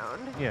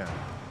sound. Yeah.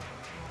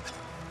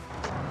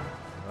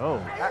 Oh.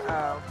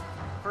 Uh-oh.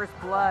 First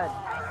blood.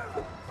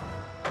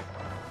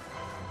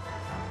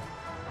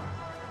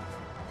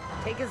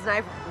 Take his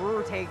knife.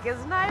 Ooh, take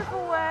his knife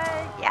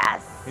away.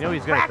 Yes. You know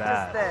he's good at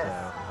Practice that. this.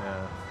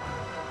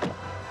 So, yeah.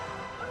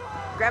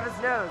 Grab his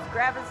nose.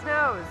 Grab his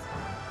nose.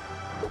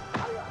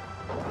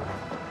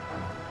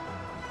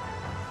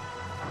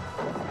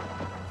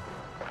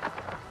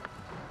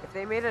 If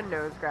they made a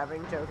nose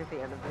grabbing joke at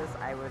the end of this,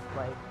 I would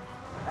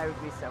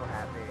be so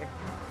happy.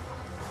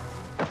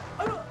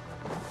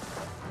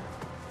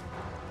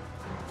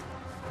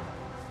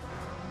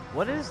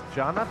 What is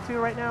John up to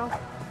right now?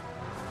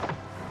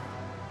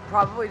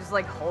 Probably just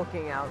like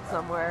hulking out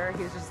somewhere.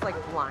 He's just like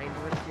blind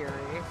with fury.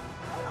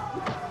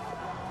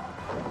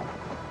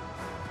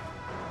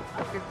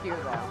 Good cue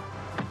though.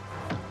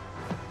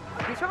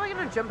 He's probably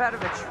gonna jump out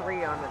of a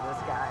tree onto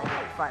this guy in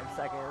like 5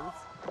 seconds.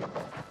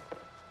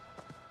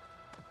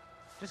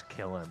 Just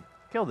kill him.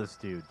 Kill this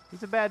dude.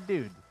 He's a bad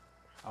dude.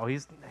 Oh,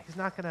 he's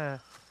not gonna.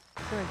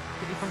 He's gonna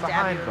get you from Stab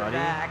behind, you in the buddy.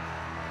 back.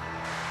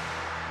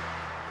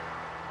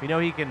 We know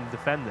he can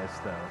defend this,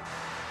 though.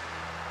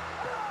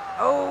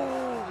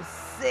 Oh,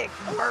 sick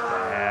burn.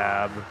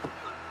 Stab.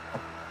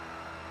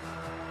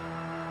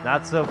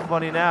 Not so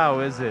funny now,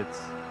 is it?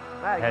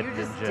 Wow, Head you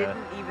just ninja.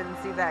 didn't even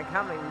see that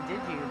coming,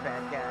 did you,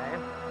 bad guy?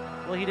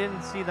 Well, he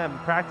didn't see them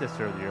practice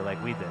earlier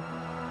like we did.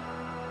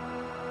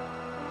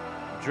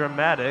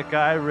 Dramatic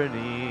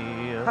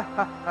irony.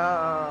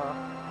 Oh.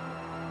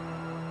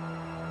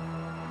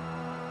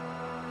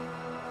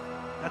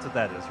 That's what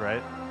that is,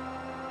 right?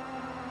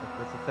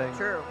 That's the thing?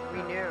 True,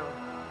 we knew.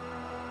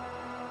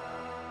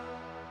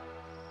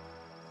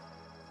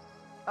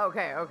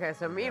 Okay,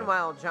 so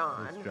meanwhile,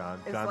 John. It's John.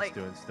 is John's like,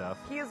 doing stuff.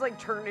 He is like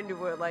turned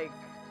into a like.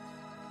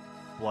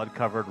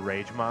 Blood-covered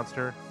rage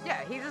monster.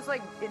 Yeah, he just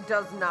like it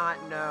does not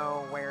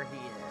know where he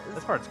is.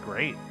 This part's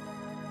great.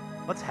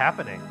 What's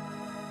happening?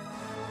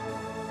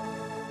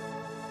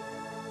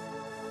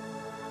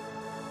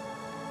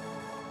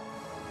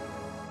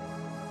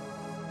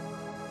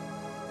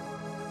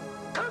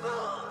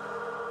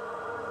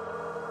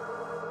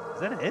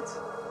 Is that it?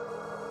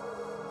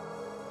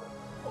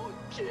 Oh,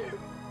 Jim.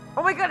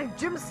 Oh my god,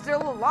 Jim's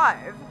still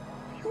alive.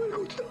 You wanna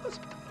go to the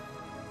hospital?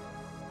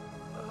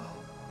 Oh,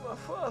 my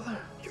father.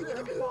 You're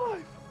gonna be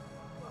alive.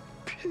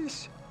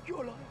 Peace.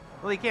 You're alive.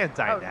 Well, he can't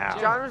die now.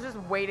 John was just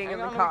waiting in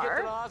the Hang on, let me get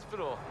to car. the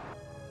hospital.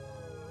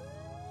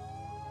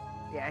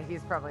 Yeah,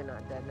 he's probably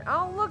not dead.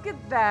 Oh, look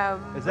at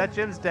them. Is that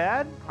Jim's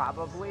dad?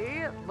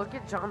 Probably. Look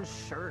at John's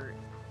shirt.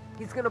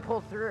 He's gonna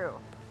pull through.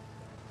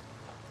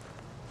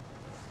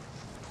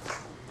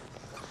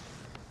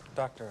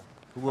 Doctor.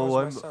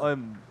 Well, how's my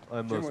son?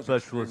 I'm Jim a was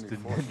specialist in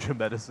extremely ninja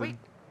medicine. Wait.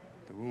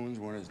 The wounds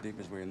weren't as deep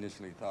as we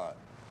initially thought.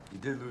 He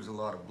did lose a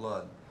lot of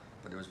blood,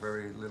 but there was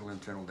very little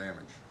internal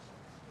damage.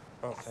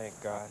 Oh, thank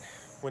God.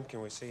 When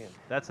can we see him?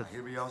 That's a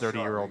He'll be out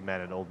 30-year-old shortly.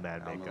 man in old man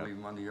I'm gonna makeup. leave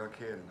him under your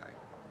care tonight.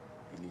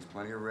 He needs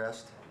plenty of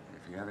rest, and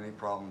if you have any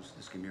problems,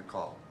 just give me a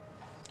call.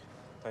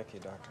 Thank you,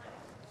 Doctor.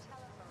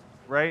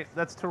 Right?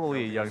 That's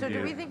totally a young So dude.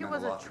 do we think it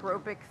was a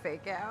tropic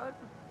fake out?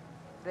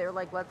 They were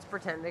like, let's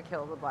pretend to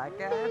kill the black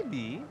guy?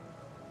 Maybe.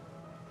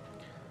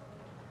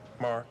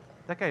 Mark.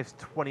 That guy's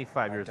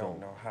 25 years I don't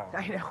old. know how.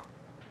 I know.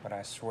 But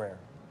I swear,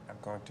 I'm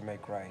going to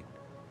make right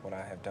what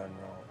I have done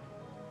wrong.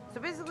 So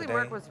basically, Today,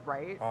 Mark was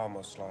right I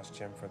almost lost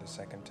Jim for the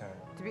second time.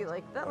 to be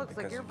like, that But looks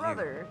like because your of you,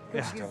 brother.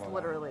 he's He's still alive.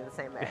 literally the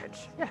same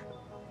age. Yeah.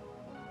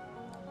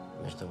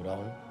 Mr.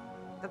 Brown,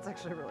 That's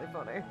actually really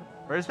funny.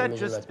 Or is Jim that is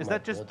just like is my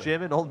that just brother.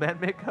 Jim in old man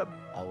makeup?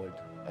 I would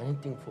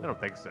anything for I don't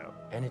think so.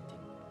 anything.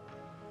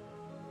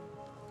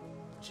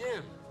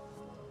 Jim.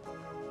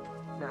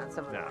 No, it's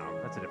someone. No,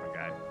 that's a different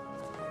guy.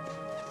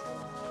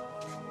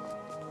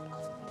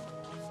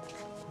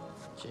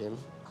 Jim,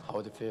 how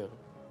would you feel?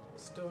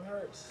 Still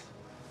hurts.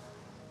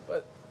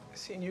 But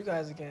seeing you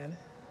guys again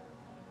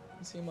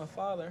and seeing my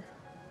father,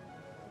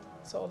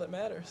 it's all that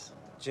matters.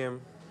 Jim,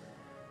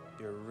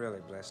 you're really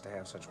blessed to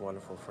have such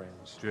wonderful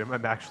friends. Jim,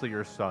 I'm actually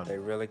your son. They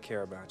really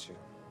care about you.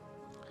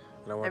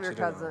 And I want I'm your you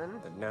to know cousin.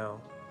 that now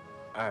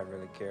I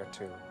really care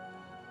too.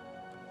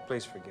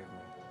 Please forgive me.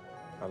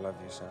 I love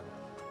you, son.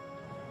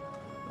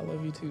 I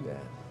love you too, Dad.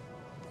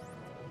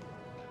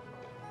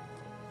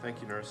 Thank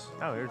you, nurse.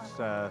 Oh,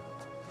 here's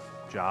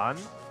John,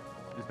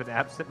 who's been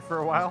absent for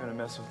a while. He's gonna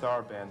mess with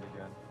our band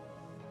again.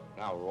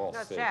 Now we're all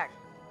No, safe. Jack.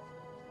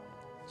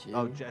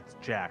 Oh, it's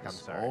Jack. I'm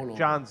It's sorry. all over.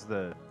 John's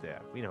the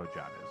we know who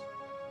John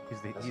is.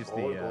 He's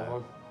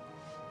the.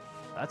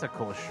 That's a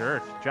cool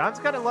shirt. John's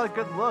got a lot of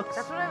good looks.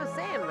 That's what I was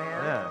saying,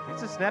 man. Yeah,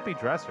 he's a snappy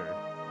dresser.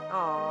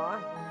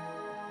 Aww.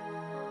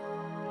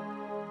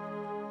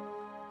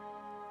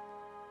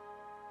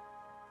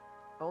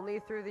 Only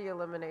through the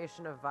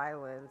elimination of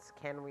violence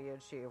can we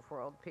achieve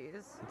world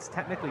peace. It's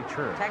technically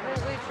true.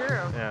 Technically true.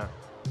 Yeah.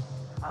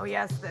 Oh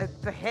yes,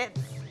 the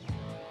hits.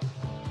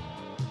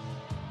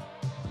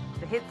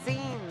 The hit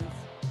scenes.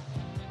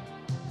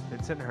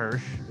 Vincent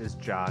Hirsch is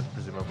John,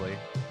 presumably.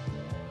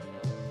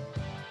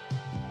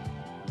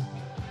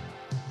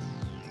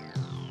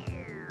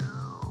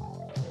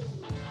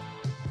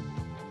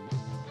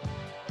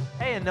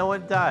 Hey, and no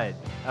one died,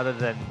 other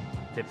than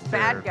hipster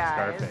Bad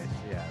guys. Scarface.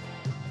 Yeah.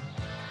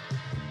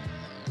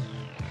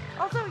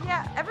 Also,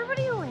 yeah,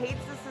 everybody who hates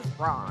this is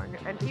wrong,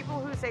 and people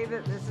who say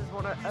that this is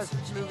one of a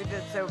movie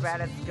that's so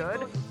bad it's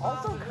good,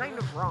 also kind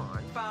of wrong.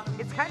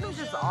 It's kind of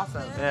just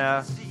awesome.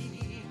 Yeah.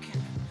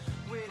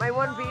 My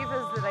one beef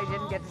is that I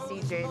didn't get to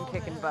see Jane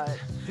kicking butt.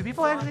 Do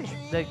people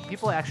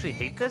actually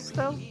hate this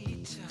though?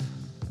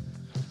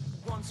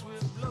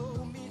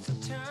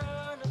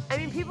 I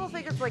mean, people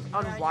think it's like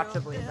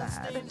unwatchably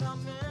bad.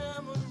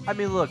 I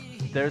mean, look,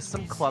 there's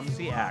some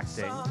clumsy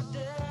acting.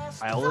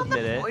 I'll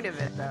admit the it. point of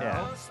it, though.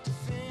 Yeah.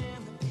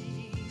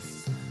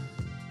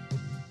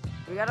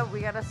 We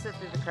gotta sit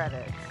through the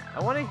credits. I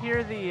want to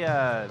hear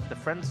the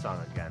Friends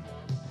song again.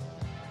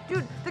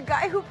 Dude, the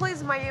guy who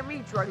plays Miami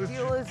drug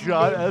dealer is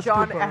John named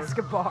John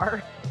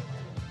Escobar. Escobar.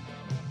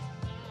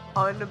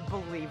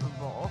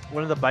 Unbelievable.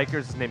 One of the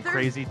bikers is named There's-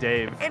 Crazy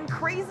Dave. And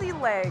Crazy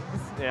Legs.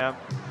 Yeah.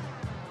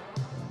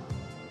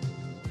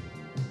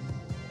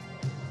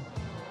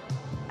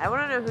 I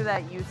want to know who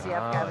that UCF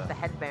guy with the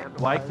headband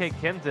was. YK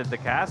Kim did the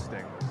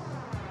casting.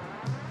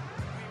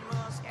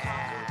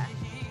 Yeah.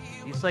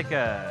 He's like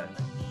a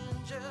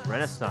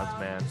Renaissance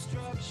man.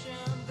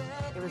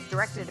 It was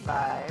directed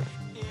by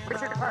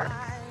Richard Park.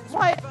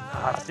 What?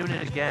 Oh, it's doing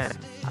it again.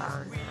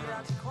 Maybe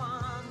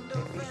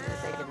we should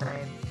say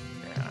goodnight.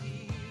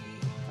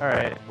 All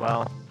right.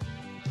 Well,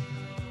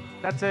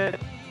 that's it.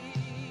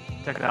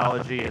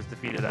 Technology has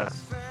defeated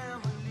us.